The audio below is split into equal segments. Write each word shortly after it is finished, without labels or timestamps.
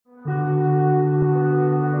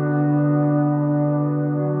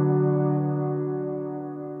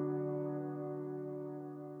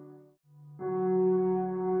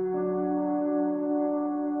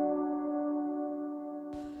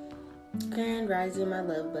Grand Rising, my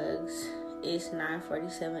love bugs. It's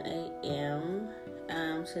 9:47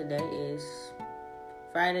 a.m. Today is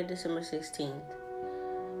Friday, December 16th.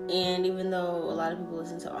 And even though a lot of people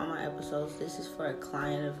listen to all my episodes, this is for a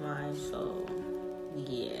client of mine. So,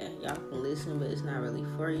 yeah, y'all can listen, but it's not really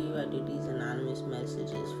for you. I do these anonymous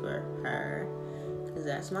messages for her because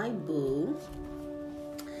that's my boo.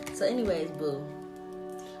 So anyways, boo,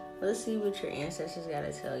 let's see what your ancestors got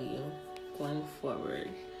to tell you going forward.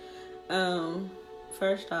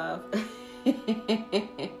 First off,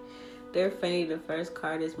 they're funny. The first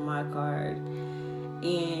card is my card,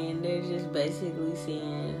 and they're just basically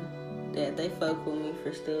saying that they fuck with me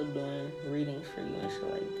for still doing readings for you and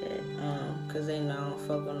shit like that. Cause they know I don't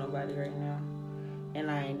fuck with nobody right now,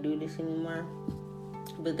 and I ain't do this anymore.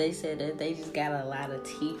 But they said that they just got a lot of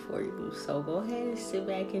tea for you, so go ahead and sit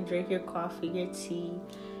back and drink your coffee, your tea,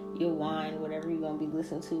 your wine, whatever you're gonna be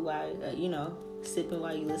listening to while sipping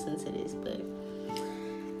while you listen to this. But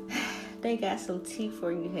they got some tea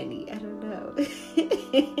for you, honey. I don't know.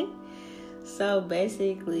 So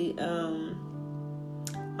basically,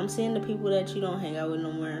 I'm seeing the people that you don't hang out with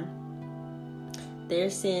no more. They're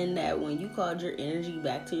saying that when you called your energy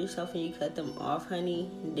back to yourself and you cut them off, honey,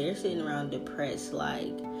 they're sitting around depressed.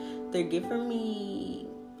 Like, they're giving me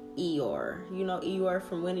Eeyore. You know Eeyore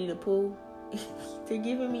from Winnie the Pooh? They're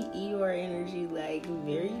giving me Eeyore energy, like,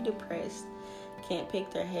 very depressed. Can't pick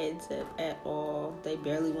their heads up at all. They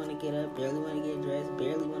barely want to get up, barely want to get dressed,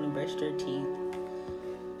 barely want to brush their teeth.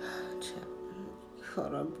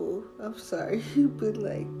 Hold on, boo. I'm sorry, but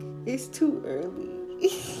like, it's too early.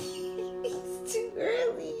 It's too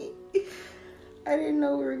early. I didn't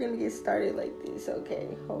know we were gonna get started like this. Okay,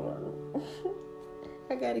 hold on.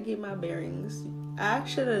 I gotta get my bearings. I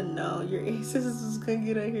should have known your ancestors was gonna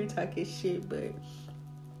get out here talking shit, but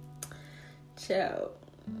ciao.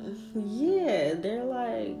 Yeah, they're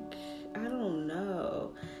like, I don't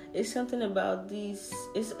know. It's something about these.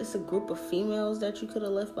 It's a group of females that you could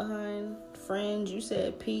have left behind. Friends, you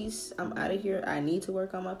said peace. I'm out of here. I need to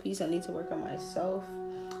work on my peace. I need to work on myself.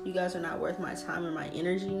 You guys are not worth my time or my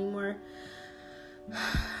energy anymore.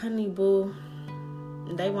 Honey boo,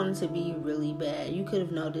 they wanted to be really bad. You could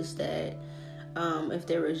have noticed that if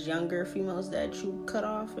there was younger females that you cut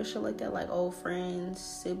off or shit like that, like old friends,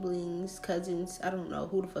 siblings, cousins, I don't know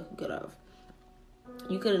who the fuck you cut off.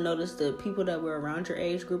 You could have noticed the people that were around your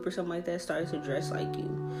age group or something like that started to dress like you,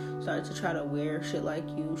 started to try to wear shit like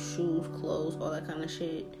you, shoes, clothes, all that kind of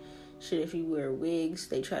shit. If you wear wigs,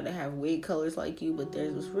 they try to have wig colors like you, but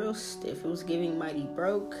theirs was real stiff. It was giving mighty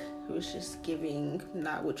broke. It was just giving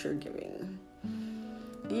not what you're giving.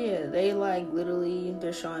 Yeah, they like literally,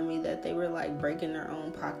 they're showing me that they were like breaking their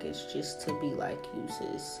own pockets just to be like you,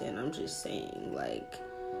 sis. And I'm just saying, like,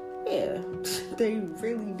 yeah, they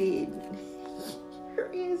really did.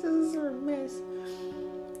 Your ancestors are a mess.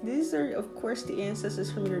 These are, of course, the ancestors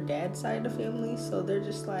from your dad's side of the family, so they're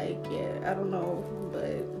just like, yeah, I don't know,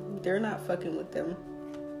 but they're not fucking with them.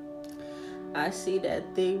 I see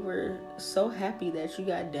that they were so happy that you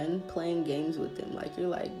got done playing games with them. Like, you're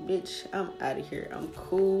like, bitch, I'm out of here. I'm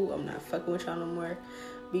cool. I'm not fucking with y'all no more.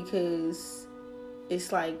 Because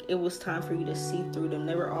it's like it was time for you to see through them.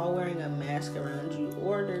 They were all wearing a mask around you.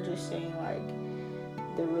 Or they're just saying, like,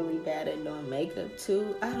 they're really bad at doing makeup,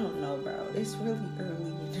 too. I don't know, bro. It's really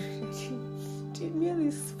early. Didn't really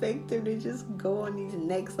expect them to just go on these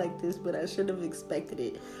necks like this, but I should have expected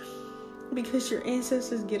it. Because your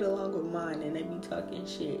ancestors get along with mine and they be talking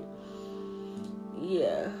shit.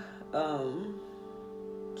 Yeah.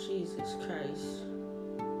 Jesus Christ.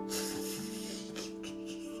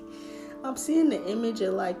 I'm seeing the image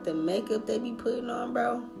of like the makeup they be putting on,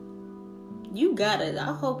 bro. You got it.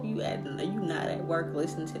 I hope you not at work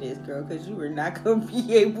listening to this, girl, because you are not going to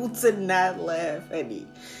be able to not laugh, honey.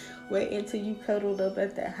 Wait until you cuddled up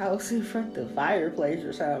at the house in front of the fireplace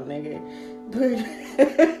or something, nigga.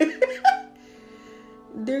 But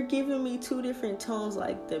they're giving me two different tones,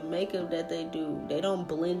 like the makeup that they do. They don't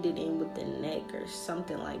blend it in with the neck or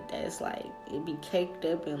something like that. It's like it be caked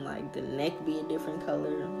up and like the neck be a different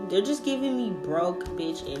color. They're just giving me broke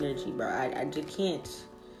bitch energy, bro. I just can't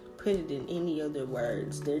put it in any other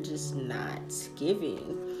words. They're just not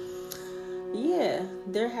giving. Yeah,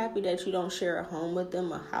 they're happy that you don't share a home with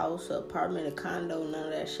them, a house, an apartment, a condo, none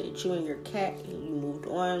of that shit. You and your cat, and you moved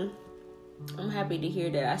on. I'm happy to hear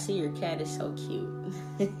that. I see your cat is so cute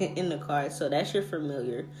in the card. So that's your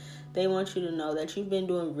familiar. They want you to know that you've been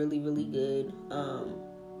doing really, really good.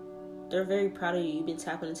 They're very proud of you. You've been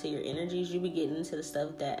tapping into your energies. You be getting into the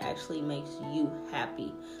stuff that actually makes you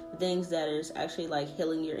happy. The things that is actually like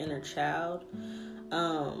healing your inner child.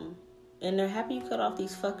 And they're happy you cut off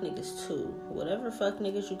these fuck niggas too. Whatever fuck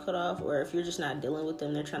niggas you cut off, or if you're just not dealing with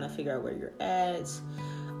them, they're trying to figure out where you're at.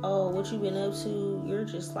 Oh, what you been up to? You're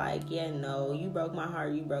just like, yeah, no, you broke my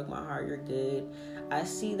heart, you're good. I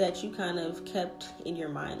see that you kind of kept in your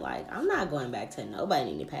mind, like, I'm not going back to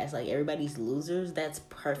nobody in the past. Like, everybody's losers. That's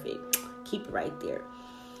perfect. Keep it right there.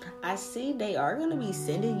 I see they are going to be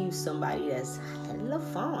sending you somebody that's hella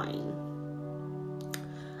fine.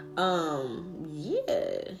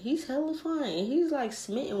 Yeah, he's hella fine. He's like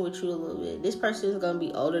smitten with you a little bit. This person is gonna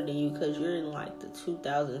be older than you because you're in like the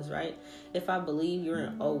 2000s, right? If I believe you're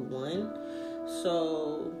in 01,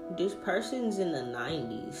 so this person's in the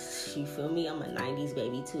 90s. You feel me? I'm a 90s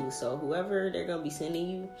baby too. So whoever they're gonna be sending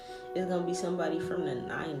you is gonna be somebody from the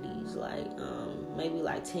 90s, like maybe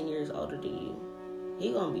like 10 years older than you.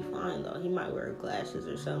 He gonna be fine though. He might wear glasses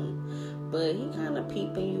or something, but he kind of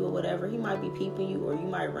peeping you or whatever. He might be peeping you, or you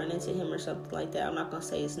might run into him or something like that. I'm not gonna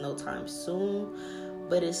say it's no time soon,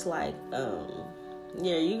 but it's like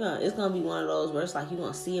yeah, it's gonna be one of those where it's like you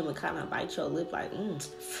gonna see him and kind of bite your lip like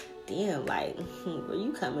damn, like where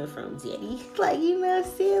you coming from, daddy? Like, you know what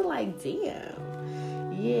I'm saying? Like,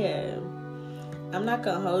 damn. Yeah, I'm not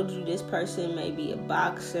gonna hold you. This person may be a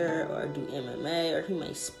boxer or do MMA, or he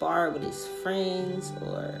may spar with his friends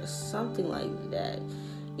or something like that.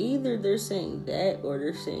 Either they're saying that, or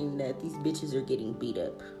they're saying that these bitches are getting beat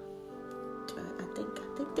up. I think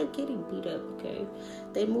they're getting beat up. Okay,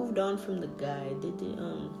 they moved on from the guy.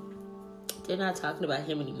 They're not talking about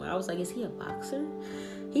him anymore. I was like, is he a boxer?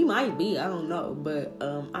 He might be. I don't know, but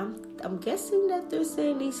I'm guessing that they're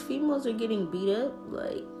saying these females are getting beat up,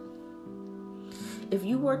 like. If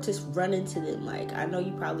you were to run into them, like, I know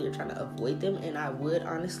you probably are trying to avoid them, and I would,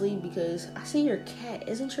 honestly, because I see your cat.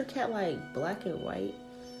 Isn't your cat, like, black and white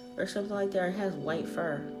or something like that? Or it has white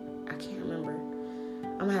fur. I can't remember.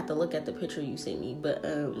 I'm going to have to look at the picture you sent me. But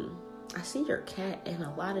I see your cat in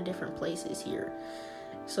a lot of different places here.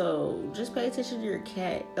 So just pay attention to your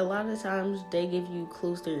cat. A lot of times they give you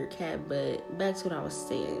clues to your cat, but back to what I was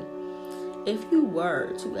saying. If you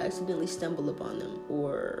were to accidentally stumble upon them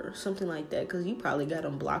or something like that, because you probably got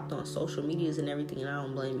them blocked on social medias and everything, and I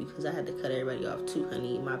don't blame you, because I had to cut everybody off too,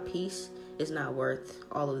 honey. My peace is not worth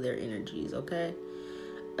all of their energies, okay?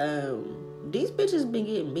 These bitches been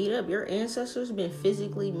getting beat up. Your ancestors been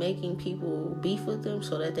physically making people beef with them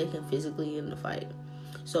so that they can physically end the fight.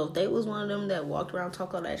 So if they was one of them that walked around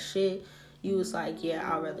talk all that shit, you was like, yeah,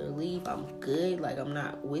 I'd rather leave. I'm good. Like, I'm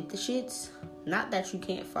not with the shits. Not that you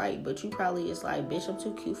can't fight, but you probably is like, bitch, I'm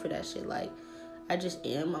too cute for that shit. Like, I just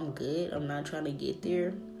am. I'm good. I'm not trying to get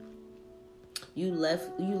there. You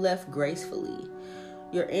left gracefully.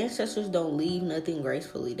 Your ancestors don't leave nothing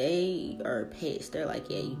gracefully. They are pissed. They're like,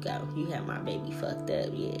 yeah, you had my baby fucked up,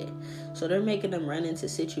 yeah. So they're making them run into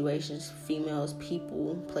situations, females,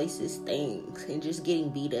 people, places, things, and just getting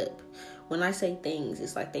beat up. When I say things,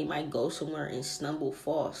 it's like they might go somewhere and stumble,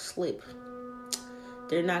 fall, slip.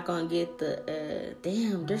 They're not gonna get the,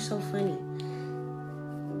 damn, they're so funny.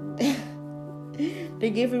 They're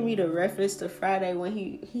giving me the reference to Friday when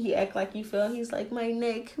he act like he fell. He's like, my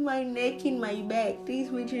neck and my back. These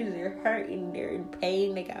bitches are hurting. They're in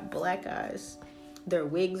pain. They got black eyes. Their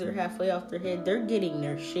wigs are halfway off their head. They're getting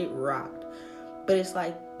their shit rocked. But it's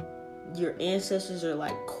like your ancestors are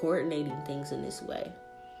like coordinating things in this way.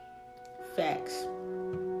 Facts.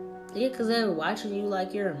 Yeah, because they're watching you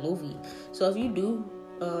like you're a movie. So if you do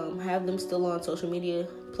have them still on social media,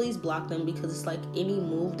 please block them, because it's like any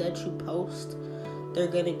move that you post, they're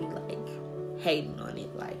gonna be like hating on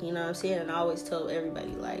it, like, you know what I'm saying? And I always tell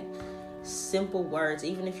everybody, like, simple words,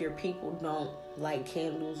 even if your people don't light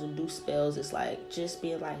candles and do spells, it's like just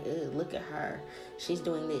being like, look at her, she's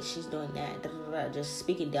doing this, she's doing that, just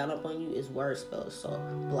speaking down upon you is word spells. So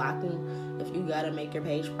blocking, if you gotta make your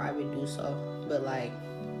page private, do so, but like,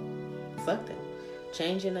 fuck them.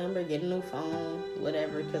 Change your number, get a new phone,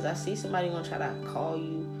 whatever, because I see somebody gonna try to call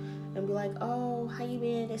you and be like, oh, how you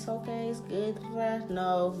been? It's okay, it's good.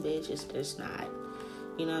 No, bitch, it's not.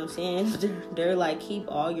 You know what I'm saying? They're like, keep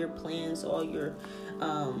all your plans, all your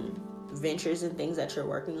ventures and things that you're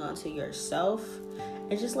working on to yourself,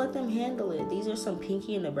 and just let them handle it. These are some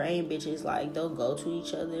pinky in the brain bitches. Like, they'll go to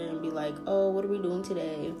each other and be like, oh, what are we doing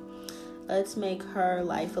today? Let's make her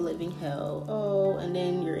life a living hell. Oh, and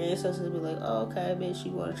then your ancestors will be like, oh, okay, bitch,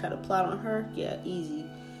 you want to try to plot on her? Yeah, easy.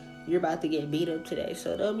 You're about to get beat up today.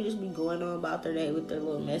 So they'll just be going on about their day with their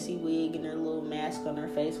little messy wig and their little mask on their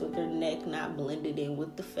face, with their neck not blended in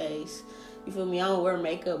with the face. You feel me? I don't wear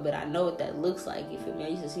makeup, but I know what that looks like. You feel me? I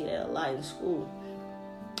used to see that a lot in school.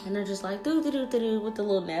 And they're just like, do-do-do-do-do, with the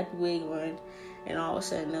little nappy wig on. And all of a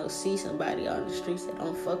sudden, they'll see somebody on the streets that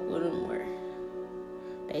don't fuck with them, or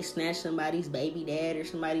they snatch somebody's baby dad or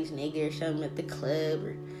somebody's nigga or something at the club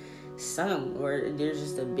or something, or there's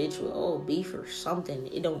just a bitch with beef or something.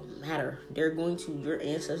 It don't matter. Your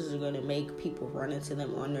ancestors are going to make people run into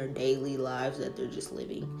them on their daily lives that they're just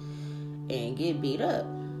living and get beat up.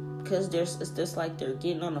 Because it's just like they're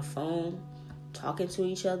getting on the phone, talking to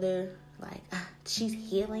each other, like, she's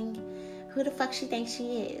healing. Who the fuck she thinks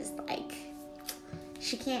she is? Like,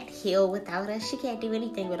 she can't heal without us. She can't do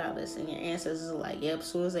anything without us. And your ancestors are like, yep, as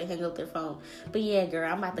soon as they hang up their phone. But yeah,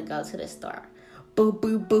 girl, I'm about to go to the store. Boop,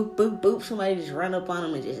 boop, boop, boop, boop. Somebody just run up on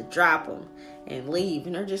them and just drop them and leave.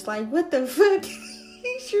 And they're just like, what the fuck?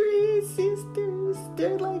 It's your ancestors.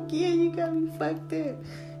 They're like, yeah, you got me fucked up.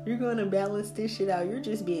 You're going to balance this shit out. You're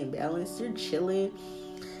just being balanced. You're chilling.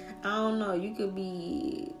 I don't know. You could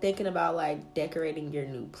be thinking about, like, decorating your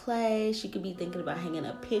new place. You could be thinking about hanging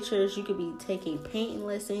up pictures. You could be taking painting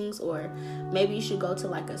lessons. Or maybe you should go to,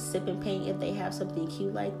 like, a sip and paint if they have something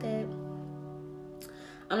cute like that.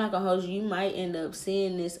 I'm not gonna hold you. You might end up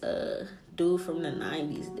seeing this dude from the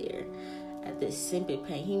 90s there at this sip and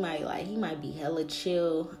paint. He might be hella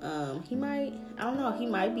chill. He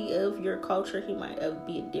might be of your culture. He might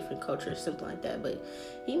be a different culture or something like that. But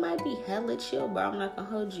he might be hella chill, bro. I'm not gonna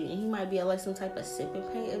hold you. And he might be at like some type of sip and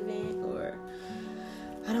paint event, or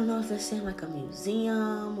I don't know if it's in like a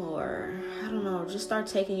museum, or I don't know. Just start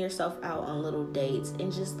taking yourself out on little dates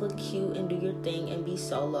and just look cute and do your thing and be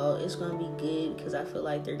solo. It's gonna be good, because I feel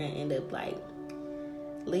like they're gonna end up like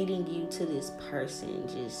leading you to this person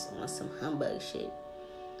just on some humbug shit.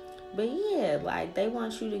 But yeah, like, they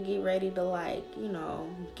want you to get ready to, like, you know,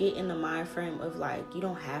 get in the mind frame of, like, you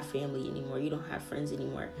don't have family anymore. You don't have friends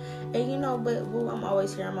anymore. And, you know, but I'm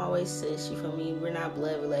always here. I'm always sis, you feel me? We're not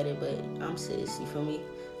blood related, but I'm sis, you feel me?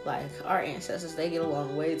 Like, our ancestors, they get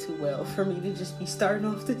along way too well for me to just be starting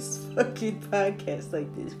off this fucking podcast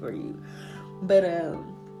like this for you. But,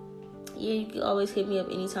 yeah, you can always hit me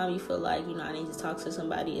up anytime you feel like, you know, I need to talk to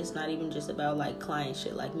somebody. It's not even just about, like, client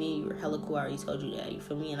shit. Like, me and you were hella cool. I already told you that, you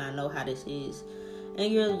feel me? And I know how this is.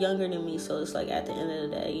 And you're younger than me, so it's like, at the end of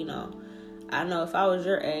the day, you know, I know if I was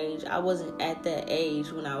your age, I wasn't at that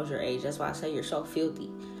age when I was your age. That's why I say you're so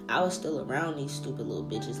filthy. I was still around these stupid little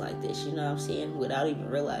bitches like this, you know what I'm saying? Without even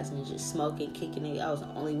realizing it, just smoking, kicking it. I was the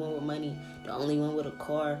only one with money, the only one with a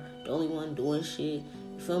car, the only one doing shit.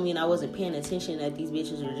 Feel me? And I wasn't paying attention that these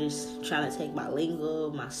bitches were just trying to take my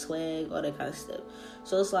lingo, my swag, all that kind of stuff.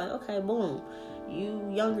 So it's like, okay, boom, you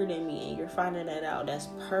younger than me and you're finding that out. That's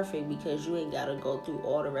perfect, because you ain't got to go through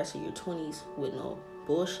all the rest of your 20s with no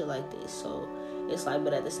bullshit like this. So it's like,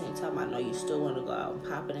 but at the same time, I know you still want to go out and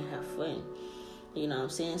pop it and have fun. You know what I'm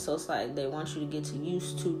saying? So it's like they want you to get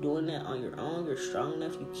used to doing that on your own. You're strong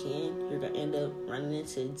enough, you can. You're going to end up running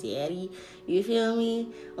into daddy, you feel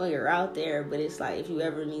me, when you're out there. But it's like, if you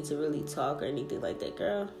ever need to really talk or anything like that,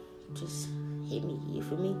 girl, just hit me, you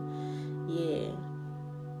feel me? Yeah.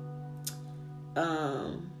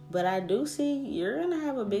 But I do see you're going to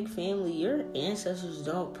have a big family. Your ancestors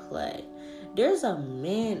don't play. There's a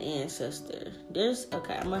man ancestor.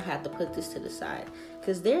 Okay, I'm going to have to put this to the side.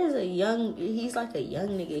 Because he's like a young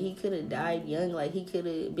nigga. He could have died young. Like, he could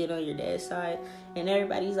have been on your dad's side. And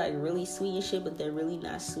everybody's like really sweet and shit, but they're really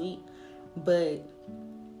not sweet. But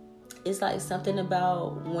it's like something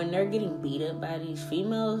about when they're getting beat up by these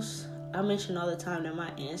females. I mention all the time that my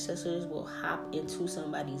ancestors will hop into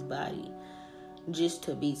somebody's body just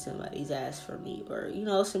to beat somebody's ass for me, or, you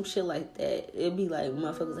know, some shit like that. It'd be like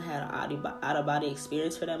motherfuckers that had an out-of-body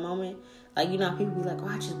experience for that moment. Like, you know how people be like, oh,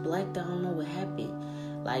 I just blacked out, I don't know what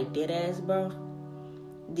happened. Like, dead ass, bro.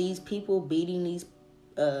 These people beating these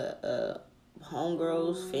homegirls,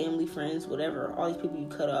 family, friends, whatever, all these people you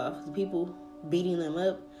cut off, the people beating them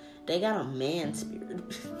up, they got a man spirit.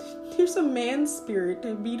 There's a man spirit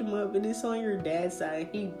to beat them up, and it's on your dad's side.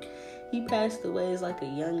 He passed away as like a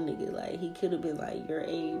young nigga. Like, he could have been like your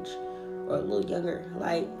age or a little younger,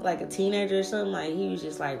 like a teenager or something. Like, he was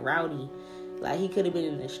just like rowdy. Like, he could have been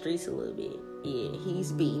in the streets a little bit. Yeah,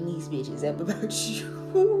 he's beating these bitches up about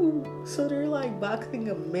you. So they're like boxing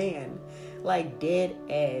a man, like dead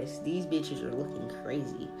ass. These bitches are looking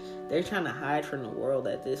crazy. They're trying to hide from the world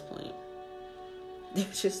at this point. They're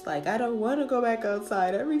just like, I don't want to go back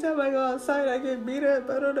outside. Every time I go outside, I get beat up.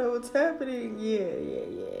 I don't know what's happening. Yeah.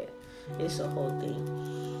 It's a whole thing.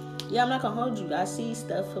 Yeah, I'm not gonna hold you. I see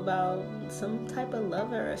stuff about some type of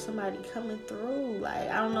lover or somebody coming through. Like,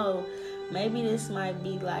 I don't know. Maybe this might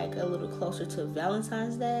be like a little closer to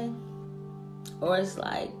Valentine's Day. Or it's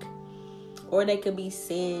like, or they could be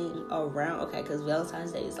seeing around, okay, because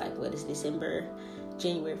Valentine's Day is like, what is December,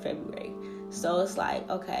 January, February. So it's like,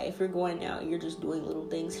 okay, if you're going out, you're just doing little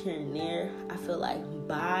things here and there. I feel like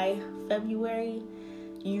by February,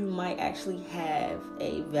 you might actually have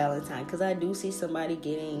a Valentine. Because I do see somebody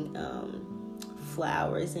getting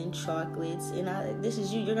flowers and chocolates, and this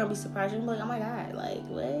is you're gonna be surprised. You're gonna be like, oh my god, like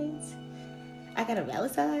what? I got a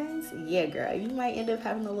Valentine's? Yeah, girl, you might end up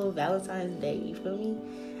having a little Valentine's Day, you feel me?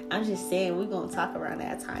 I'm just saying, we're gonna talk around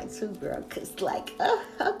that time too, girl, because like,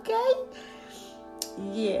 okay,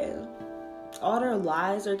 yeah, all their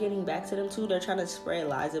lies are getting back to them too. They're trying to spread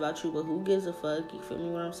lies about you, but who gives a fuck? You feel me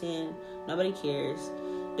what I'm saying? Nobody cares.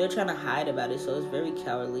 They're trying to hide about it, so it's very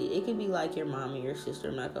cowardly. It could be like your mom and your sister.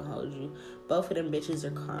 I'm not gonna hold you. Both of them bitches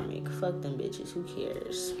are karmic. Fuck them bitches. Who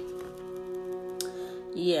cares?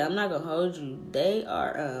 Yeah, I'm not gonna hold you. They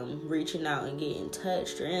are reaching out and getting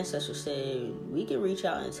touched. Your ancestors said we can reach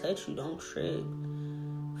out and touch you. Don't trip.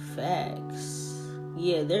 Facts.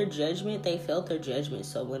 Yeah, their judgment. They felt their judgment.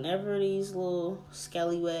 So whenever these little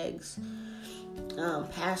scallywags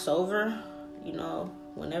pass over, you know,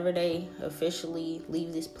 whenever they officially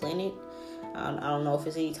leave this planet, I don't know if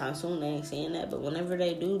it's anytime soon. They ain't saying that, but whenever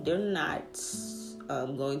they do, they're not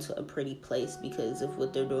going to a pretty place because of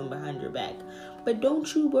what they're doing behind your back. But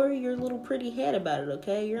don't you worry your little pretty head about it,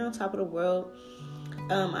 okay? You're on top of the world.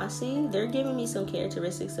 I see they're giving me some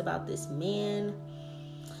characteristics about this man.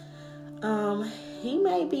 He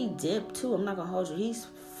may be dipped too. I'm not gonna hold you. He's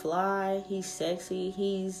fly. He's sexy.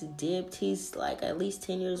 He's dipped. He's like at least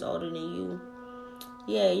 10 years older than you.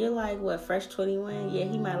 Yeah, you're like, what, fresh 21? Yeah,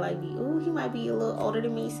 he might be a little older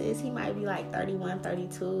than me, sis. He might be like 31,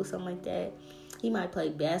 32, something like that. He might play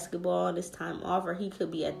basketball on his time off, or he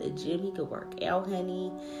could be at the gym. He could work out,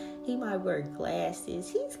 honey. He might wear glasses.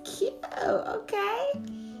 He's cute, okay?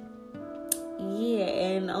 Yeah,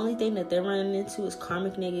 and the only thing that they're running into is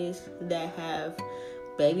karmic niggas that have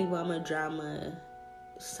baby mama drama,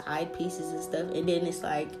 side pieces and stuff. And then it's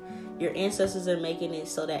like your ancestors are making it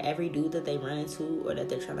so that every dude that they run into or that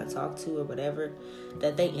they're trying to talk to or whatever,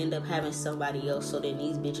 that they end up having somebody else. So then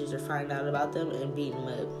these bitches are finding out about them and beating them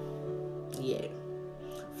up. Yeah,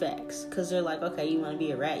 facts. Because they're like, okay, you want to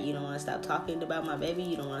be a rat, you don't want to stop talking about my baby,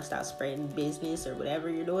 you don't want to stop spreading business or whatever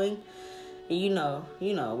you're doing. And you know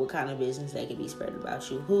what kind of business they could be spreading about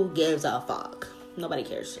you. Who gives a fuck? Nobody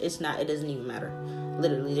cares. It doesn't even matter.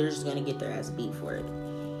 Literally, they're just gonna get their ass beat for it.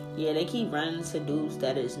 Yeah, they keep running into dudes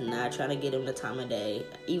that is not trying to get them the time of day.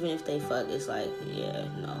 Even if they fuck, it's like, yeah,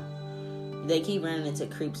 no. They keep running into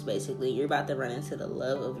creeps, basically. You're about to run into the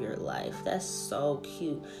love of your life. That's so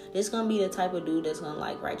cute. This gonna be the type of dude that's gonna,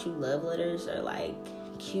 like, write you love letters or, like,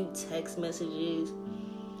 cute text messages.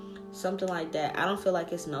 Something like that. I don't feel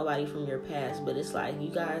like it's nobody from your past, but it's like you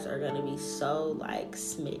guys are gonna be so, like,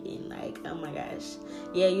 smitten. Like, oh my gosh.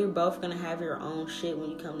 Yeah, you're both gonna have your own shit when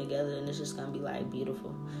you come together, and it's just gonna be, like,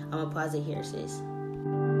 beautiful. I'm gonna pause it here, sis.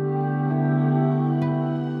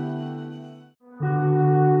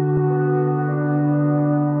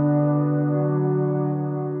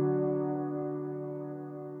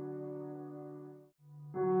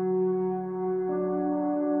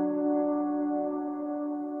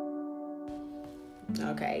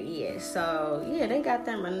 Okay, yeah, so, yeah, they got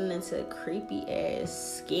them running into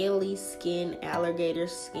creepy-ass, scaly skin, alligator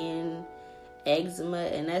skin, eczema,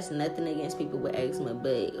 and that's nothing against people with eczema,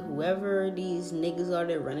 but whoever these niggas are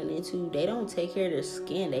they're running into, they don't take care of their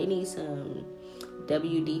skin. They need some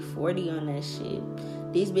WD-40 on that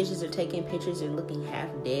shit. These bitches are taking pictures and looking half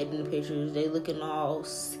dead in the pictures. They looking all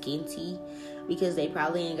skinty because they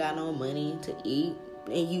probably ain't got no money to eat.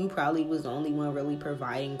 And you probably was the only one really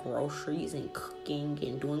providing groceries and cooking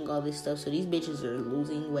and doing all this stuff. So these bitches are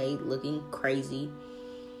losing weight, looking crazy.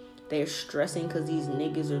 They're stressing because these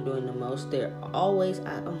niggas are doing the most. They're always,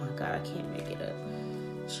 oh my God, I can't make it up.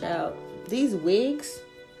 Child, these wigs,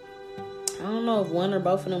 I don't know if one or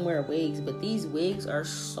both of them wear wigs, but these wigs are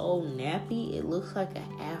so nappy. It looks like an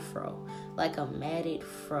afro, like a matted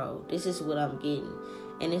fro. This is what I'm getting.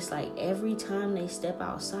 And it's like every time they step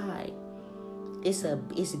outside, it's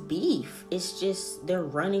beef. It's just they're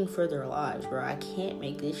running for their lives, bro. I can't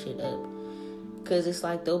make this shit up. Cause it's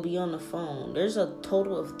like they'll be on the phone. There's a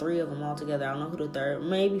total of 3 of them all together. I don't know who the third,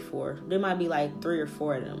 maybe 4. There might be like 3 or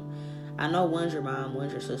 4 of them. I know one's your mom,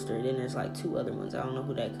 one's your sister. Then there's like 2 other ones. I don't know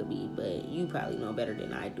who that could be, but you probably know better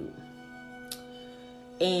than I do.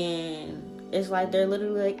 And it's like they're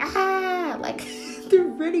literally like like they're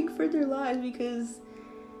running for their lives because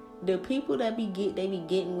the people that they be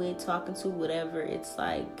getting with, talking to, whatever, it's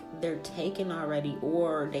like they're taken already,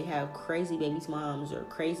 or they have crazy baby's moms or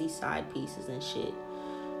crazy side pieces and shit.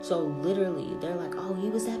 So literally, they're like, oh,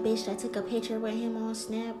 you was that bitch that took a picture with him on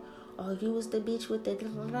Snap? Oh, you was the bitch with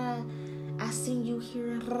the I seen you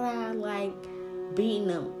here, like beating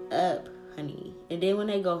them up, honey. And then when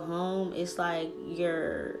they go home, it's like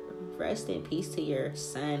your rest in peace to your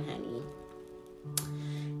son, honey.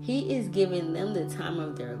 He is giving them the time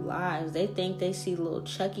of their lives. They think they see little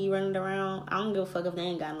Chucky running around. I don't give a fuck if they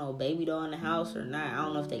ain't got no baby doll in the house or not. I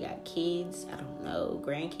don't know if they got kids. I don't know.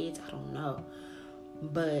 Grandkids. I don't know.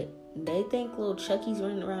 But they think little Chucky's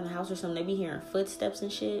running around the house or something. They be hearing footsteps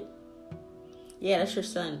and shit. Yeah, that's your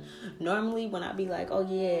son. Normally, when I be like, oh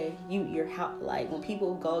yeah, your house, like when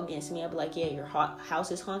people go against me, I be like, yeah, your house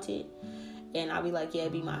is haunted. And I'll be like, yeah,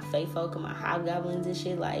 it be my fae folk and my hobgoblins and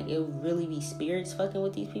shit. Like, it would really be spirits fucking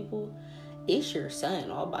with these people. It's your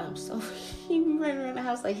son all by himself. He be running around the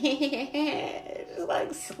house like, just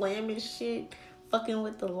like slamming shit, fucking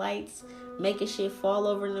with the lights, making shit fall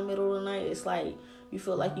over in the middle of the night. It's like, you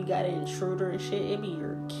feel like you got an intruder and shit. It be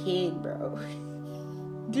your kid, bro.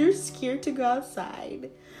 They're scared to go outside,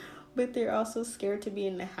 but they're also scared to be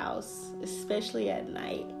in the house, especially at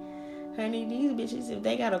night. Honey, these bitches, if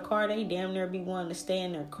they got a car, they damn near be wanting to stay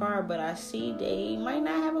in their car. But I see they might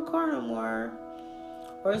not have a car no more.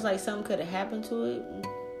 Or it's like something could have happened to it.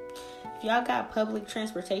 If y'all got public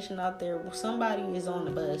transportation out there, somebody is on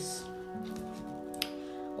the bus.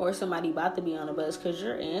 Or somebody about to be on the bus. Because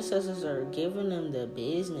your ancestors are giving them the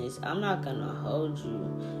business. I'm not going to hold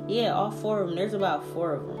you. Yeah, all 4 of them. There's about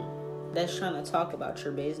 4 of them that's trying to talk about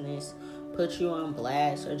your business, put you on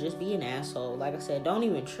blast, or just be an asshole. Like I said, don't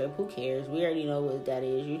even trip. Who cares? We already know what that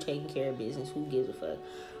is. You're taking care of business. Who gives a fuck?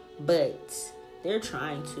 But they're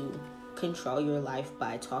trying to control your life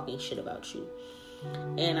by talking shit about you.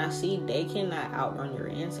 And I see they cannot outrun your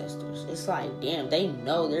ancestors. It's like, damn, they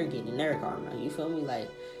know they're getting their karma. You feel me? Like,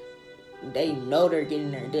 they know they're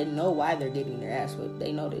getting there. They know why they're getting their ass whipped.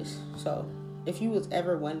 They know this. So, if you was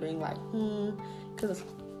ever wondering, like,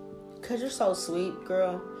 because you're so sweet,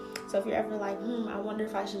 girl. So if you're ever like, I wonder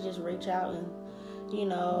if I should just reach out and, you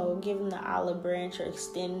know, give them the olive branch or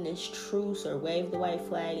extend this truce or wave the white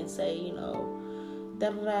flag and say, you know,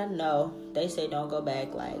 da-da-da. No, they say don't go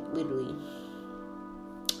back. Like, literally,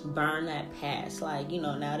 burn that past. Like, you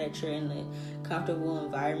know, now that you're in a comfortable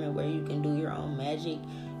environment where you can do your own magic,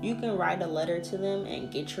 you can write a letter to them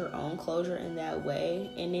and get your own closure in that way,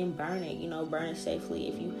 and then burn it. You know, burn it safely.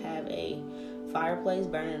 If you have a fireplace,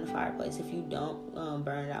 burn it in the fireplace. If you don't,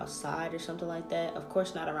 burn it outside or something like that. Of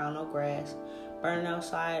course, not around no grass. Burn it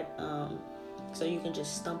outside, so you can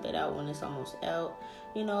just stump it out when it's almost out.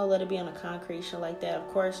 You know, let it be on a concrete, shit like that. Of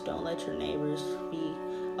course, don't let your neighbors be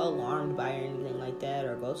alarmed by or anything like that,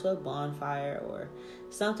 or go to a bonfire or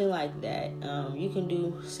something like that. You can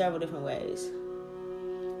do several different ways,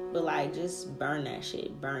 but like, just burn that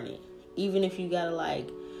shit. Burn it. Even if you gotta, like,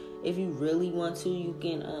 if you really want to, you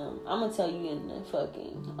can, I'm gonna tell you in the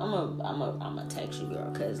fucking, I'm gonna text you,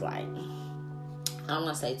 girl, cause like, I don't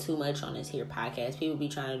want to say too much on this here podcast. People be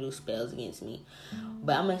trying to do spells against me.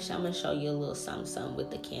 But I'm gonna show you a little something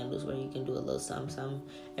with the candles, where you can do a little something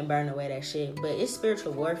and burn away that shit. But it's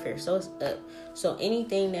spiritual warfare, so it's up. So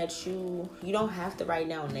anything that you don't have to write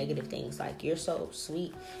down negative things. Like, you're so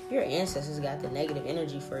sweet. Your ancestors got the negative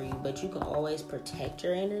energy for you, but you can always protect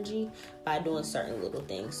your energy by doing certain little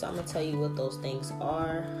things. So I'm gonna tell you what those things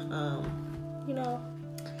are. You know,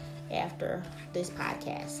 after this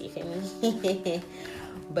podcast, you feel me?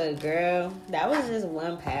 But girl, that was just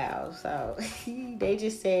one pal. So they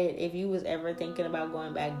just said, if you was ever thinking about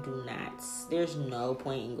going back, do not. There's no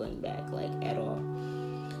point in going back, like, at all.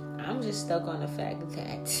 I'm just stuck on the fact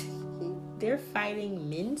that they're fighting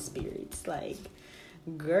men spirits. Like,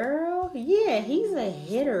 girl, yeah, he's a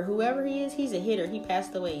hitter. Whoever he is, he's a hitter. He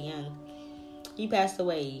passed away young,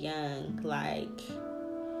 like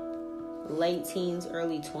late teens,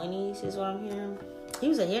 early 20s is what I'm hearing. He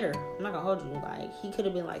was a hitter. I'm not gonna hold you. Like, he could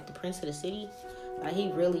have been like the prince of the city. Like, he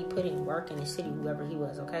really put in work in the city, whoever he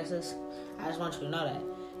was. Okay, sis? I just want you to know that.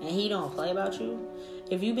 And he don't play about you.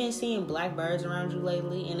 If you've been seeing black birds around you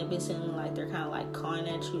lately, and it been seeming like they're kind of like cawing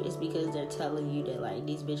at you, it's because they're telling you that, like,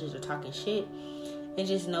 these bitches are talking shit. And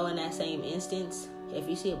just know, in that same instance, if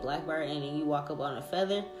you see a black bird and then you walk up on a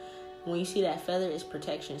feather, when you see that feather, it's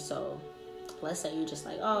protection. So let's say you're just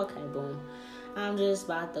like, oh, okay, boom, I'm just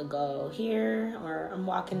about to go here, or I'm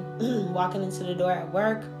walking into the door at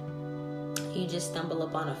work. You just stumble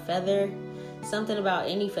up on a feather. Something about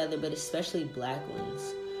any feather, but especially black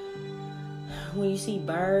ones. When you see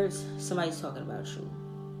birds, somebody's talking about you.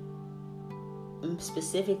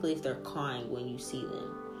 Specifically if they're cawing when you see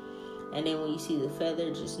them. And then when you see the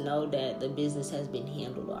feather, just know that the business has been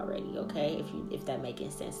handled already, okay? If that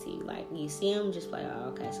making sense to you. Like, you see them, just like, oh,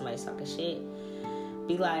 okay, somebody's talking shit.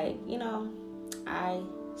 Be like, you know, I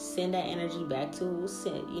send that energy back to,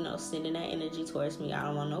 sending that energy towards me. I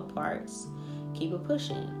don't want no parts. Keep it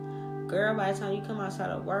pushing. girl, by the time you come outside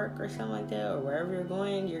of work or something like that, or wherever you're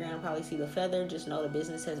going, you're going to probably see the feather. Just know the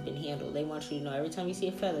business has been handled. They want you to know every time you see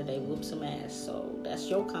a feather, they whoop some ass. So that's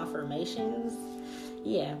your confirmations.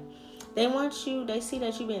 Yeah. They want you, they see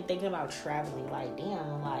that you've been thinking about traveling. Like,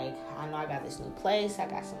 damn, like, I know I got this new place. I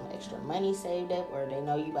got some extra money saved up. Or they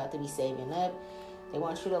know you about to be saving up. They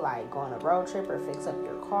want you to, like, go on a road trip or fix up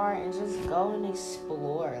your car and just go and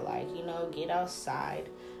explore. Like, you know, get outside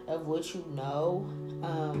of what you know.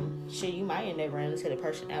 Shit, you might end up running into the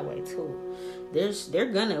person that way, too.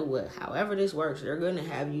 They're gonna, however this works, they're gonna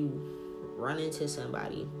have you run into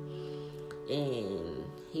somebody. And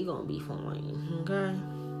he gonna be on you, okay?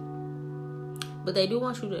 But they do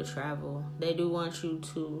want you to travel. They do want you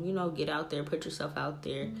to, you know, get out there, put yourself out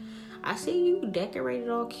there. I see you decorated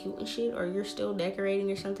all cute and shit, or you're still decorating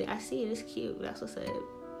or something. I see it. It's cute. That's what's up.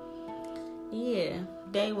 Yeah.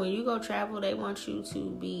 When you go travel, they want you to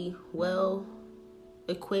be well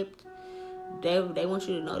equipped. They want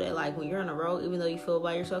you to know that, like, when you're on the road, even though you feel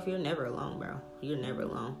by yourself, you're never alone, bro. You're never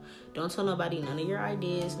alone. Don't tell nobody none of your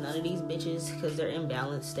ideas, none of these bitches, because they're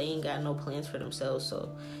imbalanced. They ain't got no plans for themselves.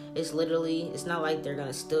 So it's not like they're going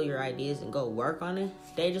to steal your ideas and go work on it.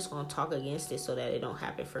 They just going to talk against it so that it don't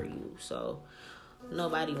happen for you. So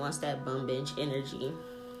nobody wants that bum bench energy.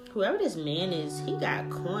 Whoever this man is, he got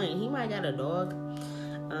coin. He might got a dog.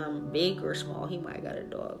 Big or small, he might got a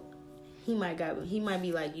dog. He might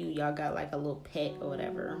be like you. Y'all got like a little pet or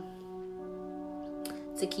whatever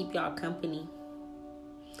to keep y'all company.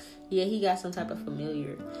 Yeah, he got some type of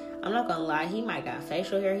familiar. I'm not gonna lie, he might got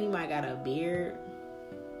facial hair. He might got a beard.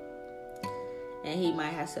 And he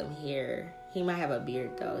might have some hair. He might have a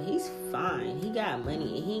beard though. He's fine. He got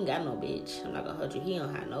money and he ain't got no bitch. I'm not gonna hold you. He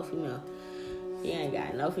don't have no female. He ain't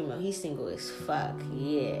got no female. He's single as fuck.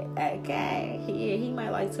 Yeah. Okay. Yeah, he might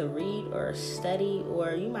like to read or study,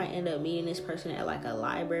 or you might end up meeting this person at like a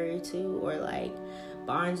library too, or like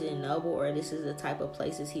Barnes and Noble, or this is the type of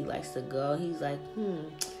places he likes to go. He's like,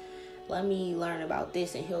 let me learn about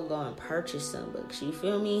this, and he'll go and purchase some books. You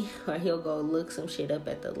feel me? Or he'll go look some shit up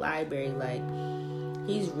at the library. Like,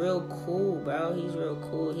 he's real cool, bro. He's real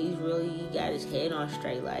cool. He got his head on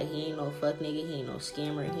straight. Like, he ain't no fuck nigga. He ain't no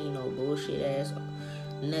scammer. He ain't no bullshit ass.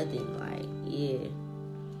 Nothing. Like, yeah.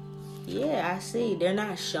 Yeah, I see. They're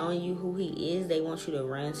not showing you who he is. They want you to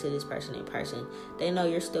run to this person in person. They know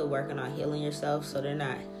you're still working on healing yourself, so they're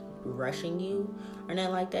not rushing you or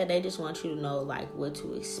nothing like that. They just want you to know like what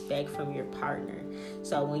to expect from your partner.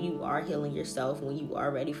 So when you are healing yourself, when you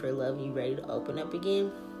are ready for love, you ready to open up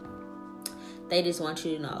again, they just want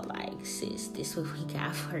you to know, like, sis, this is what we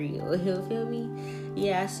got for you. You feel me?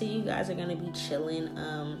 Yeah, I see you guys are gonna be chilling.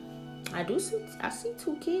 I see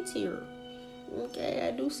 2 kids here. Okay,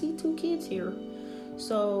 I do see 2 kids here.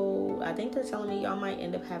 So I think they're telling me y'all might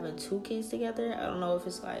end up having 2 kids together. I don't know if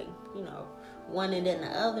it's like, you know, one and then the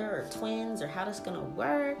other, or twins, or how that's gonna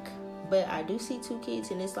work. But I do see 2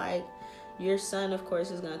 kids, and it's like your son, of course,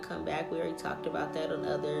 is gonna come back. We already talked about that on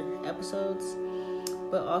other episodes.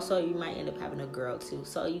 But also you might end up having a girl too.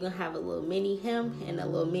 So you're gonna have a little mini him and a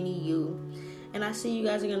little mini you. And I see you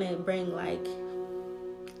guys are gonna bring like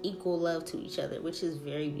equal love to each other, which is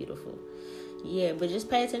very beautiful. Yeah, but just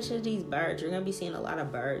pay attention to these birds. You're gonna be seeing a lot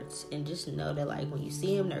of birds, and just know that like when you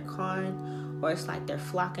see them, they're cawing, or it's like they're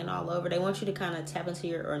flocking all over. They want you to kind of tap into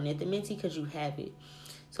your ornithopity because you have it.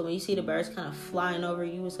 So when you see the birds kind of flying over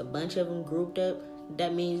you, it's a bunch of them grouped up.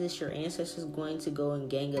 That means it's your ancestors going to go and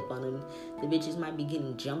gang up on them. The bitches might be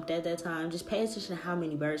getting jumped at that time. Just pay attention to how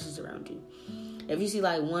many birds is around you. If you see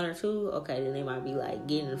like 1 or 2, okay, then they might be like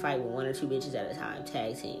getting in a fight with 1 or 2 bitches at a time.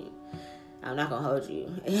 Tag team. I'm not gonna hold you.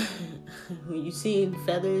 When you see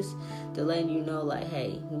feathers, they're letting you know like,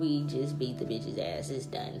 hey, we just beat the bitch's ass. It's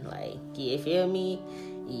done. Like, you feel me?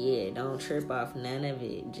 Yeah, don't trip off none of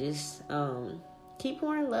it. Just keep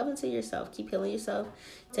pouring love into yourself. Keep healing yourself.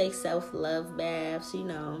 Take self-love baths, you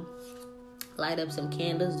know. Light up some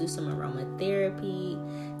candles. Do some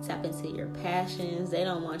aromatherapy. Tap into your passions. They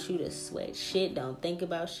don't want you to sweat shit. Don't think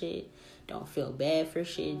about shit. Don't feel bad for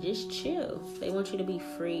shit. Just chill. They want you to be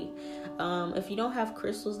free. If you don't have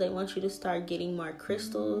crystals, they want you to start getting more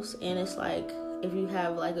crystals. And it's like, if you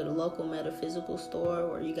have like a local metaphysical store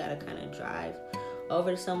where you gotta kind of drive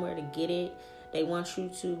over to somewhere to get it, they want you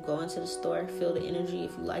to go into the store, feel the energy.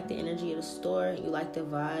 If you like the energy of the store and you like the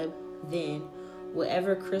vibe, then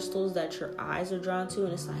whatever crystals that your eyes are drawn to,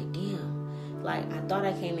 and it's like, damn, like I thought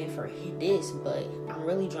I came in for this, but I'm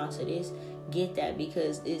really drawn to this. Get that,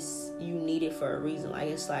 because you need it for a reason. Like,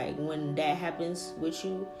 it's like when that happens with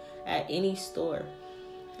you at any store,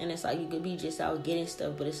 and it's like you could be just out getting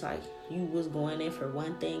stuff, but it's like you was going in for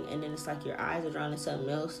one thing, and then it's like your eyes are drawn to something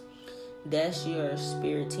else. that's your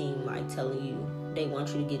spirit team, like, telling you they want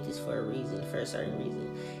you to get this for a reason, for a certain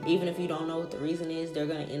reason. Even if you don't know what the reason is, they're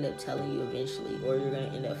going to end up telling you eventually, or you're going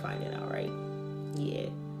to end up finding out, right? Yeah.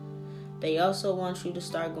 They also want you to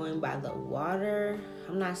start going by the water.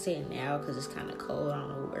 I'm not saying now because it's kind of cold. I don't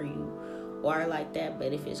know where you are like that,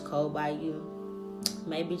 but if it's cold by you,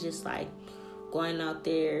 maybe just like going out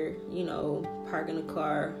there, you know, parking the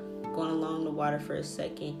car, going along the water for a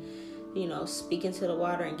second, you know, speaking to the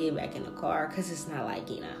water and getting back in the car, because it's not like,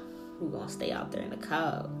 you know, we're going to stay out there in the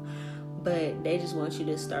cold. But they just want you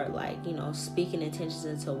to start, like, you know, speaking intentions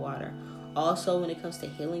into water. Also, when it comes to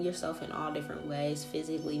healing yourself in all different ways,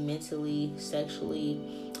 physically, mentally,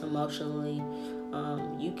 sexually, emotionally,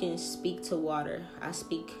 you can speak to water. I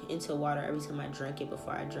speak into water every time I drink it,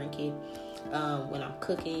 before I drink it. When I'm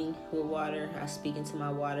cooking with water, I speak into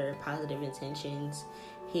my water, positive intentions,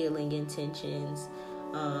 healing intentions,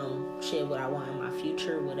 what I want in my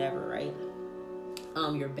future, whatever, right?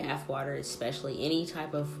 Your bath water, especially any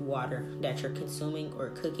type of water that you're consuming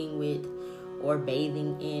or cooking with or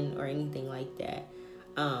bathing in or anything like that.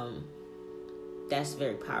 That's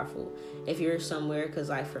very powerful. If you're somewhere, because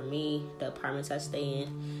like for me, the apartments I stay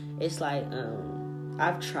in, it's like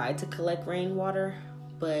I've tried to collect rainwater,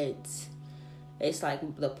 but it's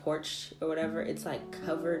like the porch or whatever, it's like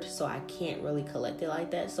covered, so I can't really collect it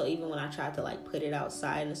like that. So even when I tried to like put it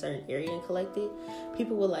outside in a certain area and collect it,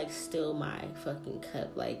 people would like steal my fucking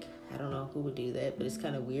cup. Like, I don't know who would do that, but it's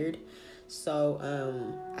kind of weird. So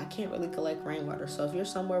I can't really collect rainwater. So if you're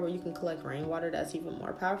somewhere where you can collect rainwater, that's even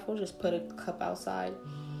more powerful. Just put a cup outside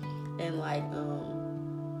and like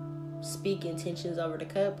speak intentions over the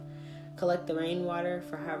cup, collect the rainwater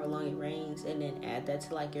for however long it rains, and then add that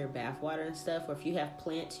to like your bath water and stuff. Or if you have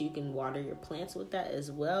plants, you can water your plants with that as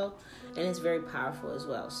well, and it's very powerful as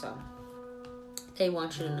well. So they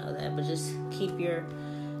want you to know that. But just keep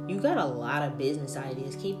you got a lot of business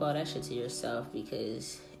ideas, keep all that shit to yourself,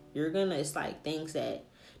 because it's like things that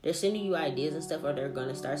they're sending you ideas and stuff, or they're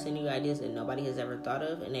gonna start sending you ideas that nobody has ever thought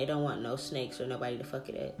of, and they don't want no snakes or nobody to fuck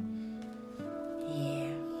it up. Yeah.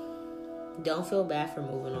 Don't feel bad for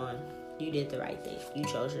moving on. You did the right thing. You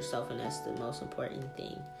chose yourself, and that's the most important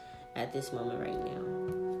thing at this moment right now.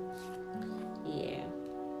 Yeah.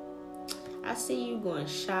 I see you going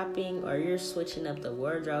shopping, or you're switching up the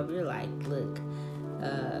wardrobe. You're like, look,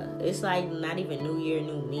 it's like not even New Year,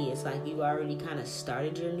 new me. It's like you already kind of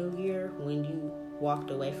started your new year when you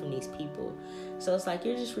walked away from these people. So it's like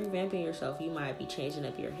you're just revamping yourself. You might be changing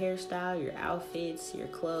up your hairstyle, your outfits, your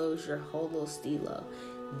clothes, your whole little stilo.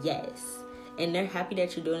 Yes. And they're happy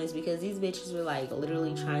that you're doing this, because these bitches were like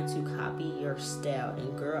literally trying to copy your style.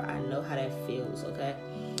 And girl, I know how that feels, okay?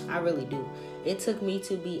 I really do. It took me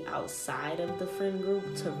to be outside of the friend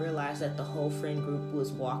group to realize that the whole friend group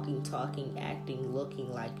was walking, talking, acting,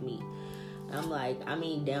 looking like me. I'm like,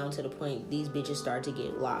 down to the point these bitches started to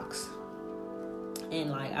get locks.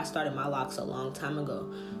 And like, I started my locks a long time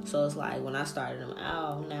ago. So it's like, when I started them,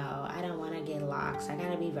 oh no, I don't want to get locks. I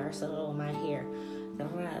gotta be versatile with my hair.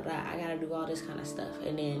 I gotta do all this kind of stuff.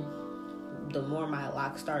 And then the more my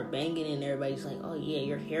locks start banging, and everybody's like, oh yeah,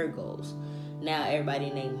 your hair goes. Now everybody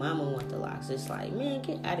named mama want the locks. It's like, man,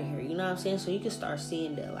 get out of here. You know what I'm saying? So you can start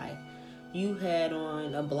seeing that, like, you had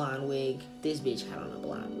on a blonde wig. This bitch had on a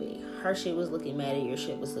blonde wig. Her shit was looking mad, your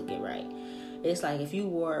shit was looking right. It's like, if you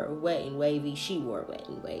wore wet and wavy, she wore wet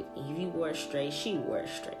and wavy. If you wore straight, she wore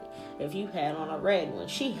straight. If you had on a red one,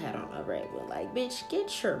 she had on a red one. Like, bitch,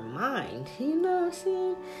 get your mind. You know what I'm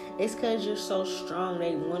saying? It's because you're so strong.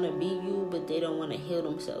 They want to be you, but they don't want to heal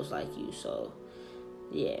themselves like you. So,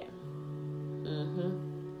 yeah.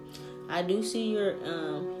 I do see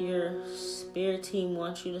your spirit team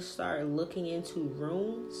wants you to start looking into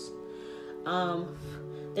runes.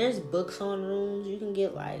 There's books on runes. You can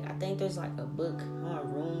get, like, I think there's like a book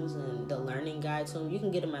on runes and the learning guide to them. You can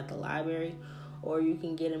get them at the library, or you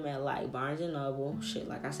can get them at like Barnes and Noble. Shit,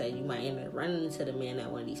 like I said, you might end up running into the man at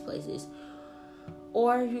one of these places.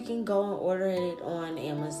 Or you can go and order it on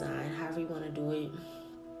Amazon, however you want to do it.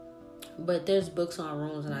 But there's books on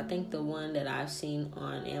runes, and I think the one that I've seen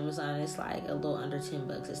on Amazon is like a little under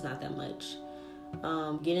 $10. It's not that much.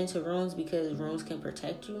 Get into runes, because runes can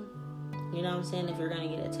protect you. You know what I'm saying? If you're going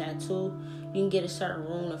to get a tattoo, you can get a certain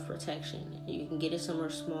rune of protection. You can get it somewhere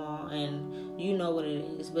small, and you know what it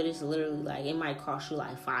is. But it's literally like, it might cost you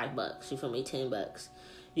like $5. You feel me? $10.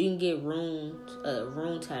 You can get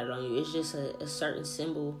rune tatted on you. It's just a certain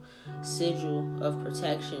symbol, sigil of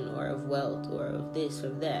protection, or of wealth, or of this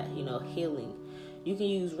or that, you know, healing. You can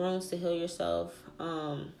use runes to heal yourself.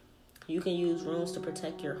 You can use runes to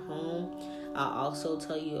protect your home. I'll also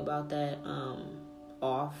tell you about that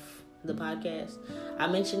off the podcast. I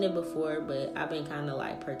mentioned it before, but I've been kind of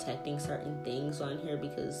like protecting certain things on here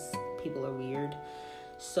because people are weird.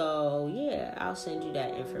 So yeah, I'll send you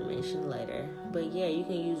that information later. But yeah, you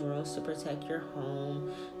can use runes to protect your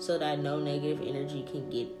home so that no negative energy can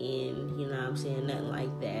get in. You know what I'm saying? Nothing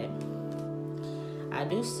like that. I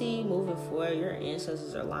do see moving forward, your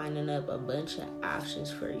ancestors are lining up a bunch of options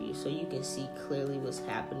for you so you can see clearly what's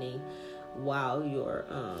happening while you're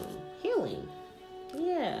healing.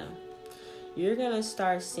 Yeah. You're going to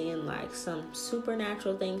start seeing like some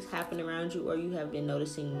supernatural things happen around you, or you have been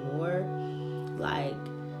noticing more. Like,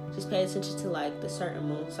 just pay attention to like the certain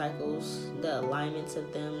moon cycles, the alignments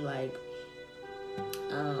of them, like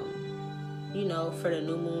for the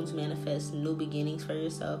new moons, manifest new beginnings for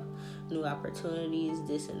yourself, new opportunities,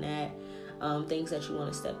 this and that, things that you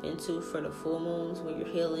want to step into. For the full moons, when you're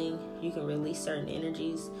healing, you can release certain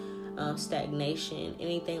energies, stagnation,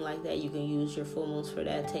 anything like that. You can use your full moons for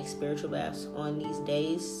that. Take spiritual baths on these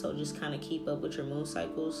days, so just kind of keep up with your moon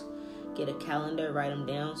cycles. Get a calendar, write them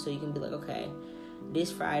down, so you can be like, okay,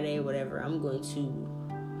 this Friday, whatever, I'm going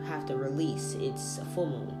to have to release. It's a full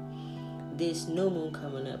moon. This new moon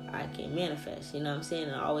coming up, I can manifest. You know what I'm saying?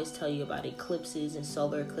 And I always tell you about eclipses and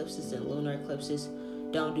solar eclipses and lunar eclipses.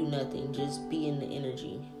 Don't do nothing. Just be in the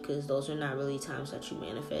energy, because those are not really times that you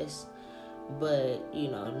manifest. But,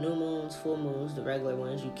 new moons, full moons, the regular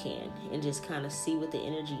ones, you can. And just kind of see what the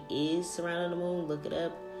energy is surrounding the moon. Look it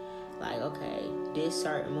up. Like, okay, this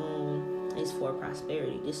certain moon is for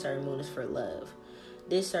prosperity. This certain moon is for love.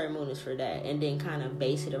 This certain moon is for that. And then kind of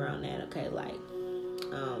base it around that. Okay, like,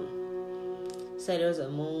 say there's a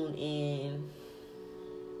moon in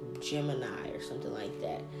Gemini or something like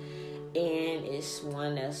that, and it's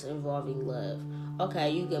one that's involving love. Okay,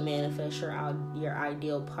 you can manifest your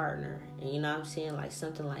ideal partner, and you know what I'm saying, like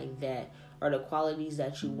something like that, or the qualities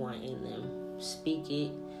that you want in them. Speak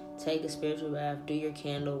it, take a spiritual bath, do your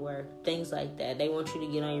candle work, things like that. They want you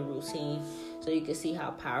to get on your routine so you can see how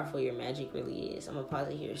powerful your magic really is. I'm gonna pause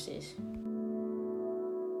it here, sis.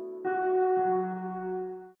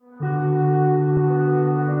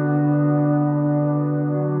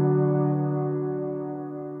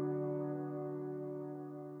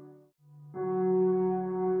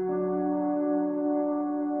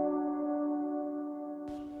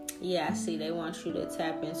 Yeah, I see they want you to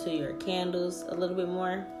tap into your candles a little bit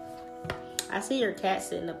more. I see your cat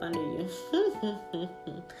sitting up under you.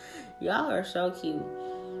 Y'all are so cute.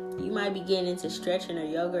 You might be getting into stretching or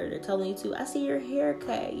yoga, or they're telling you to. I see your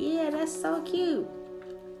haircut. Yeah, that's so cute.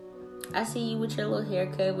 I see you with your little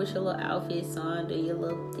haircut, with your little outfits on, doing your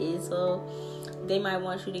little thizzle. They might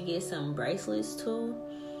want you to get some bracelets too.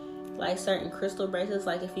 Like certain crystal bracelets.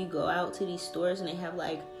 Like if you go out to these stores and they have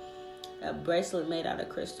like a bracelet made out of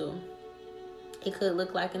crystal, it could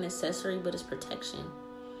look like an accessory, but it's protection.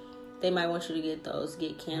 They might want you to get those,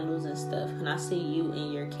 get candles and stuff. And I see you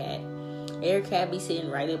and your cat. And your cat be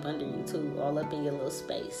sitting right up under you too, all up in your little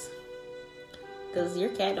space. Because your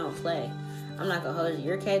cat don't play. I'm not gonna hold you.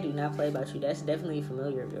 Your cat do not play about you. That's definitely a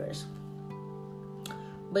familiar of yours.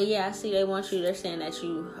 But yeah, I see they're saying that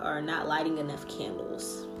you are not lighting enough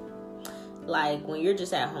candles. Like when you're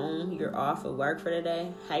just at home, you're off of work for the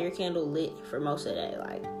day, have your candle lit for most of the day.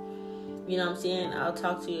 Like, you know what I'm saying? I'll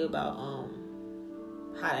talk to you about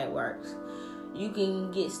how that works. You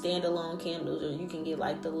can get standalone candles, or you can get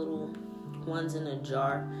like the little ones in a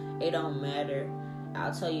jar. It don't matter.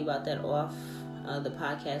 I'll tell you about that off the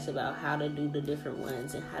podcast, about how to do the different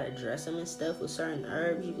ones and how to dress them and stuff with certain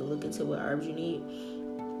herbs. You can look into what herbs you need.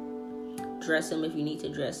 Dress them if you need to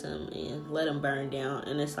dress them, and let them burn down.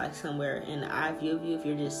 And it's like somewhere in the eye view of you, if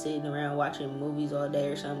you're just sitting around watching movies all day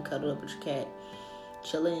or something, cuddled up with your cat,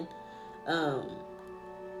 chilling.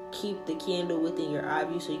 Keep the candle within your eye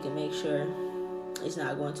view so you can make sure it's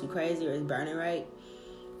not going too crazy or it's burning right.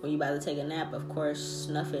 When you're about to take a nap, of course,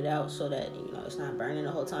 snuff it out so that it's not burning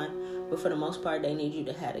the whole time. But for the most part, they need you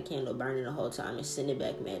to have the candle burning the whole time. It's sending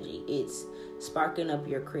back magic. It's sparking up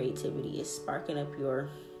your creativity. It's sparking up your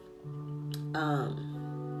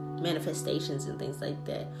manifestations and things like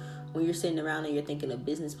that. When you're sitting around and you're thinking of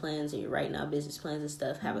business plans and you're writing out business plans and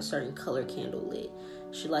stuff, have a certain color candle lit.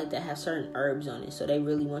 Should like that have certain herbs on it. So they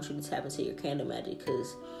really want you to tap into your candle magic,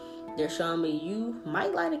 because they're showing me you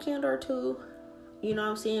might light a candle or two, you know what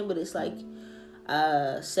I'm saying? But it's like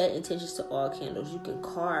set intentions to all candles. You can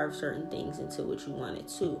carve certain things into what you want it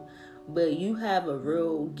to. But you have a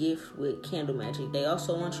real gift with candle magic. They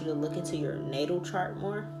also want you to look into your natal chart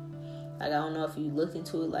more. Like, I don't know if you looked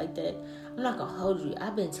into it like that. I'm not going to hold you.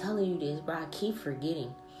 I've been telling you this, but I keep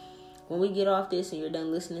forgetting. When we get off this and you're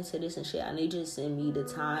done listening to this and shit, I need you to send me the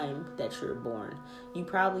time that you're born. You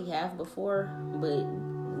probably have before, but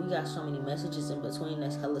we got so many messages in between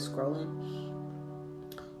that's hella scrolling.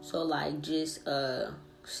 So, like, just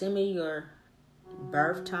send me your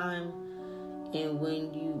birth time, and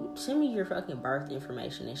when you send me your fucking birth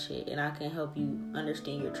information and shit, and I can help you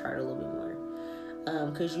understand your chart a little bit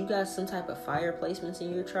more. Because you got some type of fire placements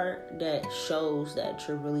in your chart that shows that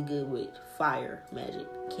you're really good with fire magic,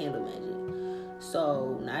 candle magic.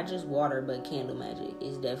 So, not just water, but candle magic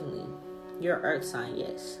is definitely your earth sign,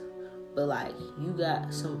 yes. But, like, you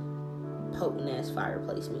got some potent ass fire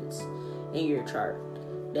placements in your chart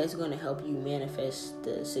that's going to help you manifest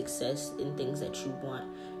the success in things that you want.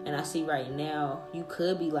 And I see right now, you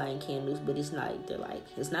could be lighting candles, but it's not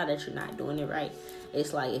that you're not doing it right.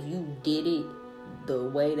 It's like, if you did it the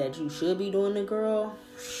way that you should be doing it, girl,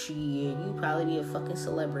 shit, you probably be a fucking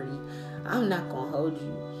celebrity. I'm not gonna hold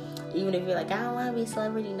you. Even if you're like, I don't want to be a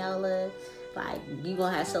celebrity, Nola. Like, you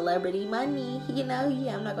gonna have celebrity money, you know?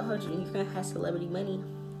 Yeah, I'm not gonna hold you. You're gonna have celebrity money.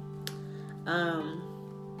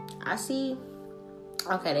 I see.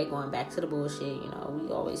 Okay, they going back to the bullshit, you know,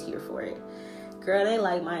 we always here for it. Girl, they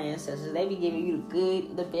like my ancestors. They be giving you the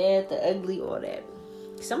good, the bad, the ugly, all that.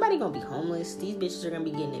 Somebody gonna be homeless. These bitches are gonna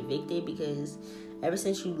be getting evicted because ever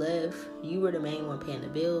since you left, you were the main one paying the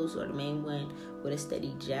bills or the main one with a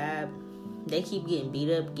steady job. They keep getting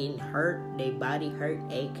beat up, getting hurt. They body hurt,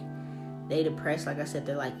 ache. They depressed. Like I said,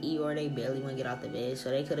 they're like Eeyore. They barely want to get out the bed. So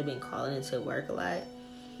they could have been calling into work a lot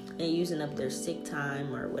and using up their sick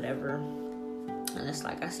time or whatever. And it's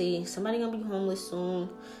like, I see somebody gonna be homeless soon.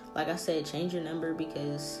 Like I said, change your number,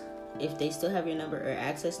 because if they still have your number or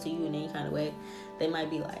access to you in any kind of way, they might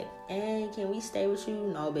be like, hey, can we stay with you?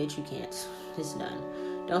 No, bitch, you can't. It's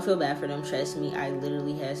done. Don't feel bad for them. Trust me, I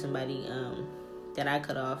literally had somebody that I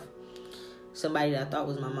cut off. Somebody that I thought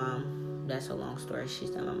was my mom. That's a long story.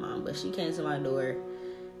 She's not my mom. But she came to my door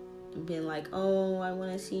and been like, oh, I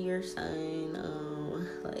want to see your son.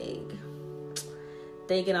 Like,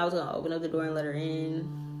 thinking I was going to open up the door and let her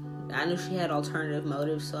in. I knew she had alternative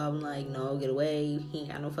motives, so I'm like, no, get away. He ain't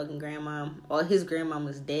got no fucking grandma. All his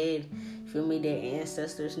grandmama's dead. Feel me? They're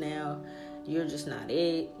ancestors now. You're just not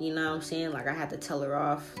it. You know what I'm saying? Like, I had to tell her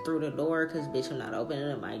off through the door because, bitch, I'm not opening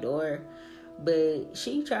up my door. But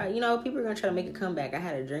she tried, you know, people are going to try to make a comeback. I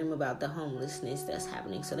had a dream about the homelessness that's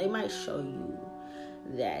happening. So they might show you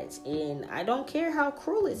that. And I don't care how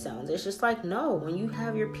cruel it sounds. It's just like, no, when you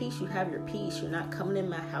have your peace, you have your peace. You're not coming in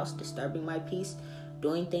my house disturbing my peace,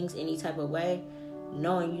 doing things any type of way,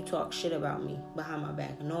 knowing you talk shit about me behind my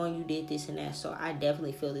back, knowing you did this and that. So I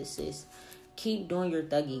definitely feel this, sis. Keep doing your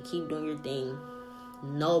thuggy. Keep doing your thing.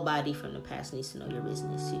 Nobody from the past needs to know your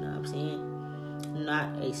business. You know what I'm saying?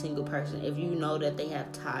 Not a single person. If you know that they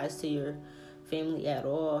have ties to your family at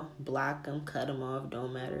all, block them, cut them off,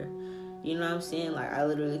 don't matter. You know what I'm saying? Like, I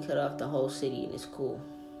literally cut off the whole city and it's cool.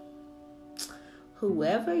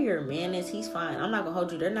 Whoever your man is, he's fine. I'm not gonna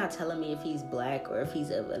hold you. They're not telling me if he's black or if he's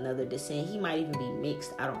of another descent. He might even be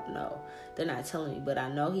mixed. I don't know. They're not telling me, but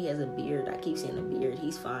I know he has a beard. I keep saying a beard.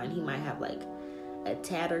 He's fine. He might have like a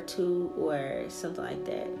tat or two or something like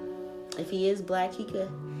that. If he is black, he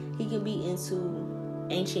can be into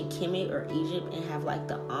ancient Kemet or Egypt and have like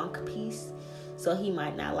the Ankh piece. So he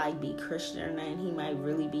might not like be Christian or nothing. He might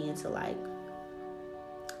really be into like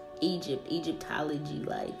Egyptology,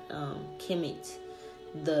 like Kemet,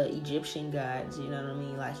 the Egyptian gods, you know what I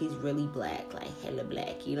mean? Like, he's really black, like hella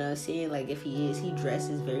black, you know what I'm saying? Like, if he is, he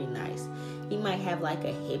dresses very nice. He might have like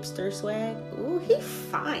a hipster swag. Ooh, he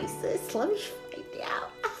fine, sis. Let me find out.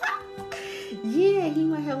 Yeah, he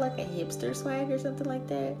might have like a hipster swag or something like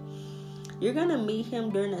that. You're gonna meet him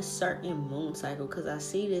during a certain moon cycle, because I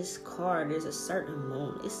see this card, there's a certain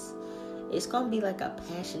moon. It's gonna be like a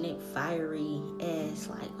passionate, fiery ass,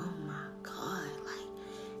 like, oh my god,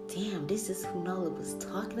 like, damn, this is who Nola was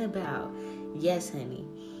talking about. Yes, honey.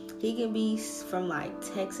 He can be from like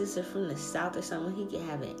Texas or from the South or something. He can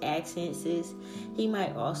have an accent, sis. He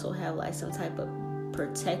might also have like some type of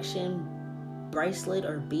protection bracelet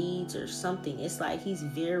or beads or something. It's like he's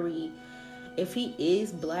very, if he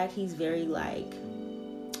is black, he's very like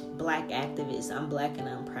black activist. I'm black and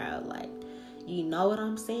I'm proud. Like, you know what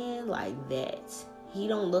I'm saying? Like that. He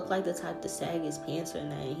don't look like the type to sag his pants or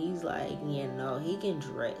nothing. He's like, yeah, no, he can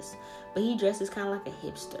dress. But he dresses kind of like a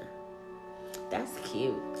hipster. That's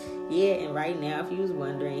cute. Yeah, and right now, if you was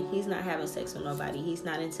wondering, he's not having sex with nobody. He's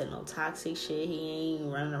not into no toxic shit. He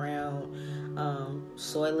ain't running around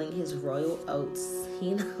soiling his royal oats.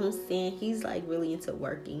 You know what I'm saying? He's like really into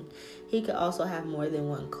working. He could also have more than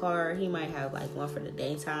one car. He might have like one for the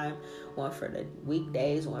daytime, one for the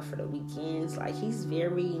weekdays, one for the weekends. Like, he's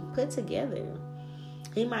very put together.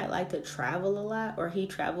 He might like to travel a lot, or he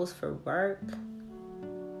travels for work.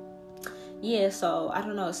 Yeah, so I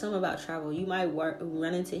don't know. It's something about travel. You might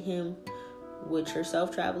run into him with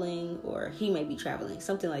yourself traveling, or he may be traveling,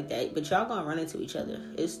 something like that. But y'all gonna run into each other.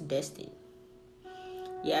 It's destined.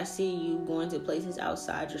 Yeah, I see you going to places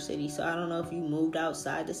outside your city. So I don't know if you moved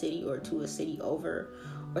outside the city or to a city over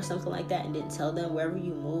or something like that and didn't tell them wherever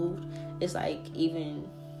you moved. It's like even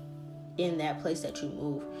in that place that you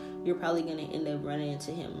move, you're probably going to end up running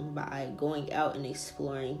into him by going out and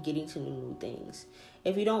exploring, getting to new things.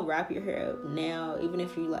 If you don't wrap your hair up now, even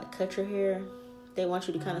if you like cut your hair, they want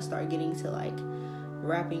you to kind of start getting to like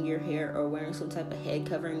wrapping your hair or wearing some type of head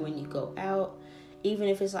covering when you go out. Even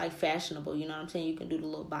if it's like fashionable, you know what I'm saying? You can do the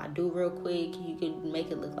little badu real quick. You can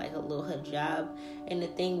make it look like a little hijab. And the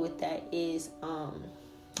thing with that is,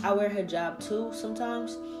 I wear hijab too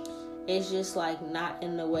sometimes. It's just like not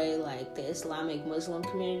in the way like the Islamic Muslim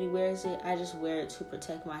community wears it. I just wear it to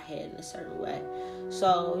protect my head in a certain way.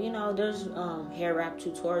 So, you know, there's hair wrap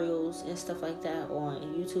tutorials and stuff like that on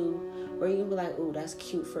YouTube where you can be like, ooh, that's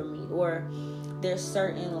cute for me. Or there's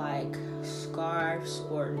certain like scarves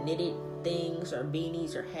or knitted things or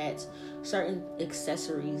beanies or hats, certain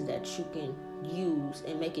accessories that you can use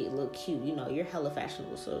and make it look cute. You know, you're hella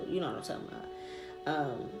fashionable, so you know what I'm talking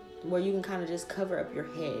about. Where you can kind of just cover up your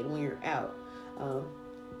head when you're out,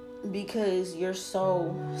 because you're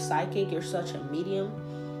so psychic, you're such a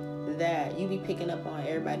medium that you be picking up on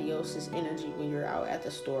everybody else's energy when you're out at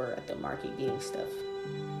the store, at the market getting stuff.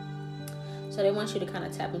 So they want you to kind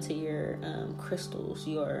of tap into your crystals,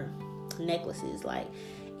 your necklaces. Like,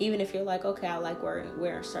 even if you're like, okay, I like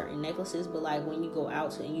wearing certain necklaces, but like when you go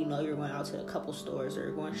out to, and you know you're going out to a couple stores, or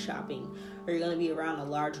you're going shopping, or you're going to be around a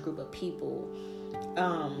large group of people,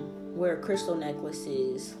 wear crystal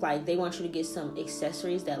necklaces. Like, they want you to get some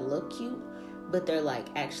accessories that look cute, but they're like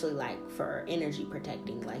actually like for energy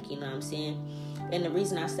protecting, like, you know what I'm saying? And the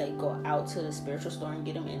reason I say go out to the spiritual store and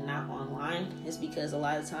get them and not online is because a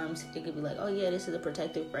lot of times it could be like, oh yeah, this is a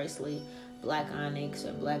protective bracelet, black onyx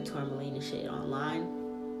or black tourmaline and shit online,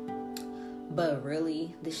 but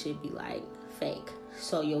really this should be like fake.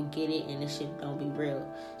 So you'll get it and this shit don't be real,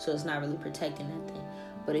 so it's not really protecting nothing.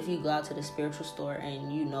 But if you go out to the spiritual store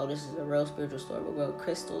and you know this is a real spiritual store with real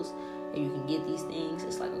crystals and you can get these things,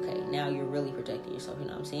 it's like, okay, now you're really protecting yourself, you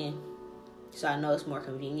know what I'm saying? So I know it's more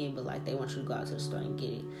convenient, but like they want you to go out to the store and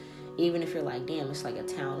get it. Even if you're like, damn, it's like a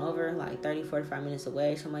town over, like 30-45 minutes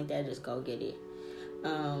away, something like that, just go get it.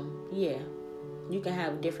 Yeah, you can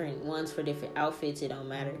have different ones for different outfits, it don't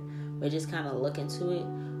matter, but just kind of look into it.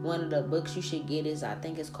 One of the books you should get is, I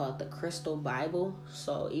think it's called the Crystal Bible.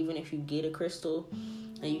 So even if you get a crystal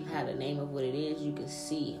and you have the name of what it is, you can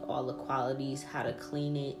see all the qualities, how to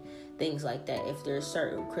clean it, things like that. If there's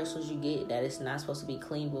certain crystals you get that it's not supposed to be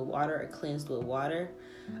cleaned with water or cleansed with water,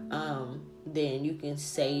 then you can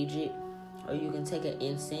sage it, or you can take an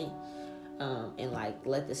incense and like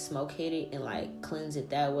let the smoke hit it and like cleanse it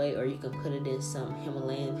that way, or you can put it in some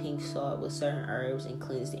Himalayan pink salt with certain herbs and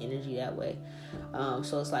cleanse the energy that way.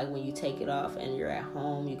 So it's like when you take it off and you're at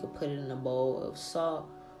home, you can put it in a bowl of salt,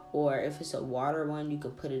 or if it's a water one, you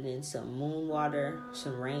can put it in some moon water,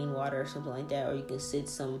 some rain water, or something like that, or you can sit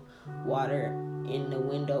some water in the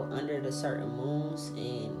window under the certain moons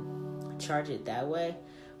and charge it that way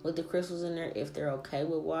with the crystals in there if they're okay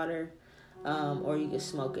with water. Or you can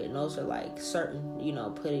smoke it. And those are like certain, you know,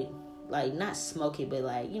 put it, like, not smoke it, but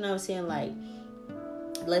like, you know what I'm saying, like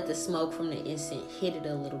let the smoke from the incense hit it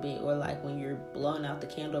a little bit, or like when you're blowing out the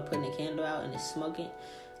candle, putting the candle out and it's smoking,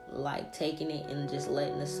 like taking it and just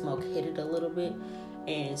letting the smoke hit it a little bit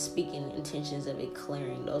and speaking intentions of it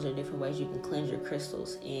clearing. Those are different ways you can cleanse your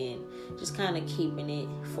crystals, and just kind of keeping it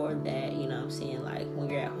for that, you know what I'm saying, like when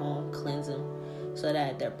you're at home, cleanse them so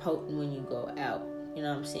that they're potent when you go out. You know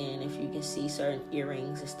what I'm saying? If you can see certain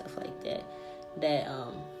earrings and stuff like that,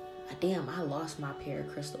 damn, I lost my pair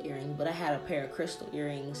of crystal earrings, but I had a pair of crystal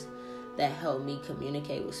earrings that helped me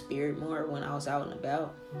communicate with spirit more when I was out and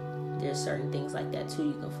about. There's certain things like that too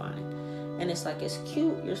you can find, and it's like, it's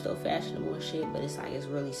cute, you're still fashionable and shit, but it's like it's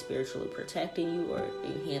really spiritually protecting you or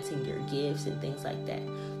enhancing your gifts and things like that.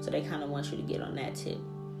 So they kind of want you to get on that tip.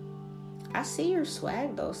 I see your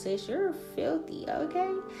swag though, sis. You're filthy,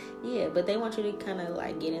 okay? Yeah, but they want you to kind of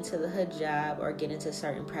like get into the hijab or get into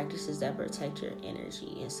certain practices that protect your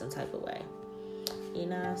energy in some type of way. You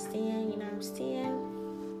know what I'm saying? You know what I'm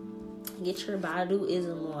saying? Get your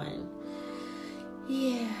Badu-ism on.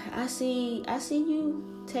 Yeah, I see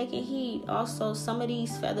you taking heed. Also, some of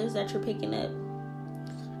these feathers that you're picking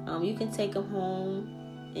up, you can take them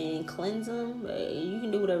home and cleanse them. You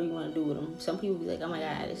can do whatever you want to do with them. Some people be like, oh my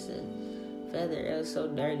God, it's a feather, it was so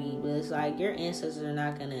dirty, but it's like your ancestors are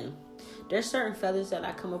not gonna There's certain feathers that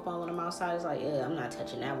I come up on when I'm outside. It's like, I'm not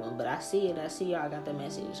touching that one. But I see it. I see y'all got the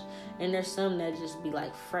message. And there's some that just be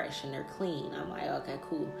like fresh and they're clean. I'm like, okay,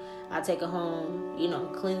 cool. I take it home,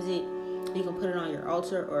 cleanse it. You can put it on your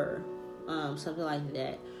altar or something like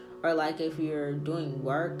that. Or like if you're doing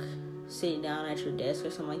work, sitting down at your desk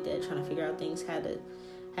or something like that, trying to figure out things,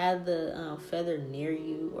 have the feather near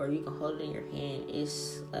you, or you can hold it in your hand.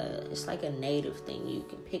 It's like a native thing. You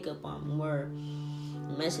can pick up on more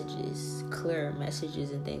messages, clearer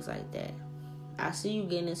messages and things like that. I see you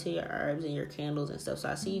getting into your herbs and your candles and stuff. So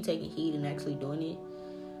I see you taking heed and actually doing it.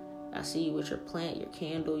 I see you with your plant, your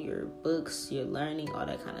candle, your books, your learning, all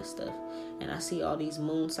that kind of stuff. And I see all these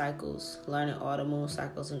moon cycles, learning all the moon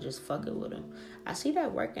cycles and just fucking with them. I see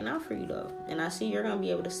that working out for you though. And I see you're going to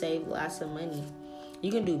be able to save lots of money.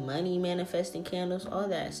 You can do money manifesting candles, all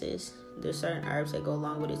that, sis. There's certain herbs that go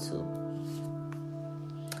along with it too.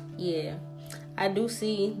 Yeah. I do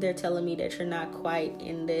see they're telling me that you're not quite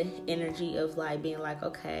in the energy of like being like,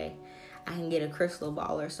 okay, I can get a crystal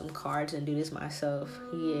ball or some cards and do this myself.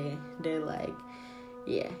 Yeah, they're like,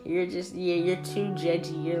 yeah, you're too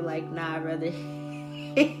judgy. You're like, nah, I'd rather,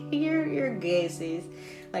 you're good, sis.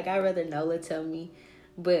 Like, I'd rather Nola tell me.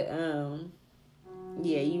 But,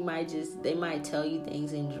 yeah, they might tell you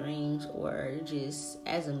things in dreams or just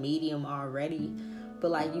as a medium already. But,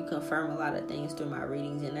 like, you confirm a lot of things through my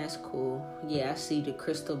readings, and that's cool. Yeah, I see the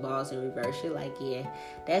crystal balls in reverse. You're like, yeah,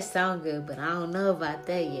 that sound good, but I don't know about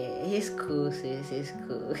that yet. It's cool, sis. It's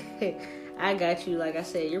cool. I got you. Like I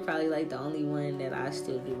said, you're probably, like, the only one that I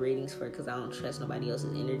still do readings for because I don't trust nobody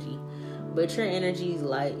else's energy. But your energy is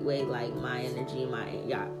lightweight, like my energy.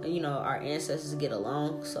 Our ancestors get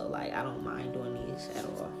along, so, like, I don't mind doing these at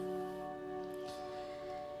all.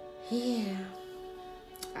 Yeah.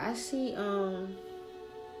 I see,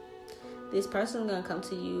 this person's gonna come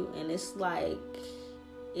to you, and it's like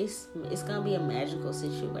it's gonna be a magical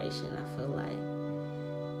situation. I feel like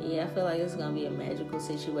it's gonna be a magical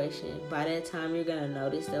situation. By that time, you're gonna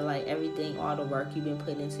notice that like everything, all the work you've been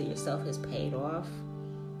putting into yourself has paid off.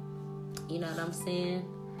 You know what I'm saying?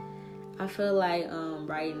 I feel like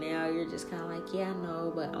right now you're just kind of like, yeah, I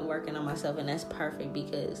know, but I'm working on myself, and that's perfect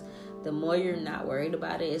because the more you're not worried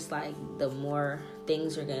about it, it's like the more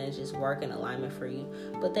things are going to just work in alignment for you.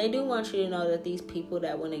 But they do want you to know that these people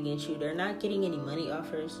that went against you, they're not getting any money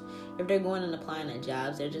offers. If they're going and applying at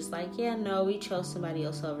jobs, they're just like, yeah, no, we chose somebody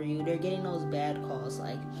else over you. They're getting those bad calls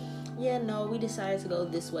like, yeah, no, we decided to go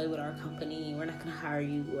this way with our company. We're not going to hire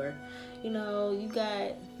you. Or, you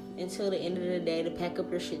got until the end of the day to pack up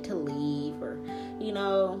your shit to leave. Or,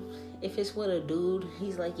 if it's with a dude,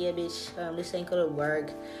 he's like, yeah, bitch, this ain't going to work.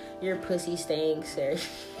 Your pussy stinks. Or,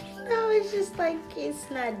 it's just like, it's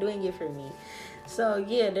not doing it for me. So,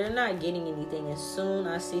 yeah, they're not getting anything. As soon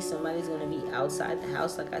I see somebody's going to be outside the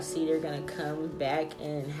house, like I see they're going to come back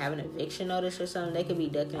and have an eviction notice or something. They could be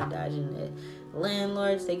ducking and dodging the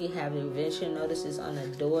landlords. They could have eviction notices on the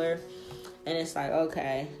door. And it's like,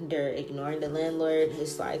 okay, they're ignoring the landlord.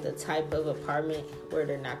 It's like the type of apartment where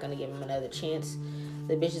they're not going to give him another chance.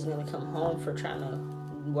 The bitch is going to come home for trying to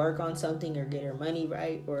work on something or get her money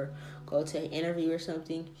right or go to an interview or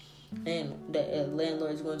something. And the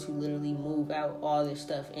landlord is going to literally move out all this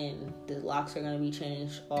stuff, and the locks are going to be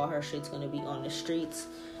changed. All her shit's going to be on the streets.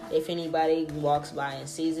 If anybody walks by and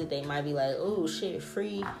sees it, they might be like, oh shit,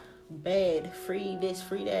 free bed, free this,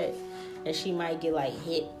 free that. And she might get like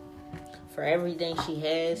hit for everything she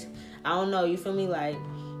has. I don't know, you feel me? Like,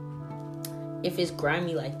 if it's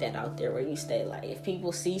grimy like that out there where you stay, like if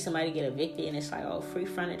people see somebody get evicted and it's like, oh, free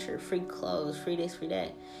furniture, free clothes, free this, free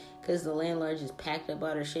that, because the landlord just packed up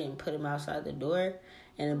all their shit and put them outside the door,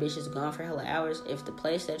 and the bitch is gone for hella hours. If the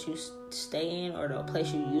place that you stay in or the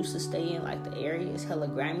place you used to stay in, like the area is hella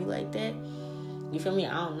grimy like that, you feel me?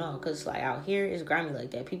 I don't know, because like out here it's grimy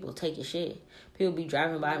like that. People take your shit. People be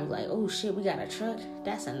driving by and be like, oh shit, we got a truck.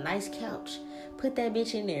 That's a nice couch. Put that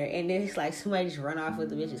bitch in there. And then it's like somebody just run off with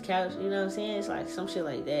the bitch's couch. You know what I'm saying? It's like some shit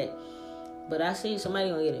like that. But I see somebody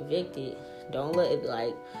gonna get evicted. Don't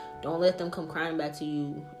let them come crying back to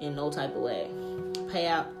you in no type of way. Pay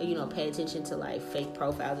attention to like fake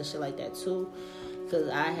profiles and shit like that too. Because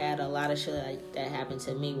I had a lot of shit like that happen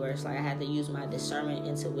to me where it's like I had to use my discernment,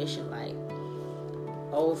 intuition, like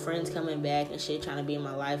old friends coming back and shit trying to be in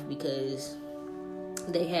my life because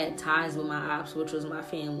they had ties with my ops, which was my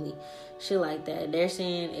family. Shit like that. They're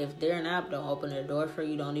saying if they're an op, don't open their door for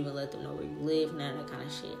you. Don't even let them know where you live. None of that kind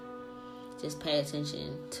of shit. Just pay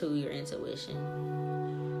attention to your intuition.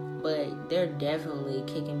 But they're definitely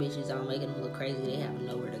kicking bitches out, making them look crazy. They have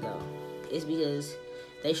nowhere to go. It's because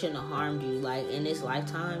they shouldn't have harmed you. Like, in this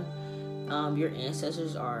lifetime, Your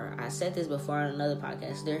ancestors are, I said this before on another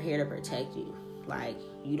podcast, they're here to protect you. Like,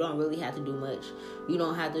 you don't really have to do much. You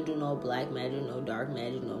don't have to do no black magic, no dark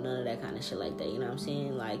magic, no none of that kind of shit like that. You know what I'm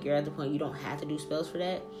saying? Like, you're at the point you don't have to do spells for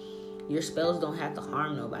that. Your spells don't have to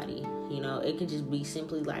harm nobody. You know, it can just be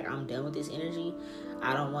simply like, I'm done with this energy.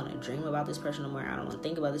 I don't want to dream about this person no more. I don't want to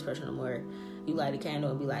think about this person no more. You light a candle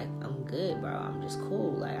and be like, I'm good, bro. I'm just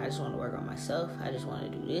cool. Like, I just want to work on myself. I just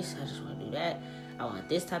want to do this. I just want to do that. I want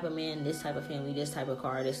this type of man, this type of family, this type of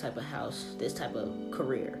car, this type of house, this type of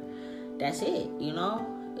career. That's it, you know?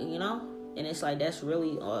 And it's like, that's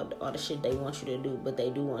really all the shit they want you to do. But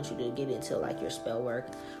they do want you to get into, like, your spell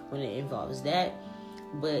work when it involves that.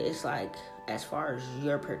 But it's like, as far as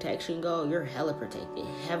your protection go, you're hella protected,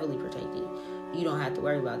 heavily protected. You don't have to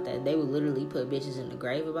worry about that. They would literally put bitches in the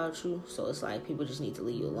grave about you. So it's like, people just need to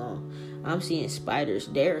leave you alone. I'm seeing spiders.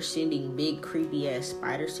 They're sending big creepy ass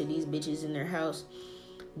spiders to these bitches in their house.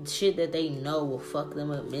 Shit that they know will fuck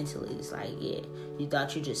them up mentally. It's like, yeah, you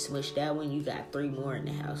thought you just switched that one, you got 3 more in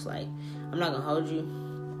the house. Like, I'm not gonna hold you.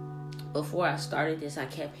 Before I started this, I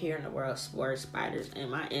kept hearing the word spiders, and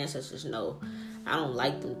my ancestors know I don't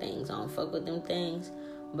like them things. I don't fuck with them things.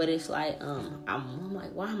 But it's like, I'm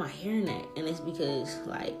like, why am I hearing that? And it's because,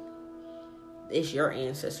 like, it's your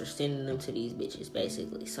ancestors sending them to these bitches,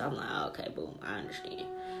 basically. So I'm like, oh, okay, boom, I understand.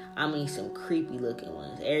 I mean, some creepy looking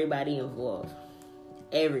ones. Everybody involved.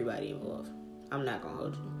 I'm not gonna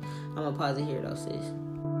hold you. I'm gonna pause it here, though, sis.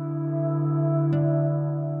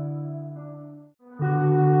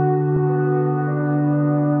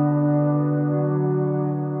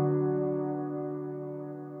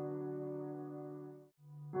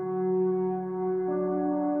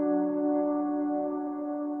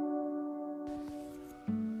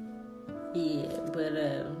 Yeah, but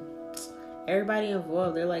everybody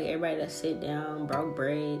involved, they're like everybody that sit down, broke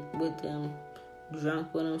bread with them,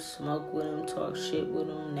 drunk with them, smoke with them, talk shit with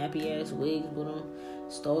them, nappy ass wigs with them,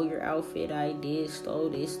 stole your outfit ideas, stole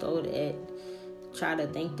this, stole that, try to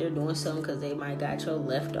think they're doing something because they might got your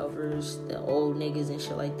leftovers, the old niggas and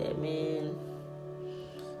shit like that. Man,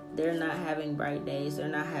 they're not having bright days, they're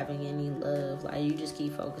not having any love. Like, you just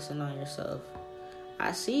keep focusing on yourself.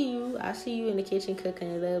 I see you in the kitchen cooking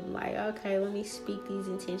it up. I'm like, okay, let me speak these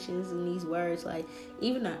intentions and these words. Like,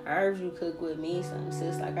 even the herbs you cook with me, something,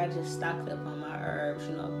 sis. Like, I just stocked up on my herbs,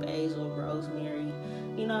 basil, rosemary,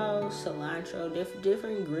 cilantro,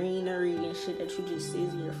 different greenery and shit that you just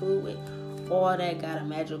season your food with. All that got a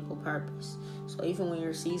magical purpose. So even when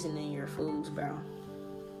you're seasoning your foods, bro,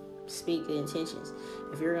 speak the intentions.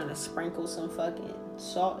 If you're gonna sprinkle some fucking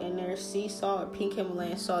salt in there, sea salt or pink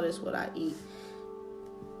Himalayan salt is what I eat.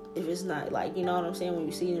 If it's not, like, you know what I'm saying, when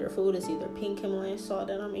you season your food, it's either pink Himalayan salt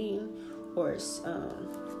that I'm eating or it's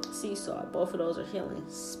sea salt. Both of those are healing.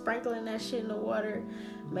 Sprinkling that shit in the water,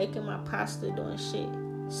 making my pasta, doing shit,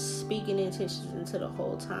 speaking intentions into the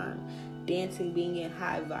whole time, dancing, being in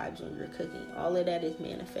high vibes when you're cooking. All of that is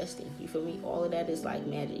manifesting. You feel me? All of that is like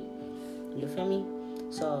magic. You feel me?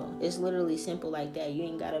 So it's literally simple like that. You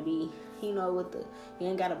ain't gotta be, you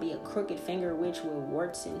ain't gotta be a crooked finger witch with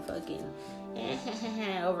warts and fucking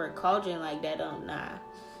over a cauldron like that. Nah.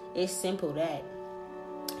 It's simple that.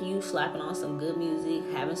 You slapping on some good music,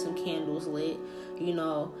 having some candles lit,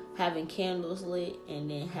 having candles lit,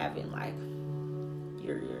 and then having like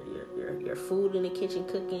your food in the kitchen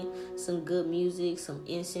cooking, some good music, some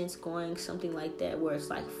incense going, something like that, where it's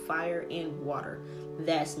like fire and water.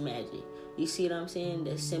 That's magic. You see what I'm saying?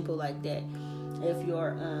 That's simple like that. If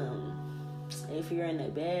you're in a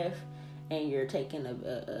bath and you're taking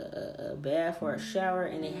a bath or a shower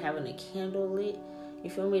and then having a candle lit, you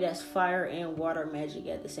feel me? That's fire and water magic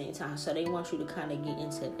at the same time. So they want you to kind of get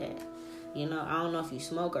into that. I don't know if you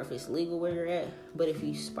smoke or if it's legal where you're at, but if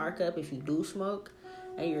you spark up, if you do smoke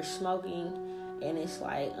and you're smoking and it's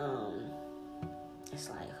like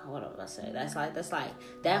what do I say? That's like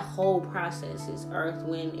that whole process is earth,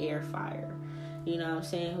 wind, air, fire. You know what I'm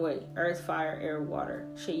saying? Wait, earth, fire, air, water.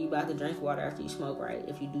 Shit, you about to drink water after you smoke, right?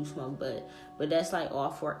 If you do smoke, but that's like all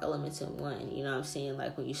 4 elements in one. You know what I'm saying?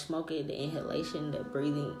 Like when you smoke it, the inhalation, the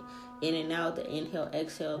breathing in and out, the inhale,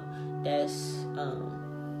 exhale, that's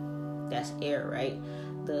air, right?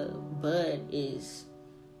 The bud is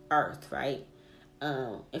earth, right?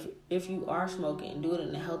 If you are smoking, do it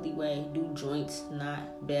in a healthy way. Do joints,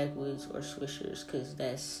 not backwoods or swishers, because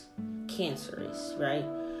that's cancerous, right?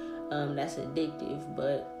 That's addictive.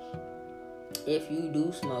 But if you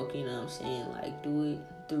do smoke, you know what I'm saying, like do it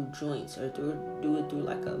through joints or do it through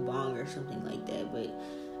like a bong or something like that. But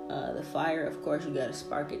The fire, of course, you gotta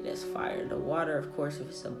spark it. That's fire. The water, of course, if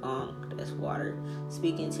it's a bong, that's water.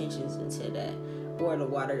 Speak intentions into that. Or the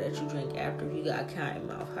water that you drink after. You got a kind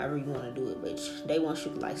mouth, however you want to do it. But they want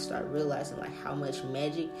you to like start realizing like how much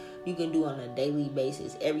magic you can do on a daily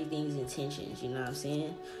basis. Everything's intentions. You know what I'm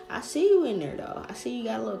saying? I see you in there though. I see you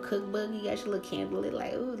got a little cookbook. You got your little candle lit.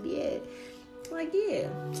 Like, oh yeah. Like, yeah,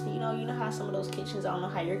 you know how some of those kitchens, I don't know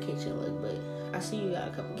how your kitchen look, but I see you got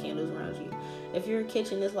a couple candles around you. If your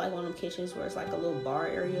kitchen is like one of them kitchens where it's like a little bar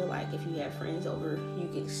area, like if you have friends over, you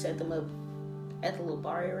can set them up at the little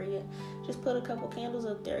bar area. Just put a couple candles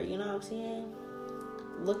up there, you know what I'm saying?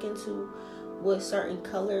 Look into what certain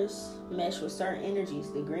colors mesh with certain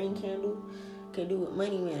energies. The green candle can do with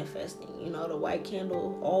money manifesting. You know, the white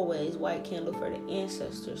candle, always white candle for the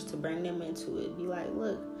ancestors, to bring them into it. Be like,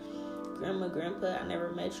 look, Grandma, Grandpa, I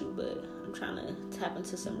never met you, but I'm trying to tap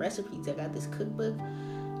into some recipes. I got this cookbook.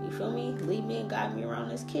 You feel me? Lead me and guide me around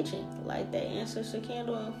this kitchen. Like that ancestor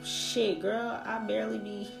candle. And shit, girl, I barely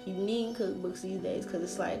be needing cookbooks these days, because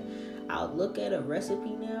it's like I'll look at a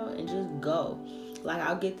recipe now and just go. Like,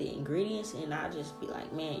 I'll get the ingredients and I'll just be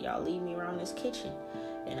like, man, y'all lead me around this kitchen.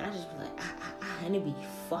 And I just be like, and it be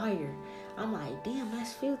fire. I'm like, damn,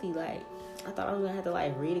 that's filthy. Like, I thought I was gonna have to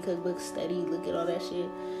like read a cookbook, study, look at all that shit.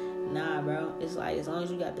 Nah, bro. It's like, as long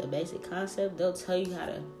as you got the basic concept, they'll tell you how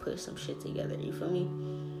to put some shit together. You feel me?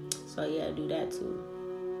 So yeah, do that too.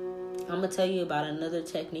 I'm gonna tell you about another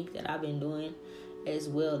technique that I've been doing as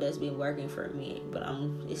well that's been working for me. But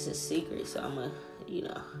it's a secret, so I'm gonna,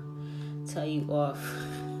 tell you off.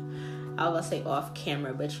 I was gonna say off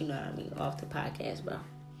camera, but you know what I mean, off the podcast, bro.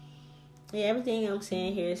 Yeah, everything I'm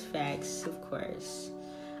saying here is facts, of course.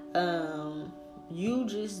 You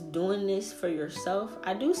just doing this for yourself.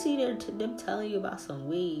 I do see them telling you about some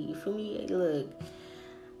weed. You feel me? Look,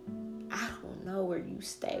 I don't know where you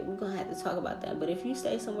stay. We're gonna have to talk about that. But if you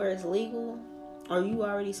stay somewhere it's legal, or you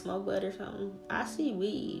already smoke bud or something, I see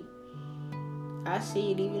weed. I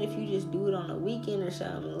see it. Even if you just do it on a weekend or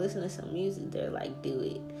something and listen to some music, they're like, do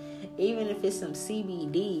it. Even if it's some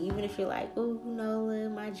CBD, even if you're like, oh,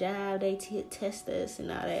 look, my job, they test us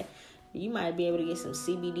and all that, you might be able to get some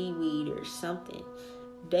CBD weed or something.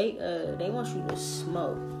 They want you to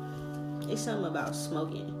smoke. It's something about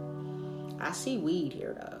smoking. I see weed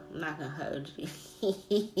here though. I'm not gonna hold you.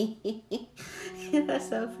 That's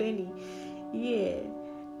so funny. Yeah.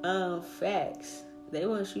 Facts. They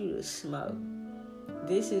want you to smoke.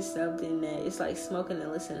 This is something that it's like smoking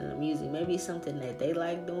and listening to music. Maybe it's something that they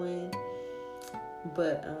like doing,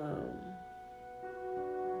 but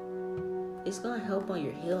it's gonna help on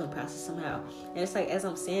your healing process somehow. And it's like, as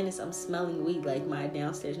I'm saying this, I'm smelling weed. Like my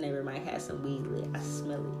downstairs neighbor might have some weed lit. I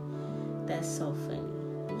smell it. That's so funny.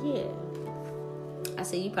 Yeah. I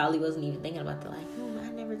said you probably wasn't even thinking about that. Like, I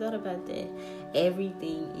never thought about that.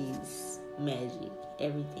 Everything is magic.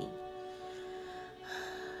 Everything.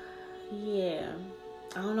 Yeah.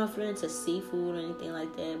 I don't know if you're into seafood or anything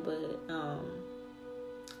like that, but I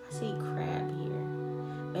see crab here.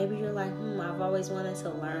 Maybe you're like, I've always wanted to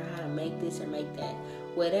learn how to make this or make that.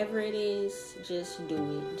 Whatever it is, just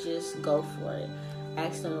do it. Just go for it.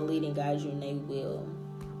 Ask them to lead and guide you, and they will.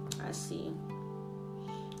 I see.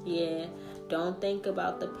 Yeah. Don't think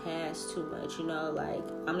about the past too much. Like,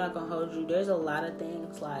 I'm not going to hold you. There's a lot of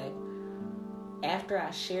things, like, after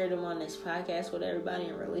I shared them on this podcast with everybody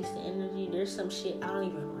and released the energy, there's some shit I don't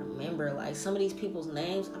even remember. Like, some of these people's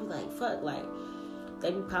names, I be like, fuck, like,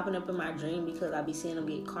 they be popping up in my dream because I be seeing them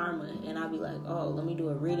get karma. And I be like, oh, let me do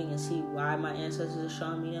a reading and see why my ancestors are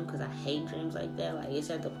showing me them, because I hate dreams like that. Like, it's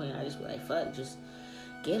at the point I just be like, fuck, just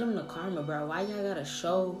get them the karma, bro. Why y'all gotta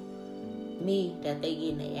show me that they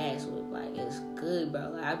getting their ass whipped? Like, it's good, bro.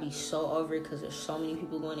 Like, I be so over it because there's so many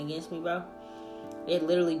people going against me, bro. It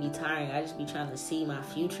literally be tiring. I just be trying to see my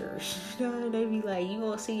future. They be like, you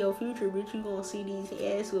gonna see your future, bitch. You gonna see these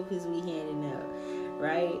ass whoopings we handing out,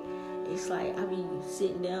 right? It's like, I be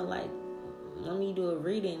sitting down like, let me do a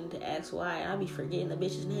reading to ask why, and I be forgetting the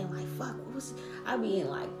bitch's name. Like, fuck, I be in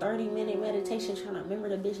like 30-minute meditation trying to remember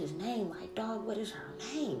the bitch's name. Like, dog, what is her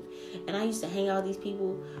name? And I used to hang out with these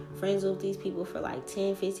people, friends with these people for like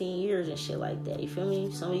 10, 15 years and shit like that. You feel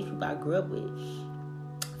me? Some of these people I grew up with.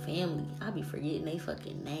 Family, I be forgetting they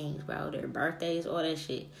fucking names, bro, their birthdays, all that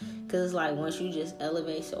shit. Cause it's like, once you just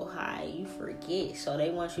elevate so high, you forget. So they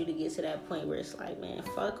want you to get to that point where it's like, man,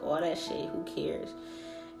 fuck all that shit, who cares?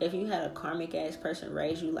 If you had a karmic ass person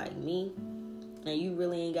raise you like me, and you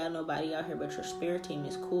really ain't got nobody out here, but your spirit team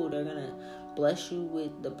is cool, they're gonna bless you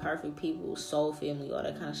with the perfect people, soul family, all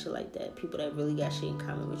that kind of shit like that. People that really got shit in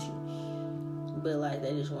common with you. But like,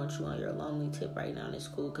 they just want you on your lonely tip right now, and it's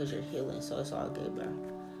cool because you're healing, so it's all good, bro.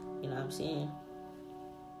 You know what I'm saying?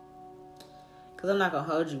 Because I'm not going to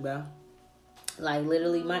hold you, bro. Like,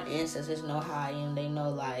 literally, my ancestors know how I am. They know,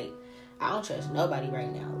 like, I don't trust nobody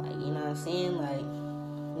right now. Like, you know what I'm saying? Like,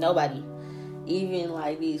 nobody. Even,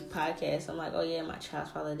 like, these podcasts, I'm like, oh, yeah, my child's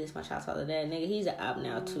father this, my child's father that. Nigga, he's an op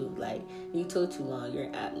now, too. Like, you took too long. You're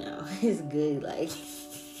an op now. It's good. Like,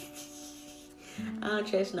 I don't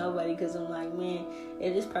trust nobody because I'm like, man,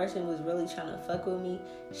 if this person was really trying to fuck with me,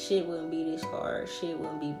 shit wouldn't be this hard. Shit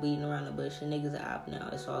wouldn't be beating around the bush. The niggas are op now.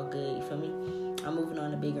 It's all good. You feel me? I'm moving on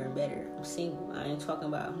to bigger and better. I'm single. I ain't talking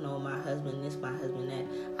about, no, my husband this, my husband that.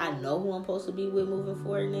 I know who I'm supposed to be with moving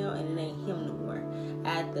forward now, and it ain't him no more. I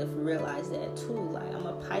have to realize that, too. Like, I'm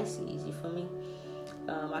a Pisces. You feel me?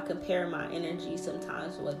 I compare my energy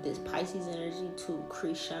sometimes with this Pisces energy to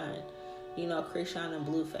Krishan. You know, Krishan and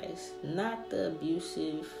Blueface. Not the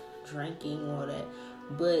abusive, drinking, all that.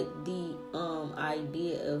 But the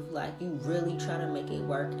idea of, like, you really try to make it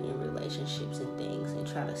work in relationships and things and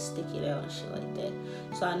try to stick it out and shit like that.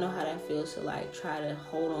 So I know how that feels to, like, try to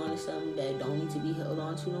hold on to something that don't need to be held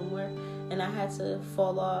on to no more. And I had to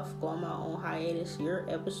fall off, go on my own hiatus. Your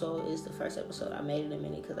episode is the first episode I made in a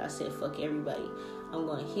minute because I said, fuck everybody. I'm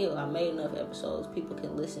going to heal. I made enough episodes. People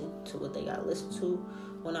can listen to what they got to listen to.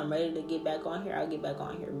 When I'm ready to get back on here, I'll get back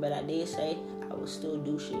on here. But I did say I will still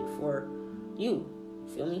do shit for you.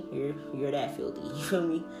 Feel me? You're that filthy. You feel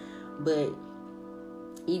me? But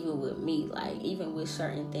even with me, like, even with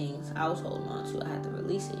certain things I was holding on to, I had to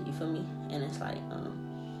release it. You feel me? And it's like,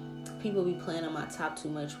 people be playing on my top too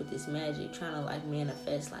much with this magic, trying to, like,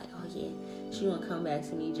 manifest, like, oh, yeah, she want to come back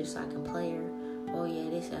to me just so I can play her. Oh, yeah,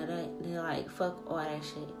 this or that. They're like, fuck all that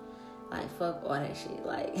shit. Like, fuck all that shit.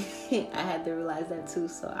 Like, I had to realize that too,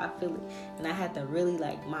 so I feel it. And I had to really,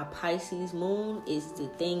 like, my Pisces moon is the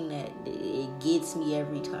thing that it gets me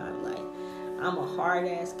every time. Like, I'm a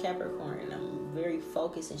hard-ass Capricorn, and I'm very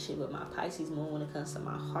focused and shit, but my Pisces moon, when it comes to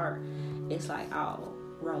my heart, it's like, I'll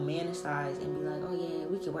romanticize and be like, oh, yeah,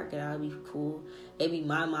 we can work it out, it'll be cool. It be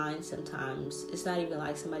my mind sometimes. It's not even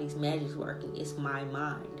like somebody's magic's working. It's my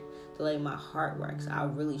mind. The way my heart works, I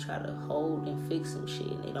really try to hold and fix some shit,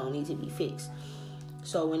 and they don't need to be fixed.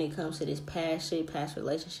 So when it comes to this past shit, past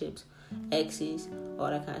relationships, exes, all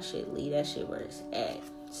that kind of shit, leave that shit where it's at.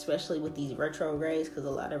 Especially with these retrogrades, because a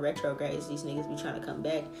lot of retrogrades, these niggas be trying to come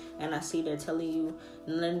back, and I see they're telling you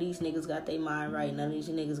none of these niggas got their mind right, none of these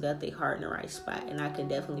niggas got their heart in the right spot, and I can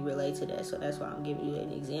definitely relate to that. So that's why I'm giving you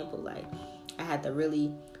an example. Like, I had to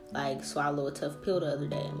really, like, swallow a tough pill the other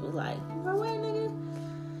day and was like, oh, wait, nigga.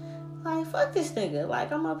 Like, fuck this nigga.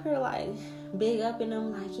 Like, I'm up here, like, big up and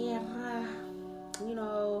I'm like, yeah, you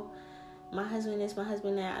know, my husband is my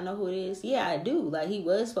husband that. I know who it is. Yeah, I do. Like, he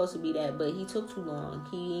was supposed to be that, but he took too long.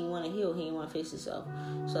 He didn't want to heal. He didn't want to fix himself.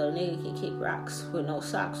 So the nigga can kick rocks with no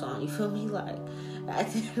socks on. You feel me? Like,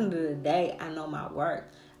 at the end of the day, I know my worth.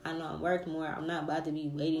 I know I'm worth more. I'm not about to be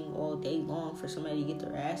waiting all day long for somebody to get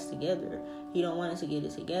their ass together. He don't want us to get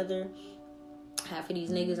it together. Half of these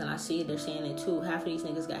niggas, and I see it, they're saying it too, half of these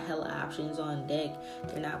niggas got hella options on deck.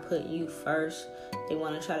 They're not putting you first. They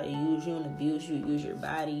want to try to use you and abuse you, use your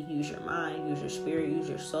body, use your mind, use your spirit, use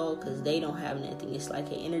your soul, because they don't have nothing. It's like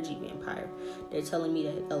an energy vampire. They're telling me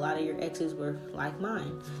that a lot of your exes were like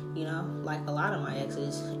mine, you know, like a lot of my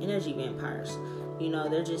exes, energy vampires. You know,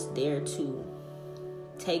 they're just there to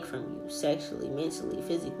take from you sexually, mentally,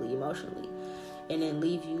 physically, emotionally, and then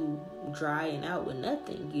leave you dry and out with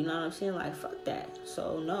nothing. You know what I'm saying? Like, fuck that.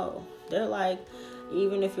 So, no. They're like,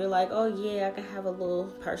 even if you're like, oh, yeah, I can have a little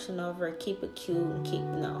person over, keep it cute,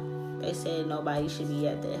 no. They said nobody should be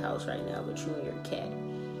at their house right now but you and your cat.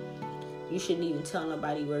 You shouldn't even tell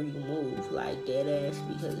nobody where you move, like, dead ass,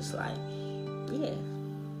 because it's like, yeah.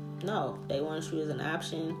 No. They want you as an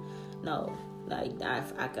option. No. Like,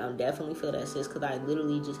 I can definitely feel that, sis, because I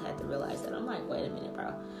literally just had to realize that. I'm like, wait a minute,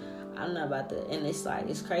 bro. I'm not about to, and it's like,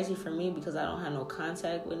 it's crazy for me because I don't have no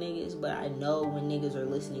contact with niggas, but I know when niggas are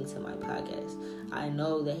listening to my podcast. I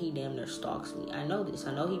know that he damn near stalks me. I know this.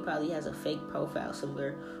 I know he probably has a fake profile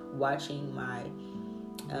somewhere watching my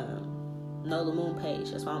Know the Moon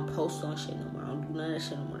page. That's why I don't post on shit no more. I don't do none of that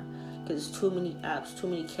shit no more. Because there's too many apps, too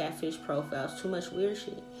many catfish profiles, too much weird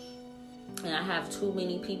shit. And I have too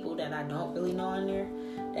many people that I don't really know in there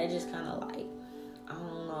that just kind of like, I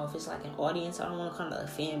don't know if it's like an audience. I don't want to call it a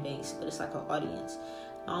fan base, but it's like an audience.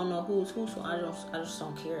 I don't know who's who, so I just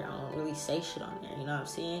don't care. I don't really say shit on there, you know what I'm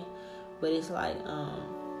saying? But it's like,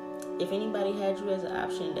 if anybody had you as an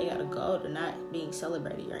option, they gotta go. They're not being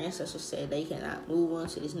celebrated. Your ancestors said they cannot move on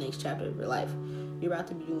to this next chapter of your life. You're about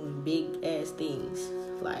to be doing big ass things,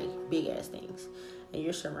 like big ass things, and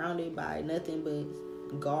you're surrounded by nothing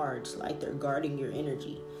but guards, like they're guarding your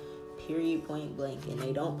energy. Period, point blank, and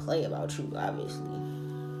they don't play about you, obviously.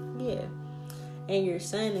 Yeah. And your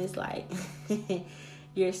son is like,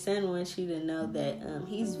 your son wants you to know that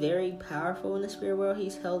he's very powerful in the spirit world.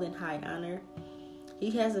 He's held in high honor.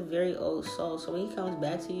 He has a very old soul. So when he comes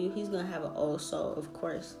back to you, he's going to have an old soul, of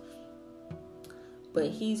course. But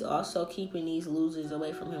he's also keeping these losers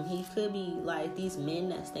away from him. He could be like these men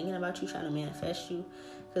that's thinking about you, trying to manifest you,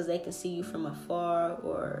 because they can see you from afar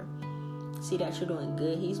or see that you're doing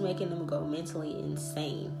good. He's making them go mentally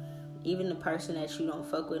insane. Even the person that you don't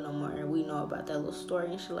fuck with no more, and we know about that little story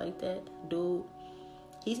and shit like that, dude,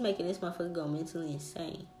 he's making this motherfucker go mentally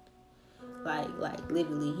insane. Like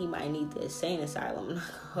literally, he might need the insane asylum. I'm not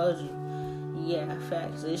gonna hold you. Yeah,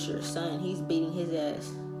 facts. It's your son. He's beating his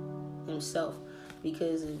ass himself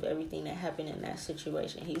because of everything that happened in that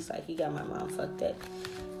situation. He's like, you got my mom fucked up.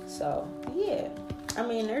 So yeah, I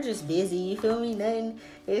mean, they're just busy. You feel me? Nothing.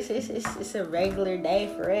 It's a regular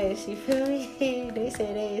day for us. You feel me? They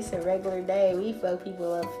say it's a regular day. We fuck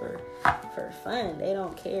people up for fun. They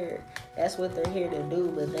don't care. That's what they're here to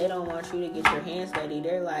do. But they don't want you to get your hands dirty.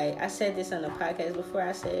 They're like, I said this on the podcast before.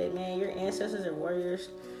 I said, man, your ancestors are warriors.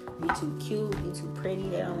 Be too cute, be too pretty.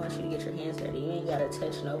 They don't want you to get your hands dirty. You ain't gotta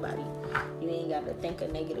touch nobody. You ain't gotta think a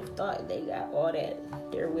negative thought. They got all that.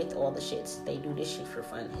 They're with all the shits. They do this shit for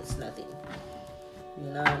fun. It's nothing. You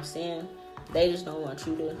know what I'm saying? They just don't want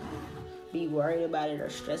you to be worried about it or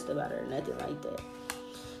stressed about it or nothing like that.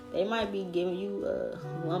 They might be giving you a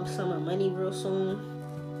lump sum of money real soon.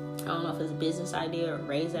 I don't know if it's a business idea or a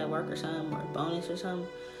raise at work or something or a bonus or something.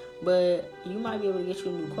 But you might be able to get you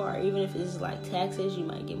a new car. Even if it's like taxes, you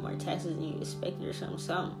might get more taxes than you expected or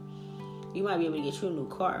something. You might be able to get you a new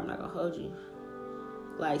car. I'm not going to hold you.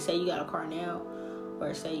 Like, say you got a car now,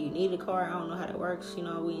 or say you need a car. I don't know how that works. You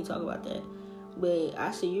know, we ain't talk about that. But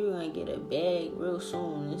I see you're going to get a bag real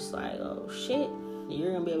soon. It's like, oh, shit.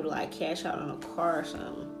 You're going to be able to, like, cash out on a car or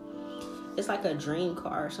something. It's like a dream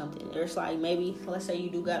car or something. There's like, maybe, let's say you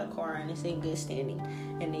do got a car and it's in good standing,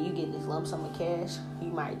 and then you get this lump sum of cash. You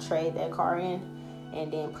might trade that car in and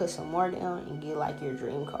then put some more down and get like your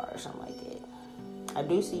dream car or something like that. I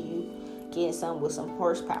do see you getting something with some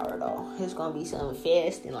horsepower though. It's gonna be something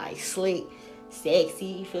fast and like slick, sexy,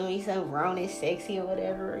 you feel me? Something grown and sexy or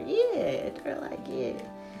whatever. Yeah, they're like, yeah,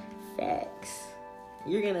 facts.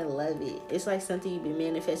 You're gonna love it. It's like something you've been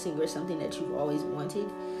manifesting or something that you've always wanted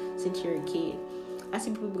since you're a kid. I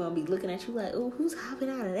see people gonna be looking at you like, oh, who's hopping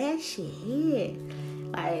out of that shit? Yeah.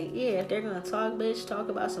 Like, yeah, if they're gonna talk, bitch, talk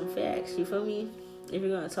about some facts. You feel me? If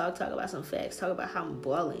you're gonna talk about some facts. Talk about how I'm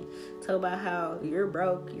balling. Talk about how you're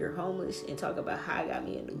broke, you're homeless, and talk about how I got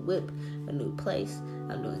me a new whip, a new place.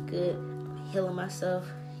 I'm doing good. I'm healing myself.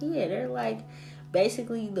 Yeah, they're like,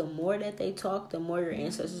 basically, the more that they talk, the more your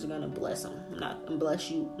ancestors are gonna bless them.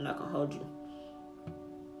 Bless you. I'm not gonna hold you.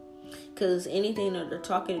 Because anything that they're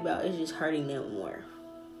talking about is just hurting them more.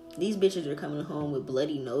 These bitches are coming home with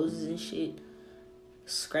bloody noses and shit.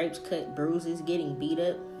 Scrapes, cut, bruises, getting beat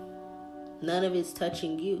up. None of it's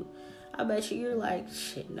touching you. I bet you're like,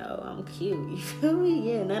 shit, no, I'm cute. You feel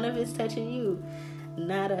me? Yeah, none of it's touching you.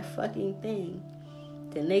 Not a fucking thing.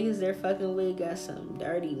 The niggas they're fucking with got some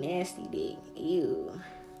dirty, nasty dick. Ew.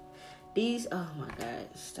 These, oh my God,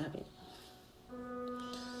 stop it.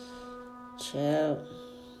 Chill.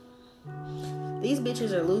 These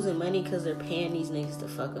bitches are losing money because they're paying these niggas to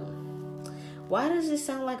fuck them. Why does it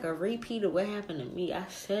sound like a repeat of what happened to me? I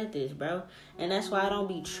said this, bro. And that's why I don't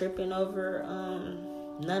be tripping over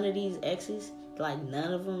none of these exes. Like,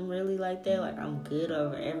 none of them really like that. Like, I'm good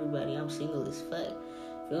over everybody. I'm single as fuck.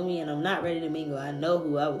 Feel me? And I'm not ready to mingle. I know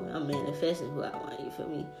who I want. I'm manifesting who I want. You feel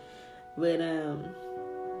me? But,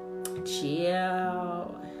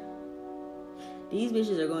 chill. These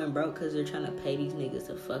bitches are going broke because they're trying to pay these niggas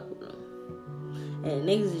to fuck with them. And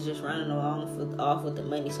niggas is just running off with the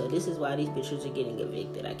money. So this is why these bitches are getting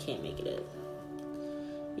evicted. I can't make it up.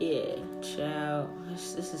 Yeah, child.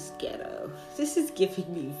 This is ghetto. This is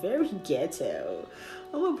giving me very ghetto.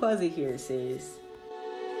 I'm gonna pause it here, sis.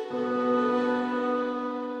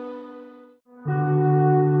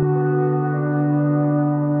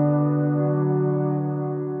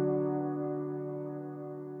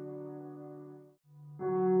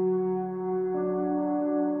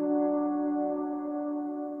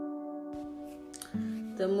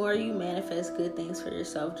 The more you manifest good things for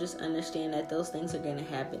yourself, just understand that those things are going to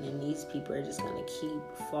happen and these people are just going to keep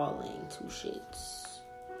falling to shits.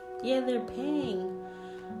 Yeah, they're paying.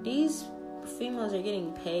 These females are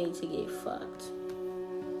getting paid to get fucked.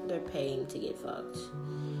 They're paying to get fucked.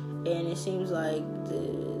 And it seems like the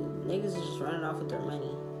niggas are just running off with their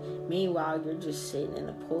money. Meanwhile, you're just sitting in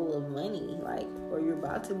a pool of money. Like, or you're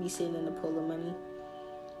about to be sitting in a pool of money.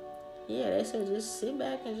 Yeah, they said just sit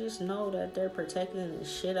back and just know that they're protecting the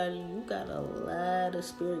shit out of you. You got a lot of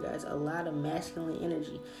spirit guides, a lot of masculine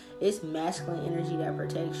energy. It's masculine energy that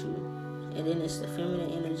protects you. And then it's the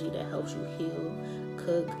feminine energy that helps you heal,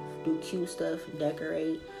 cook, do cute stuff,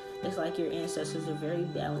 decorate. It's like your ancestors are very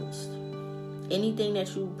balanced. Anything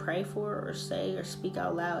that you pray for or say or speak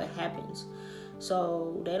out loud, it happens.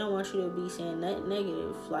 So they don't want you to be saying nothing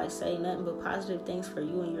negative, like say nothing but positive things for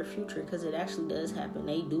you and your future, because it actually does happen.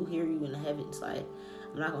 They do hear you in the heavens. Like,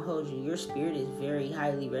 I'm not gonna hold you. Your spirit is very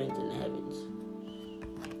highly ranked in the heavens.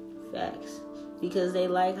 Facts. Because they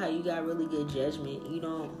like how you got really good judgment. You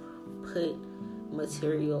don't put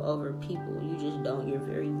material over people. You just don't. You're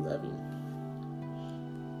very loving.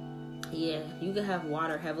 Yeah, you can have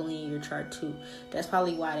water heavily in your chart too. That's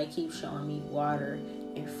probably why they keep showing me water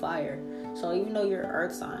and fire. So even though you're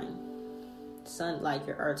earth sign, sun, like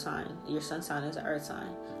your earth sign, your sun sign is an earth sign.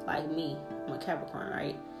 Like me, I'm a Capricorn,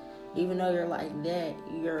 right? Even though you're like that,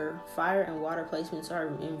 your fire and water placements are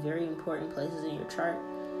in very important places in your chart,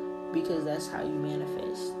 because that's how you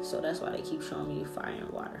manifest. So that's why they keep showing me fire and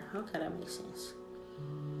water. Okay, that makes sense.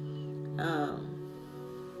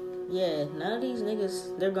 Yeah, none of these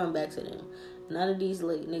niggas, they're going back to them. None of these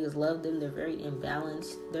niggas love them. They're very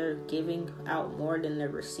imbalanced. They're giving out more than they're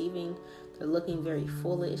receiving. They're looking very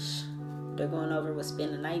foolish. They're going over with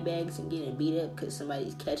spending night bags and getting beat up because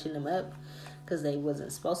somebody's catching them up because they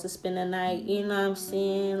wasn't supposed to spend the night. You know what I'm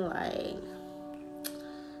saying? Like,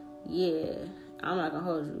 yeah, I'm not going to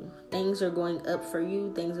hold you. Things are going up for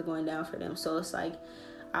you. Things are going down for them. So it's like,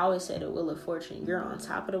 I always say the Wheel of Fortune. You're on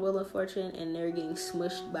top of the Wheel of Fortune and they're getting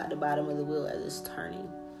smushed by the bottom of the wheel as it's turning.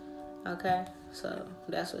 Okay? So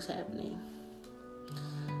that's what's happening.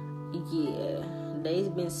 Yeah.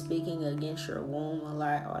 They've been speaking against your womb a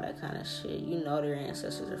lot, all that kind of shit. You know their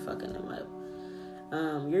ancestors are fucking them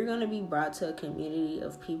up. You're going to be brought to a community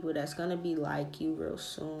of people that's going to be like you real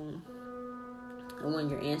soon. And when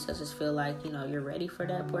your ancestors feel like, you know, you're ready for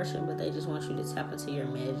that portion, but they just want you to tap into your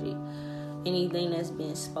magic. Anything that's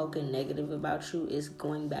been spoken negative about you is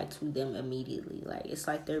going back to them immediately. Like, it's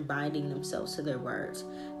like they're binding themselves to their words.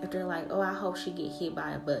 If they're like, oh, I hope she get hit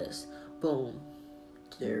by a bus. Boom.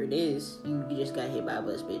 There it is. You just got hit by a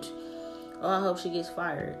bus, bitch. Oh, I hope she gets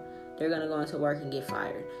fired. They're going to go into work and get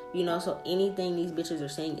fired. You know, so anything these bitches are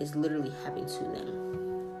saying is literally happening to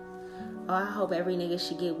them. Oh, I hope every nigga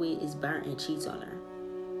she get with is burnt and cheats on her.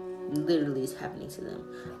 Literally is happening to them.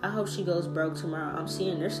 I hope she goes broke tomorrow.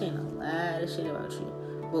 They're saying a lot of shit about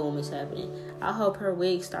you. Boom, it's happening. I hope her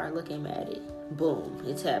wig start looking matted. Boom,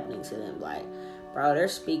 it's happening to them. Like, bro, they're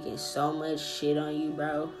speaking so much shit on you,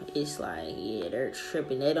 bro. It's like, yeah, they're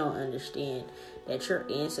tripping. They don't understand that your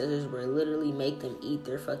ancestors were literally make them eat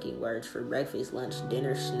their fucking words for breakfast, lunch,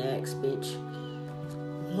 dinner, snacks, bitch.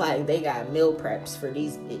 Like, they got meal preps for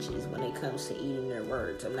these bitches when it comes to eating their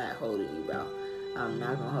words. I'm not holding you, bro. I'm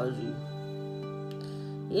not gonna hold you.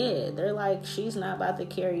 Yeah, they're like, she's not about to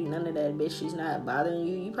carry none of that, bitch. She's not bothering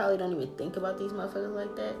you. You probably don't even think about these motherfuckers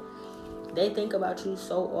like that. They think about you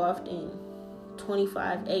so often.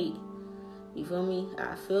 25/8. You feel me?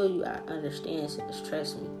 I feel you. I understand.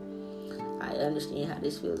 Trust me. I understand how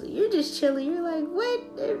this feels. You're just chilling. You're like, what?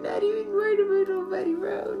 I'm not even worried about nobody,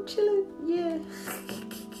 bro. I'm chilling. Yeah.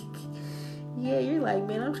 Yeah, you're like,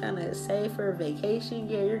 man, I'm trying to save for a vacation.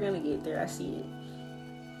 Yeah, you're gonna get there. I see it.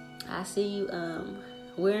 I see you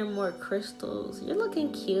wearing more crystals. You're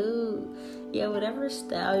looking cute. Yeah, whatever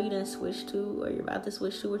style you done switch to or you're about to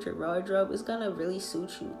switch to with your wardrobe, it's gonna really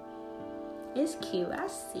suit you. It's cute. I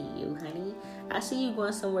see you, honey. I see you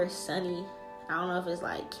going somewhere sunny. I don't know if it's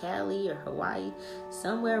like Cali or Hawaii,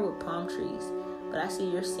 somewhere with palm trees. But I see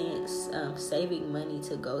you're saving money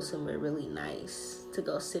to go somewhere really nice, to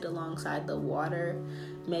go sit alongside the water.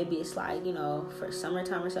 Maybe it's like, you know, for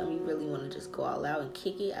summertime or something, you really want to just go all out and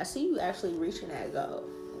kick it. I see you actually reaching that goal.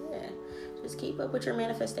 Yeah, just keep up with your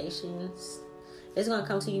manifestations. It's going to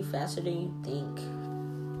come to you faster than you think.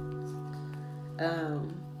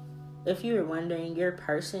 If you were wondering, your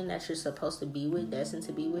person that you're supposed to be with, destined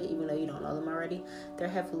to be with, even though you don't know them already, they're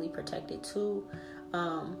heavily protected too.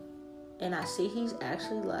 And I see he's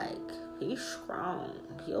actually like, he's strong.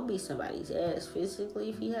 He'll be somebody's ass physically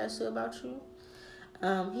if he has to about you.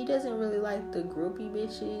 He doesn't really like the groupie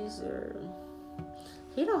bitches, or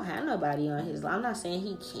he don't have nobody on his line. I'm not saying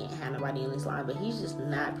he can't have nobody on his line, but he's just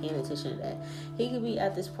not paying attention to that. He could be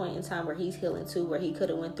at this point in time where he's healing too, where he could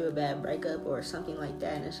have went through a bad breakup or something like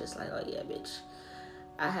that, and it's just like, oh yeah, bitch,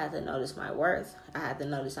 I had to notice my worth. I had to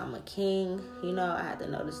notice I'm a king. You know, I had to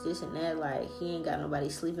notice this and that. Like, he ain't got nobody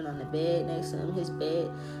sleeping on the bed next to him. His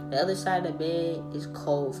bed, the other side of the bed is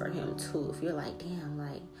cold for him too. If you're like, damn,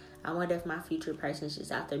 like, I wonder if my future person's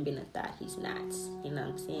just out there being a thought. He's not. You know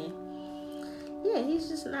what I'm saying? Yeah, he's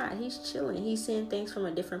just not. He's chilling. He's seeing things from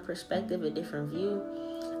a different perspective, a different view.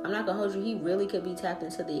 I'm not gonna hold you. He really could be tapped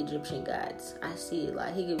into the Egyptian gods. I see it.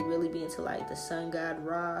 Like, he could really be into, like, the sun god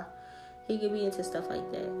Ra. He could be into stuff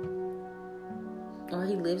like that. Or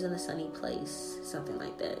he lives in a sunny place. Something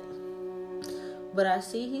like that. But I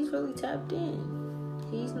see he's really tapped in.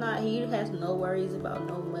 He has no worries about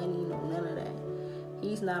no money, no none of that.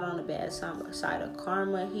 He's not on the bad side of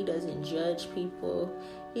karma. He doesn't judge people.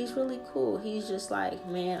 He's really cool. He's just like,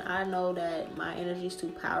 man, I know that my energy is too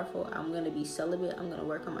powerful. I'm going to be celibate. I'm going to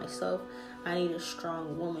work on myself. I need a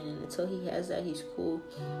strong woman. And until he has that, he's cool.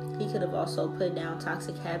 He could have also put down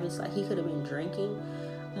toxic habits. Like, he could have been drinking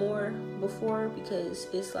more before, because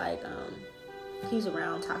it's like he's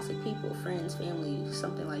around toxic people, friends, family,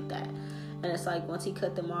 something like that. And it's like, once he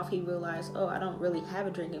cut them off, he realized, oh, I don't really have a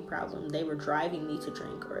drinking problem. They were driving me to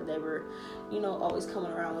drink, or they were, always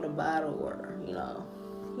coming around with a bottle, or, you know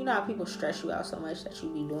how people stress you out so much that you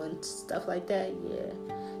be doing stuff like that? Yeah.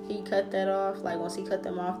 He cut that off. Like, once he cut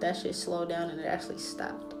them off, that shit slowed down and it actually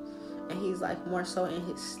stopped. And he's, like, more so in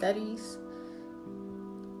his studies.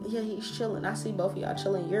 Yeah, he's chilling. I see both of y'all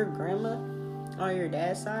chilling. Your grandma on your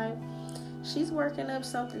dad's side, she's working up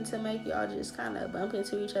something to make y'all just kind of bump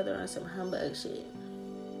into each other on some humbug shit.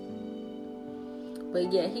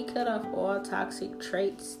 But yeah, he cut off all toxic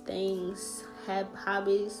traits, things,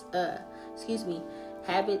 habits,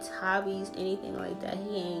 anything like that.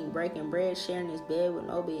 He ain't breaking bread, sharing his bed with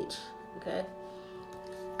no bitch. Okay?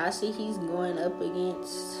 I see he's going up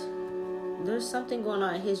against, there's something going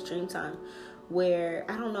on in his dream time where,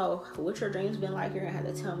 I don't know what your dreams been like. You're gonna have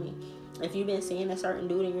to tell me. If you've been seeing a certain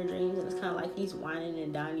dude in your dreams and it's kind of like he's whining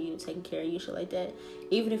and dining you, taking care of you, shit like that,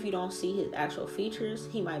 even if you don't see his actual features,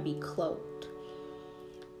 he might be cloaked.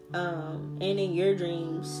 And in your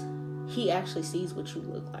dreams, he actually sees what you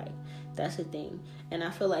look like. That's the thing. And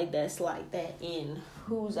I feel like that's like that in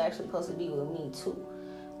who's actually supposed to be with me too.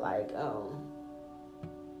 Like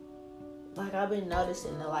I've been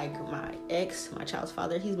noticing that, like, my ex, my child's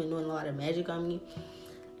father, he's been doing a lot of magic on me.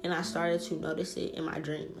 And I started to notice it in my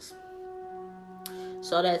dreams.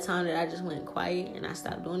 So that time that I just went quiet and I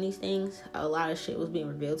stopped doing these things, a lot of shit was being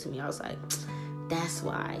revealed to me. I was like, that's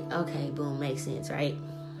why. Okay, boom, makes sense, right?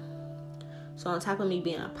 So on top of me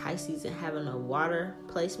being a Pisces and having a water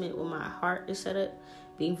placement where my heart is set up,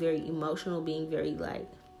 being very emotional, being very, like,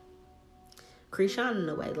 Krishan in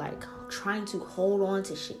a way, like, trying to hold on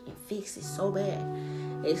to shit and fix it so bad.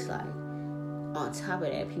 It's like, on top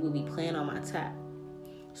of that, people be playing on my top.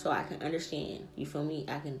 So I can understand, you feel me?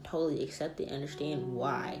 I can totally accept it, understand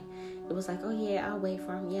why. It was like, oh yeah, I'll wait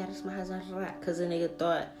for him. Yeah, that's my husband. Because the nigga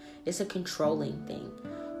thought it's a controlling thing.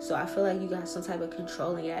 So I feel like you got some type of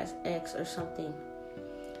controlling ass ex or something.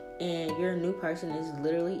 And your new person is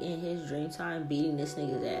literally in his dream time beating this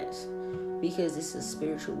nigga's ass. Because this is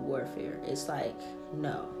spiritual warfare. It's like,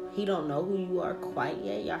 no. He don't know who you are quite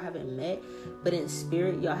yet. Y'all haven't met. But in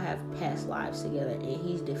spirit, y'all have past lives together. And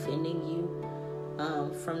he's defending you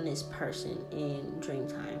from this person in dream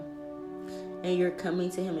time. And you're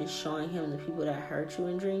coming to him and showing him the people that hurt you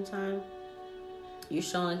in dream time. You're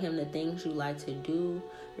showing him the things you like to do,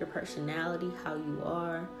 your personality, how you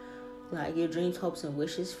are, like your dreams, hopes, and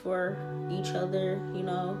wishes for each other,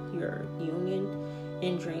 your union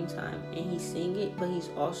in dream time. And he's seeing it, but he's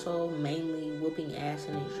also mainly whooping ass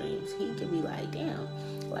in his dreams. He could be like, damn,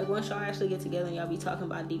 like, once y'all actually get together and y'all be talking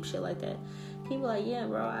about deep shit like that, he be like, yeah,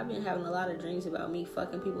 bro, I've been having a lot of dreams about me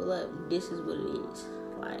fucking people up. This is what it is.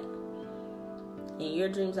 Like, in your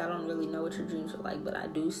dreams, I don't really know what your dreams are like, but I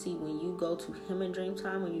do see when you go to him in dream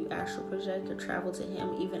time, when you astral project or travel to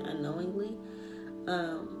him, even unknowingly,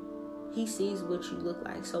 he sees what you look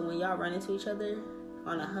like. So when y'all run into each other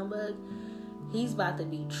on a humbug, he's about to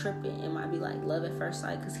be tripping. It might be like love at first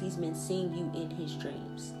sight because he's been seeing you in his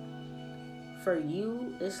dreams. For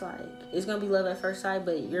you, it's like, it's going to be love at first sight,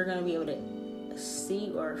 but you're going to be able to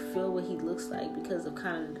see or feel what he looks like because of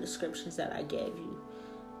kind of the descriptions that I gave you.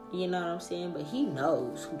 You know what I'm saying? But he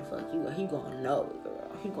knows who the fuck you are. He gonna know,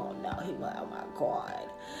 girl. He gonna know. He like, oh my God.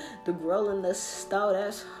 The girl in the stove,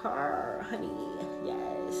 that's her, honey.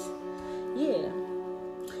 Yes. Yeah.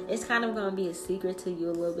 It's kind of gonna be a secret to you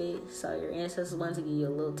a little bit. So your ancestors want to give you a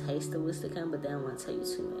little taste of what's to come, but they don't want to tell you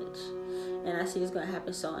too much. And I see it's gonna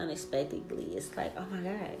happen so unexpectedly. It's like, oh my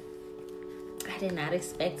God. I did not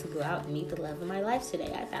expect to go out and meet the love of my life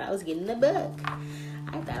today. I thought I was getting a book.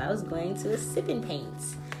 I thought I was going to a sipping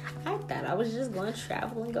paints. I thought I was just going to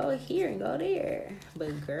travel and go here and go there.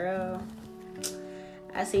 But girl,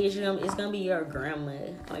 I see it's going to be your grandma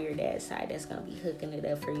on your dad's side that's going to be hooking it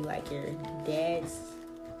up for you. Like your dad's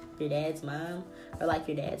your dad's mom, or like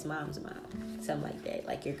your dad's mom's mom, something like that,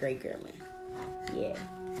 like your great grandma. Yeah,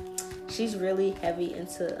 she's really heavy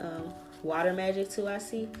into water magic too, I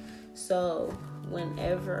see. So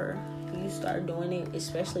whenever you start doing it,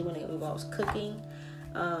 especially when it involves cooking,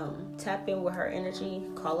 tap in with her energy,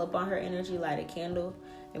 call up on her energy, light a candle,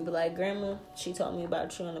 and be like, Grandma, she told me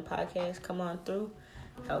about you on the podcast, come on through,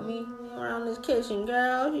 help me around this kitchen,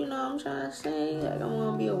 girl. You know what I'm trying to say? Like, I'm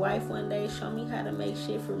gonna be a wife one day, show me how to make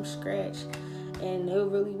shit from scratch, and it'll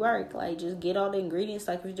really work. Like, just get all the ingredients.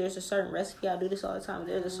 Like, if there's a certain recipe, I do this all the time, if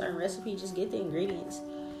there's a certain recipe, just get the ingredients.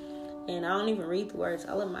 And I don't even read the words.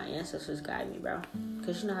 I let my ancestors guide me, bro.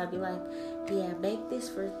 Because, you know, I'd be like, yeah, bake this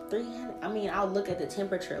for 300. I mean, I'll look at the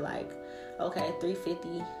temperature, like, okay,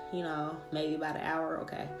 350, you know, maybe about an hour,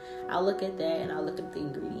 okay. I'll look at that, and I'll look at the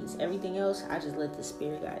ingredients. Everything else, I just let the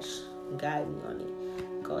spirit guide me on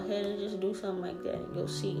it. Go ahead and just do something like that, and you'll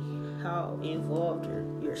see how involved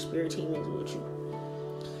your spirit team is with you.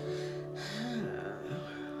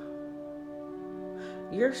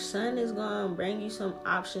 Your son is going to bring you some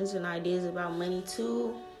options and ideas about money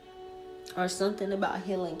too, or something about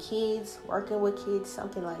healing kids, working with kids,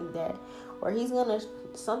 something like that. Or he's going to,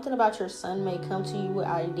 something about your son may come to you with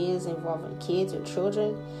ideas involving kids or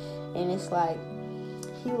children, and it's like,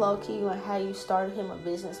 he low-key going to have you started him a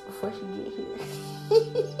business before you get here.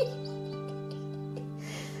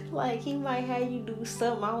 Like, he might have you do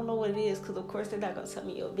something, I don't know what it is, because of course they're not going to tell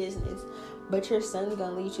me your business, but your son's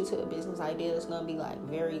going to lead you to a business idea that's going to be, like,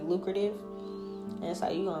 very lucrative, and it's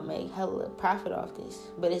like, you're going to make hella profit off this.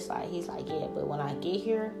 But it's like, he's like, yeah, but when I get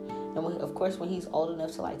here, and when he's old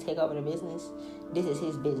enough to, like, take over the business, this is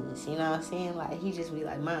his business, you know what I'm saying? Like, he just be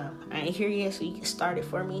like, Mom, I ain't here yet, so you can start it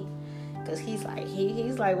for me. Because he's like,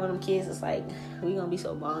 he's like one of them kids. It's like, we gonna be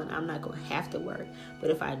so ballin', I'm not gonna have to work,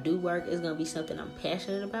 but if I do work, it's gonna be something I'm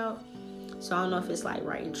passionate about. So I don't know if it's like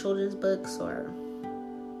writing children's books, or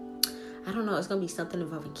I don't know, it's gonna be something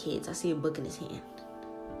involving kids. I see a book in his hand,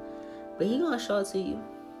 but he gonna show it to you.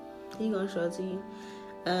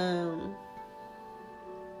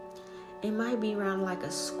 It might be around like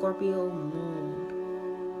a Scorpio moon.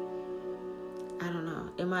 I don't know,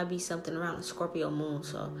 it might be something around a Scorpio moon.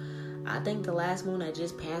 So I think the last moon that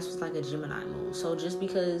just passed was like a Gemini moon. So just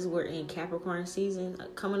because we're in Capricorn season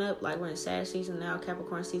coming up, like we're in Sag season now,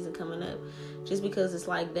 Capricorn season coming up, just because it's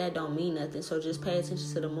like that don't mean nothing. So just pay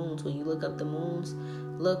attention to the moons. When you look up the moons,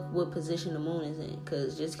 look what position the moon is in.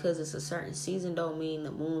 Because just because it's a certain season don't mean the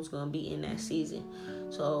moon's going to be in that season.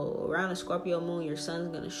 So around a Scorpio moon, your son's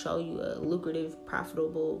going to show you a lucrative,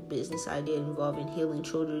 profitable business idea involving healing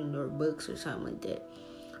children or books or something like that.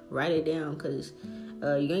 Write it down, because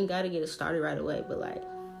you ain't got to get it started right away. But, like,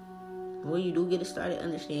 when you do get it started,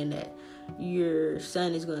 understand that your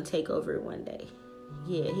son is going to take over it one day.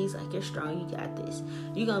 Yeah, he's like, you're strong, you got this.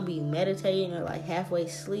 You're going to be meditating or, like, halfway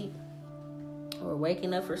asleep or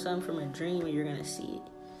waking up for something from a dream, and you're going to see it.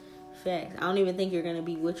 Facts. I don't even think you're going to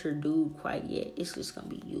be with your dude quite yet. It's just going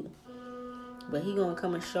to be you. But he going to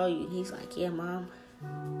come and show you. He's like, yeah, Mom,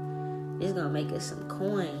 it's going to make us some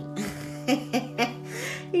coin.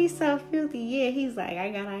 He's so filthy. Yeah, he's like, I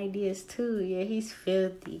got ideas too. Yeah, he's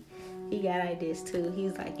filthy. He got ideas too.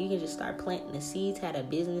 He's like, you can just start planting the seeds, had a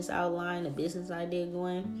business outline, a business idea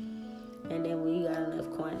going. And then when you got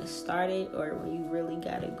enough coin to start it, or when you really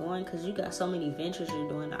got it going, because you got so many ventures you're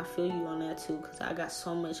doing. I feel you on that too, because I got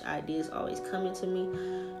so much ideas always coming to me.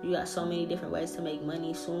 You got so many different ways to make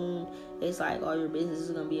money soon. It's like all your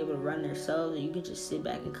businesses are going to be able to run themselves, and you can just sit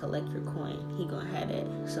back and collect your coin. He going to have that,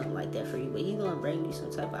 something like that for you. But he's going to bring you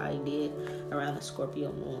some type of idea around the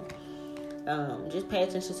Scorpio moon. Just pay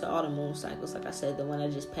attention to all the moon cycles. Like I said, the one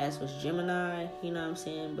that just passed was Gemini, you know what I'm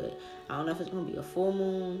saying? But I don't know if it's going to be a full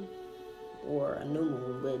moon or a new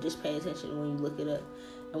moon, but just pay attention when you look it up.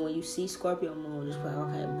 And when you see Scorpio moon, just be like,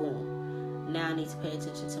 okay, boom, now I need to pay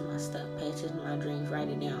attention to my stuff, pay attention to my dreams, write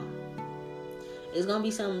it down. It's gonna be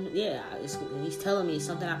something, yeah, he's telling me it's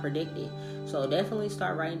something I predicted. So definitely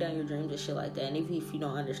start writing down your dreams and shit like that. And if you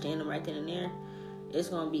don't understand them right then and there, it's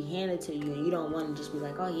gonna be handed to you, and you don't want to just be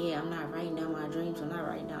like, oh yeah, I'm not writing down my dreams, I'm not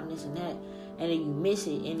writing down this and that, and then you miss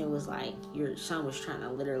it, and it was like your son was trying to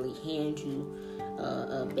literally hand you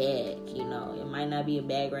a bag. You know, it might not be a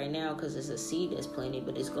bag right now because it's a seed that's planted,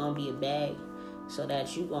 but it's gonna be a bag so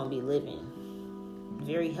that you gonna be living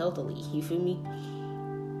very healthily. You feel me?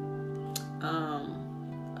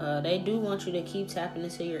 They do want you to keep tapping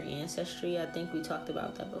into your ancestry. I think we talked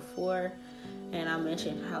about that before, and I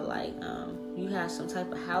mentioned how like you have some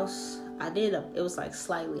type of house. It was like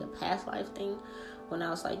slightly a past life thing when I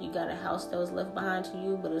was like, you got a house that was left behind to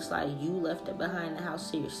you, but it's like you left it behind the house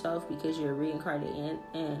to yourself because you're a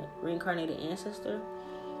reincarnated ancestor.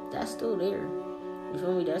 that's still there. You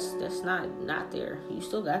feel me? That's not there. You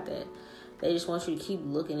still got that. They just want you to keep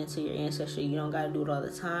looking into your ancestry. You don't got to do it all the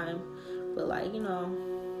time. But, like,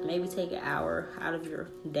 maybe take an hour out of your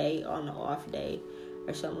day on an off day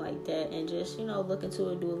or something like that. And just, look into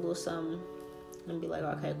it, do a little something. And be like,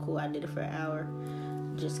 okay, cool, I did it for an hour.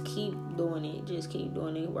 Just keep doing it. Just keep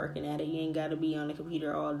doing it, working at it. You ain't got to be on the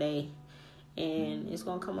computer all day. And it's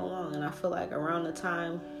going to come along. And I feel like around the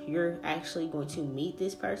time you're actually going to meet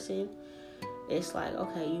this person, it's like,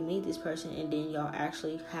 okay, you meet this person and then y'all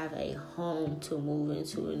actually have a home to move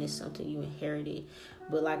into, and it's something you inherited.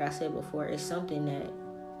 But like I said before, it's something that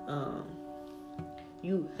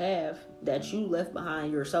you have that you left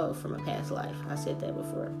behind yourself from a past life. I said that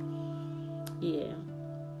before. Yeah.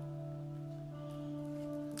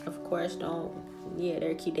 Of course,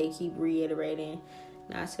 they keep reiterating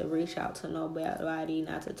not to reach out to nobody,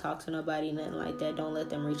 not to talk to nobody, nothing like that. Don't let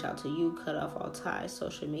them reach out to you. Cut off all ties,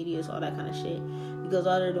 social medias, all that kind of shit. Because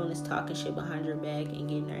all they're doing is talking shit behind your back and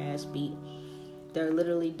getting their ass beat. They're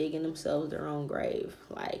literally digging themselves their own grave.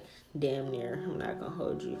 Like, damn near. I'm not going to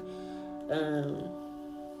hold you.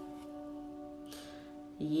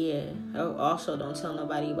 Yeah. Oh, also, don't tell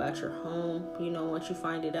nobody about your home. Once you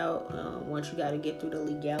find it out, once you got to get through the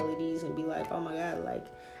legalities and be like, oh my God, like,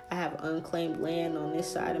 I have unclaimed land on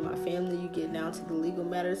this side of my family. You get down to the legal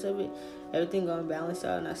matters of it. Everything gonna balance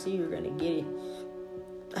out, and I see you're gonna get it.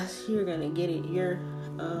 You're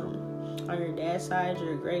on your dad's side,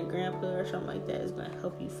 your great grandpa or something like that is gonna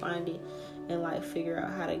help you find it and like figure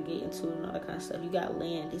out how to get into it and all that kind of stuff. You got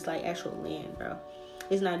land. It's like actual land, bro.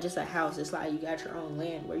 It's not just a house. It's like you got your own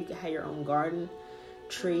land where you can have your own garden,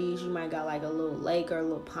 trees. You might got like a little lake or a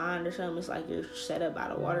little pond or something. It's like you're set up by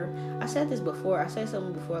the water. I said this before. I said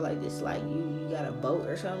something before like this, like you got a boat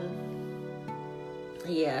or something.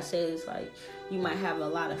 Yeah, I said it's like you might have a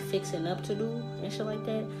lot of fixing up to do and shit like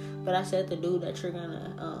that. But I said the dude that you're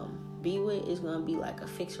gonna be with is gonna be like a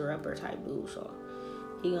fixer-upper type dude. So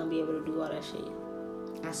he gonna be able to do all that shit.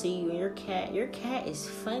 I see you and your cat. Your cat is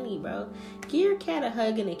funny, bro. Give your cat a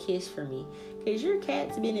hug and a kiss for me. Because your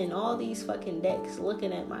cat's been in all these fucking decks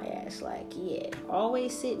looking at my ass like, yeah.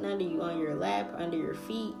 Always sitting under you, on your lap, under your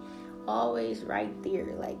feet. Always right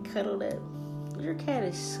there, like cuddled up. Your cat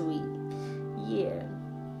is sweet. Yeah.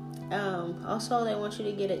 Also, they want you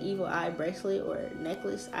to get an evil eye bracelet or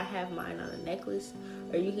necklace. I have mine on a necklace.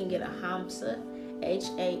 Or you can get a Hamsa,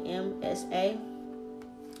 Hamsa.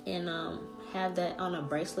 And have that on a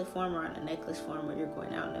bracelet form or on a necklace form when you're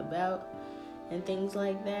going out and about and things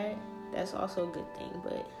like that. That's also a good thing.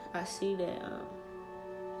 But I see that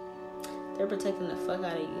they're protecting the fuck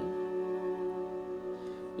out of you.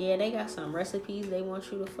 Yeah, they got some recipes they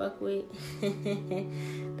want you to fuck with.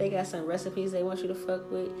 They got some recipes they want you to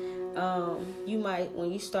fuck with. You might,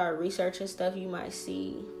 when you start researching stuff, you might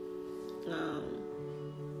see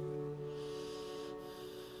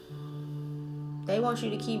they want you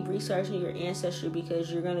to keep researching your ancestry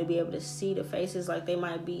because you're going to be able to see the faces. Like, they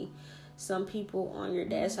might be some people on your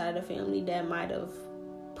dad's side of the family that might have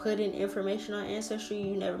put in information on ancestry.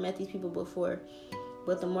 You never met these people before.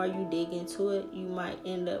 But the more you dig into it, you might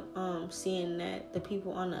end up seeing that the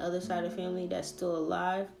people on the other side of the family that's still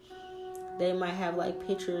alive, they might have, like,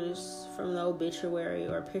 pictures from the obituary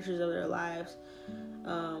or pictures of their lives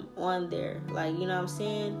on there. Like, you know what I'm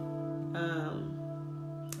saying?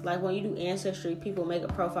 Like, when you do ancestry, people make a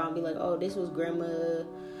profile and be like, oh, this was Grandma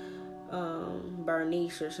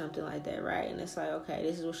Bernice or something like that, right? And it's like, okay,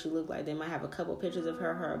 this is what she looked like. They might have a couple pictures of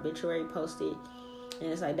her obituary posted.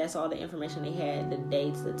 And it's like, that's all the information they had. The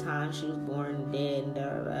dates, the time she was born, dead,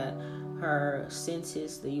 her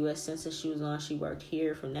census, the U.S. census she was on. She worked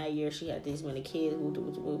here from that year. She had these many kids.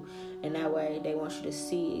 And that way, they want you to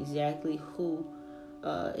see exactly who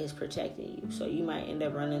is protecting you. So you might end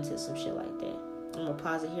up running into some shit like that. I'm going to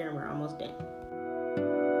pause it here and we're almost done.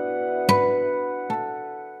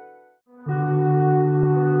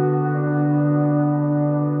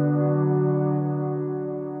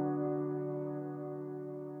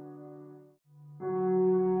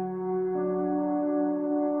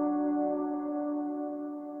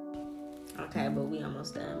 Okay, but we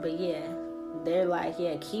almost done. But yeah, they're like,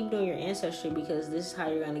 yeah, keep doing your ancestry because this is how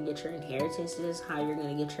you're going to get your inheritance. This is how you're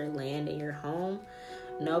going to get your land and your home.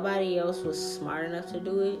 Nobody else was smart enough to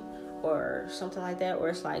do it or something like that. Or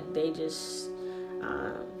it's like they just,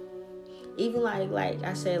 even like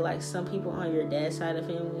I said, like some people on your dad's side of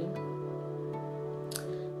the family,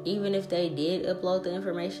 even if they did upload the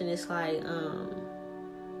information, it's like,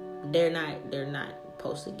 they're not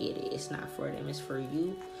supposed to get it. It's not for them. It's for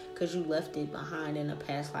you because you left it behind in a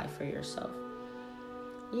past life for yourself.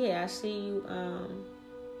 Yeah, I see you,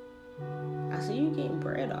 I see you getting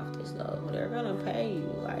bread off this though. They're gonna pay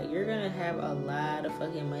you. Like, you're gonna have a lot of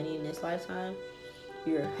fucking money in this lifetime.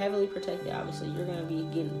 You're heavily protected, obviously. You're gonna be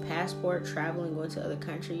getting passport, traveling, going to other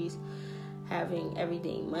countries, having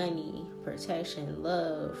everything: money, protection,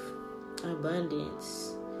 love,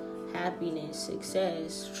 abundance, happiness,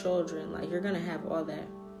 success, children. Like, you're gonna have all that.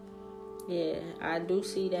 Yeah, I do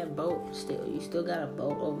see that boat still. You still got a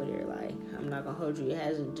boat over there. Like, I'm not gonna hold you. It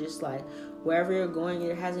hasn't, just like wherever you're going,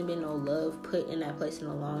 there hasn't been no love put in that place in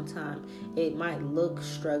a long time. It might look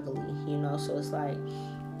struggly, you know. So it's like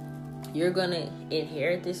you're gonna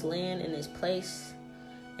inherit this land and this place,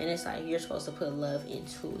 and it's like you're supposed to put love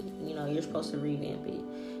into it. You know, you're supposed to revamp it.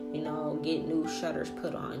 You know, get new shutters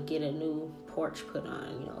put on, get a new porch put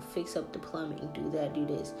on, you know, fix up the plumbing, do that, do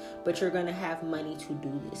this. But you're going to have money to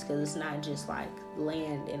do this, because it's not just like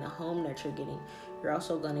land and a home that you're getting. You're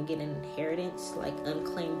also going to get an inheritance, like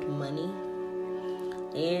unclaimed money.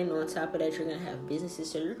 And on top of that, you're going to have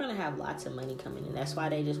businesses. So you're going to have lots of money coming in. That's why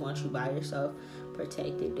they just want you by yourself,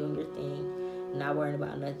 protected, doing your thing, not worrying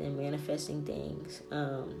about nothing, manifesting things.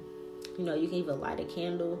 You know, you can even light a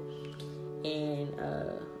candle and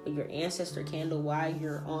your ancestor candle while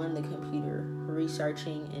you're on the computer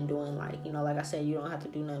researching and doing, like, you know, like I said, you don't have to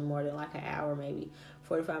do nothing more than like an hour, maybe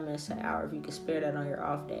 45 minutes to an hour, if you can spare that on your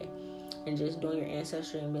off day, and just doing your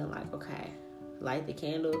ancestry and being like, okay, light the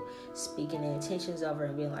candle, speaking the intentions of her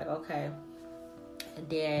and being like, okay,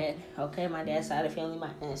 dad, okay, my dad's side of the family, my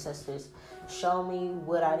ancestors, show me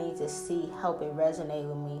what I need to see, help it resonate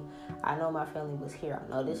with me. I know my family was here. I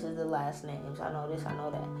know this is the last names. I know this, I know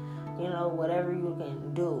that. You know, whatever you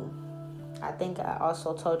can do. I think I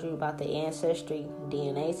also told you about the ancestry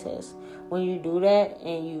DNA test. When you do that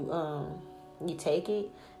and you take it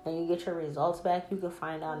and you get your results back, you can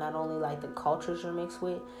find out not only like the cultures you're mixed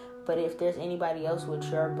with, but if there's anybody else with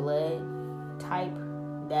your blood type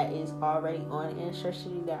that is already on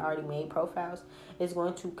Ancestry, that already made profiles, it's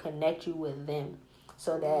going to connect you with them.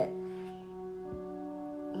 So that,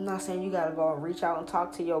 I'm not saying you gotta go and reach out and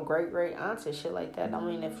talk to your great aunts and shit like that. I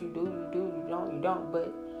mean, if you do, you do. You don't, you don't.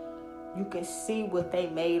 But you can see what they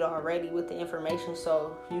made already with the information,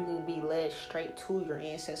 so you can be led straight to your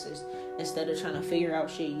ancestors instead of trying to figure out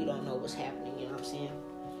shit you don't know what's happening. You know what I'm saying?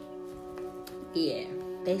 Yeah.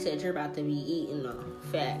 They said you're about to be eating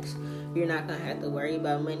facts. You're not gonna have to worry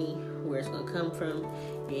about money, where it's gonna come from.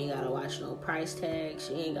 You ain't gotta watch no price tags.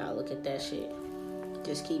 You ain't gotta look at that shit.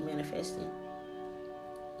 Just keep manifesting.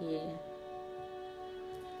 Yeah.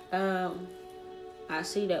 I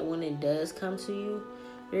see that when it does come to you,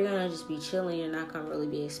 you're gonna just be chilling. You're not gonna really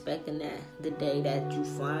be expecting that the day that you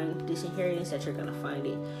find this inheritance, that you're gonna find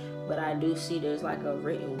it. But I do see there's like a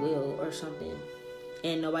written will or something,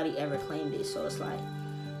 and nobody ever claimed it. So it's like,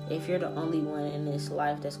 if you're the only one in this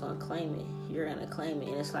life that's gonna claim it, you're gonna claim it.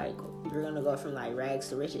 And it's like, you're gonna go from like rags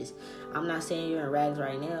to riches. I'm not saying you're in rags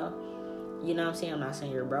right now. You know what I'm saying? I'm not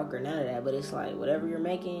saying you're broke or none of that, but it's like whatever you're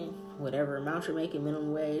making, whatever amount you're making,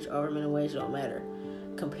 minimum wage, over minimum wage, don't matter.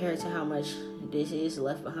 Compared to how much this is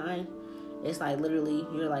left behind, it's like literally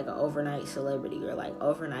you're like an overnight celebrity. You're like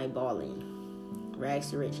overnight balling, rags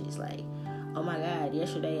to riches. Like, oh my God,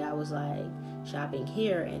 yesterday I was like shopping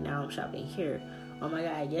here and now I'm shopping here. Oh my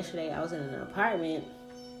God, yesterday I was in an apartment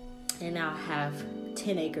and now I have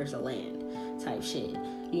 10 acres of land type shit.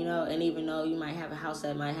 You know, and even though you might have a house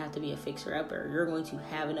that might have to be a fixer-upper, you're going to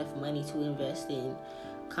have enough money to invest in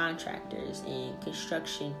contractors and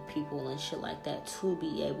construction people and shit like that to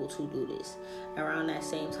be able to do this. Around that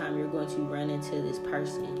same time, you're going to run into this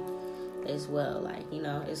person as well. Like, you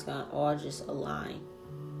know, it's going to all just align.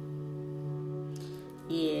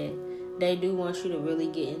 Yeah, they do want you to really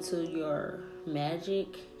get into your magic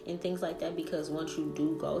and things like that, because once you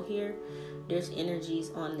do go here, there's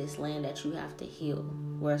energies on this land that you have to heal,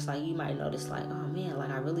 where it's like you might notice like, oh man, like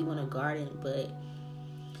I really want a garden, but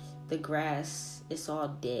the grass, it's all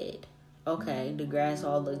dead. Okay, the grass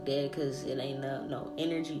all look dead because it ain't no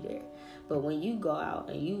energy there. But when you go out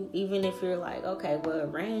and you, even if you're like, okay, well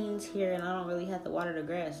it rains here and I don't really have to water the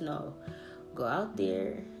grass, no, go out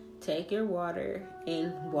there, take your water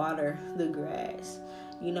and water the grass.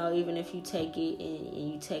 You know, even if you take it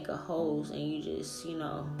and you take a hose and you just, you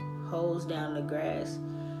know, hose down the grass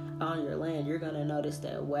on your land, you're going to notice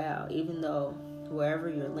that, wow, even though wherever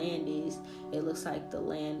your land is, it looks like the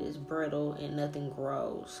land is brittle and nothing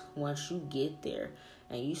grows. Once you get there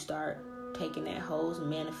and you start taking that hose,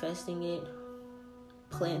 manifesting it,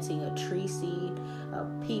 planting a tree seed, a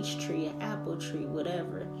peach tree, an apple tree,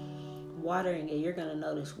 whatever, watering it, you're gonna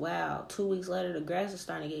notice, wow, 2 weeks later the grass is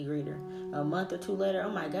starting to get greener. A month or two later,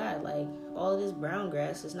 oh my god, like all of this brown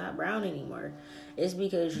grass is not brown anymore. It's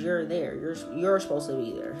because you're there. You're supposed to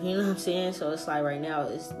be there. You know what I'm saying? So it's like right now,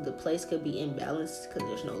 the place could be imbalanced because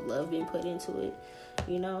there's no love being put into it.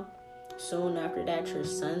 You know, soon after that, your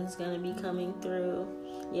son's gonna be coming through.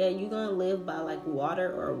 Yeah, you're gonna live by like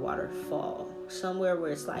water or a waterfall, somewhere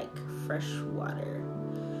where it's like fresh water,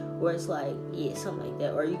 where it's like, yeah, something like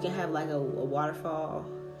that. Or you can have like a waterfall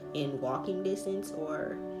in walking distance,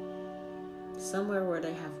 or somewhere where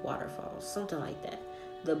they have waterfalls, something like that.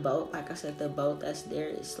 The boat, like I said, the boat that's there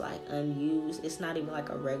is like unused. It's not even like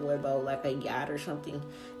a regular boat, like a yacht or something.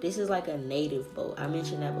 This is like a native boat. I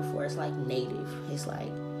mentioned that before. It's like native. It's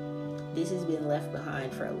like this has been left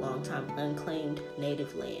behind for a long time, unclaimed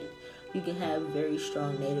native land. You can have very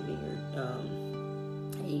strong native in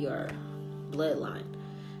your bloodline.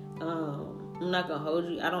 I'm not gonna hold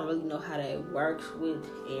you. I don't really know how that works with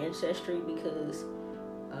ancestry, because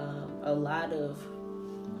a lot of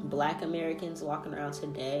Black Americans walking around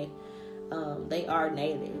today, they are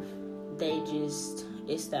native.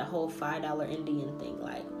 It's that whole $5 Indian thing.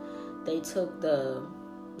 Like, they took the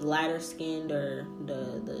lighter skinned, or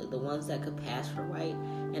the ones that could pass for white,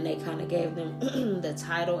 and they kind of gave them the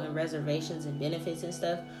title and reservations and benefits and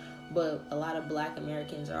stuff. But a lot of Black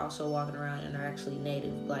Americans are also walking around and are actually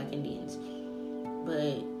native Black Indians.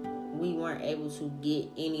 But we weren't able to get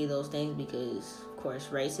any of those things because, of course,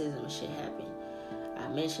 racism and shit happened. I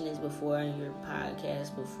mentioned this before in your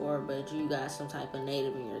podcast before, but you got some type of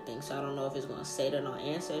native in your thing. So I don't know if it's going to say that on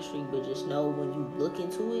Ancestry, but just know when you look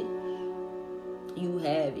into it, you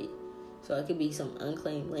have it. So it could be some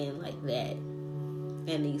unclaimed land like that.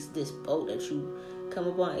 And this boat that you come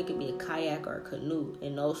upon, it could be a kayak or a canoe,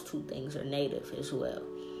 and those two things are native as well.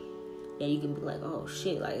 And you can be like, oh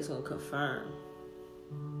shit, like it's gonna confirm.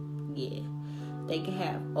 Yeah, they can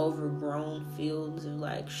have overgrown fields of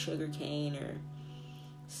like sugar cane or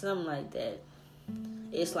something like that.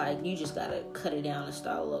 It's like you just gotta cut it down and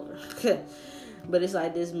start all over. But it's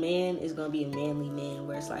like this man is gonna be a manly man,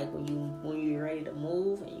 where it's like when you're ready to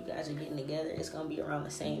move and you guys are getting together, it's gonna be around the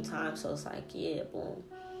same time. So it's like, yeah, boom.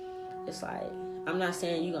 It's like, I'm not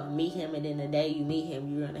saying you're gonna meet him and then the day you meet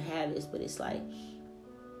him you're gonna have this, but it's like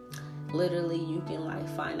literally you can like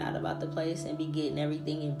find out about the place and be getting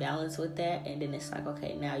everything in balance with that, and then it's like,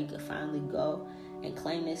 okay, now you can finally go and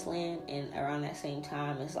claim this land. And around that same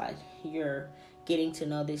time, it's like you're getting to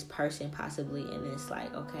know this person possibly, and it's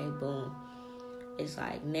like, okay, boom. It's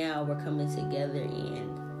like now we're coming together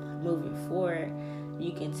and moving forward.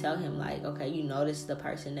 You can tell him like, okay, you know this is the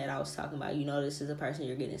person that I was talking about. You know this is the person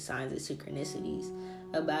you're getting signs and synchronicities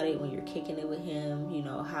about it when you're kicking it with him. You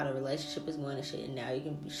know how the relationship is going and shit. And now you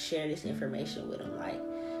can share this information with him. Like,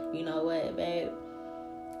 you know what, babe?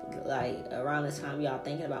 Like around the time y'all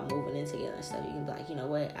thinking about moving in together and stuff, you can be like, you know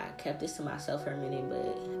what? I kept this to myself for a minute,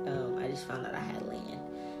 but I just found out I had land.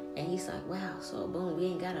 And he's like, wow, so boom, we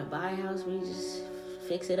ain't gotta buy a house, we just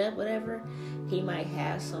fix it up, whatever. He might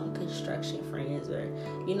have some construction friends, or,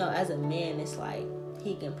 you know, as a man, it's like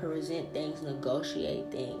he can present things,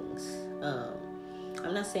 negotiate things.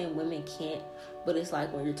 I'm not saying women can't, but it's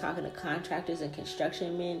like when you're talking to contractors and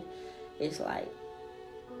construction men, it's like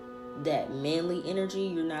that manly energy.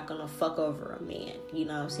 You're not gonna fuck over a man, you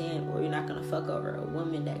know what I'm saying? Or you're not gonna fuck over a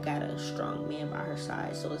woman that got a strong man by her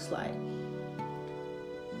side. So it's like,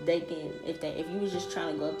 they can, if you was just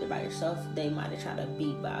trying to go up there by yourself, they might have tried to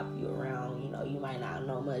bebop you around. You know, you might not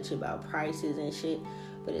know much about prices and shit,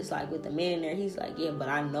 but it's like with the man in there, he's like, yeah, but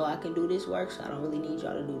I know I can do this work, so I don't really need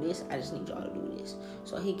y'all to do this. I just need y'all to do this.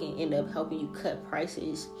 So he can end up helping you cut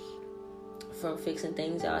prices from fixing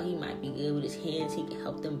things out. He might be good with his hands. He can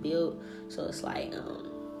help them build. So it's like,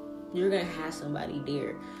 you're gonna have somebody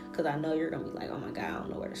there, because I know you're gonna be like, oh my god, I don't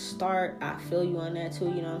know where to start. I feel you on that too,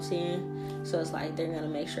 you know what I'm saying? So it's like they're gonna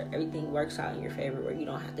make sure everything works out in your favor, where you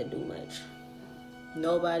don't have to do much.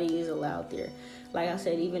 Nobody is allowed there. Like I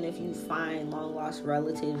said, even if you find long lost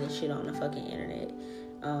relatives and shit on the fucking internet,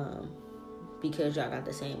 because y'all got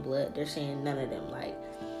the same blood, they're saying none of them. Like,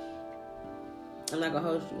 I'm not gonna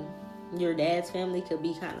hold you, your dad's family could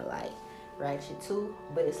be kind of like ratchet too,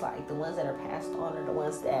 but it's like the ones that are passed on are the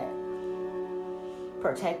ones that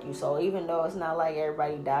protect you. So even though it's not like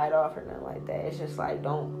everybody died off or nothing like that, it's just like,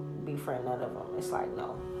 don't befriend none of them. It's like,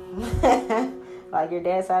 no. Like, your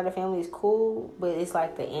dad's side of the family is cool, but it's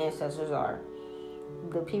like the ancestors are.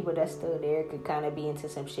 The people that's still there could kind of be into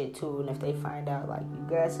some shit too, and if they find out like you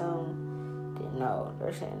got some, then no,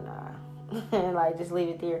 they're saying nah. And like, just leave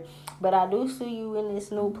it there. But I do see you in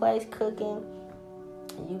this new place cooking.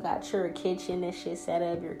 You got your kitchen and shit set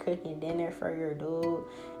up. You're cooking dinner for your dude.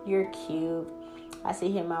 You're cute. I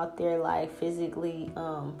see him out there like physically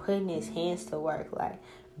putting his hands to work, like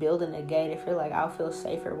building a gate. I feel like I'll feel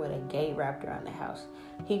safer with a gate wrapped around the house.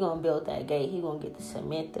 He gonna build that gate. He gonna get the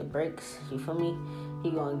cement, the bricks. You feel me?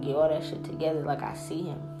 He gonna get all that shit together. Like I see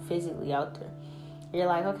him physically out there. You're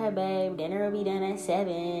like, okay, babe, dinner will be done at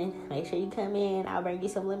 7. Make sure you come in. I'll bring you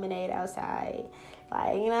some lemonade outside.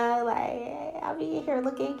 Like, you know, like, I'll be here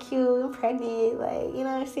looking cute and pregnant. Like, you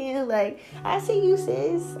know what I'm saying? Like, I see you,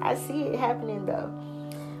 sis. I see it happening, though.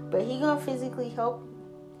 But he gonna physically help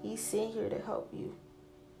you. He's sitting here to help you.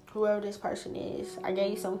 Whoever this person is. I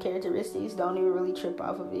gave you some characteristics. Don't even really trip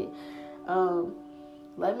off of it.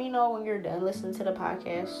 Let me know when you're done listening to the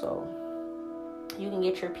podcast so you can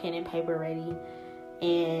get your pen and paper ready.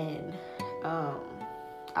 And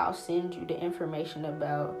I'll send you the information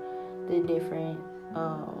about the different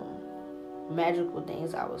magical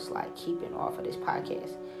things I was like keeping off of this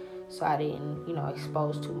podcast, so I didn't,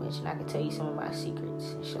 expose too much, and I can tell you some of my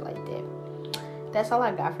secrets and shit like that. That's all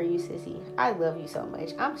I got for you, sissy. I love you so much.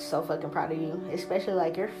 I'm so fucking proud of you, especially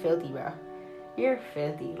like you're filthy, bro. You're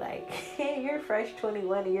filthy. Like you're fresh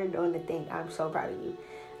 21 and you're doing the thing. I'm so proud of you.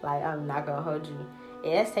 Like, I'm not gonna hold you.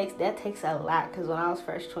 That takes a lot, because when I was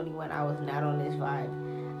fresh 21, I was not on this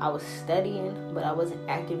vibe. I was studying, but I wasn't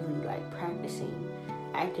actively like practicing,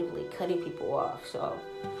 actively cutting people off. So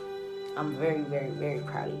I'm very, very, very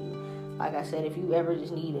proud of you. Like I said, if you ever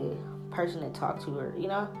just need a person to talk to, or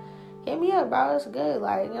hit me up, bro. It's good.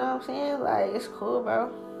 Like, you know what I'm saying? Like, it's cool,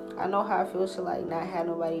 bro. I know how it feels to like not have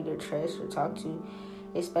nobody to trust or talk to,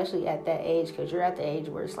 especially at that age, because you're at the age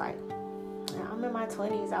where it's like, I'm in my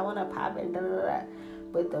 20s, I want to pop it,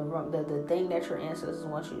 but the thing that your ancestors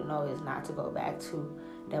want you to know is not to go back to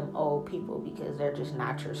them old people, because they're just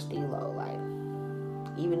not your stilo.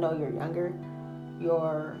 Like, even though you're younger,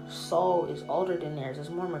 your soul is older than theirs. It's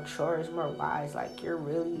more mature, it's more wise. Like, you're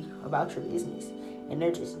really about your business, and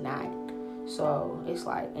they're just not. So it's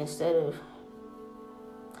like, instead of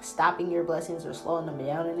stopping your blessings or slowing them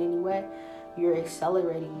down in any way, you're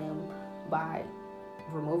accelerating them by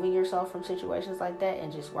removing yourself from situations like that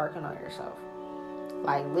and just working on yourself.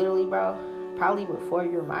 Like, literally, bro, probably before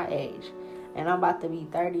you're my age, and I'm about to be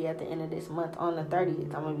 30 at the end of this month. On the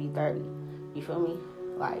 30th, I'm gonna be 30. You feel me?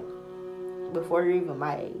 Like, before you're even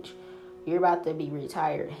my age, you're about to be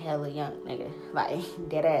retired hella young, nigga. Like,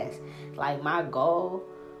 dead ass. Like, my goal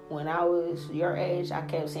when I was your age, I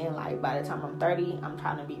kept saying, like, by the time I'm 30, I'm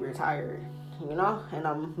trying to be retired. And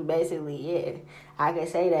I'm basically, I can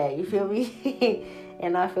say that, you feel me?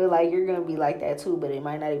 And I feel like you're going to be like that too, but it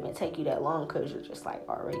might not even take you that long, because you're just like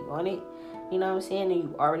already on it. You know what I'm saying? And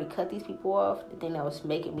you already cut these people off. The thing that was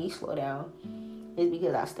making me slow down is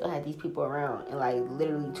because I still had these people around. And like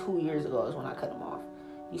literally 2 years ago is when I cut them off.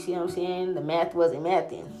 You see what I'm saying? The math wasn't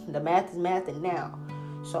mathing. The math is mathing now.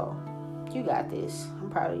 So you got this.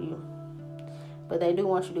 I'm proud of you. But they do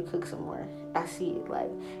want you to cook some more. I see it.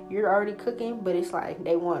 Like, you're already cooking, but it's like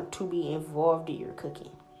they want to be involved in your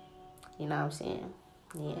cooking. You know what I'm saying?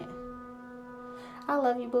 Yeah. I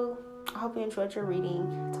love you, boo. I hope you enjoyed your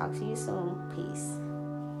reading. Talk to you soon. Peace.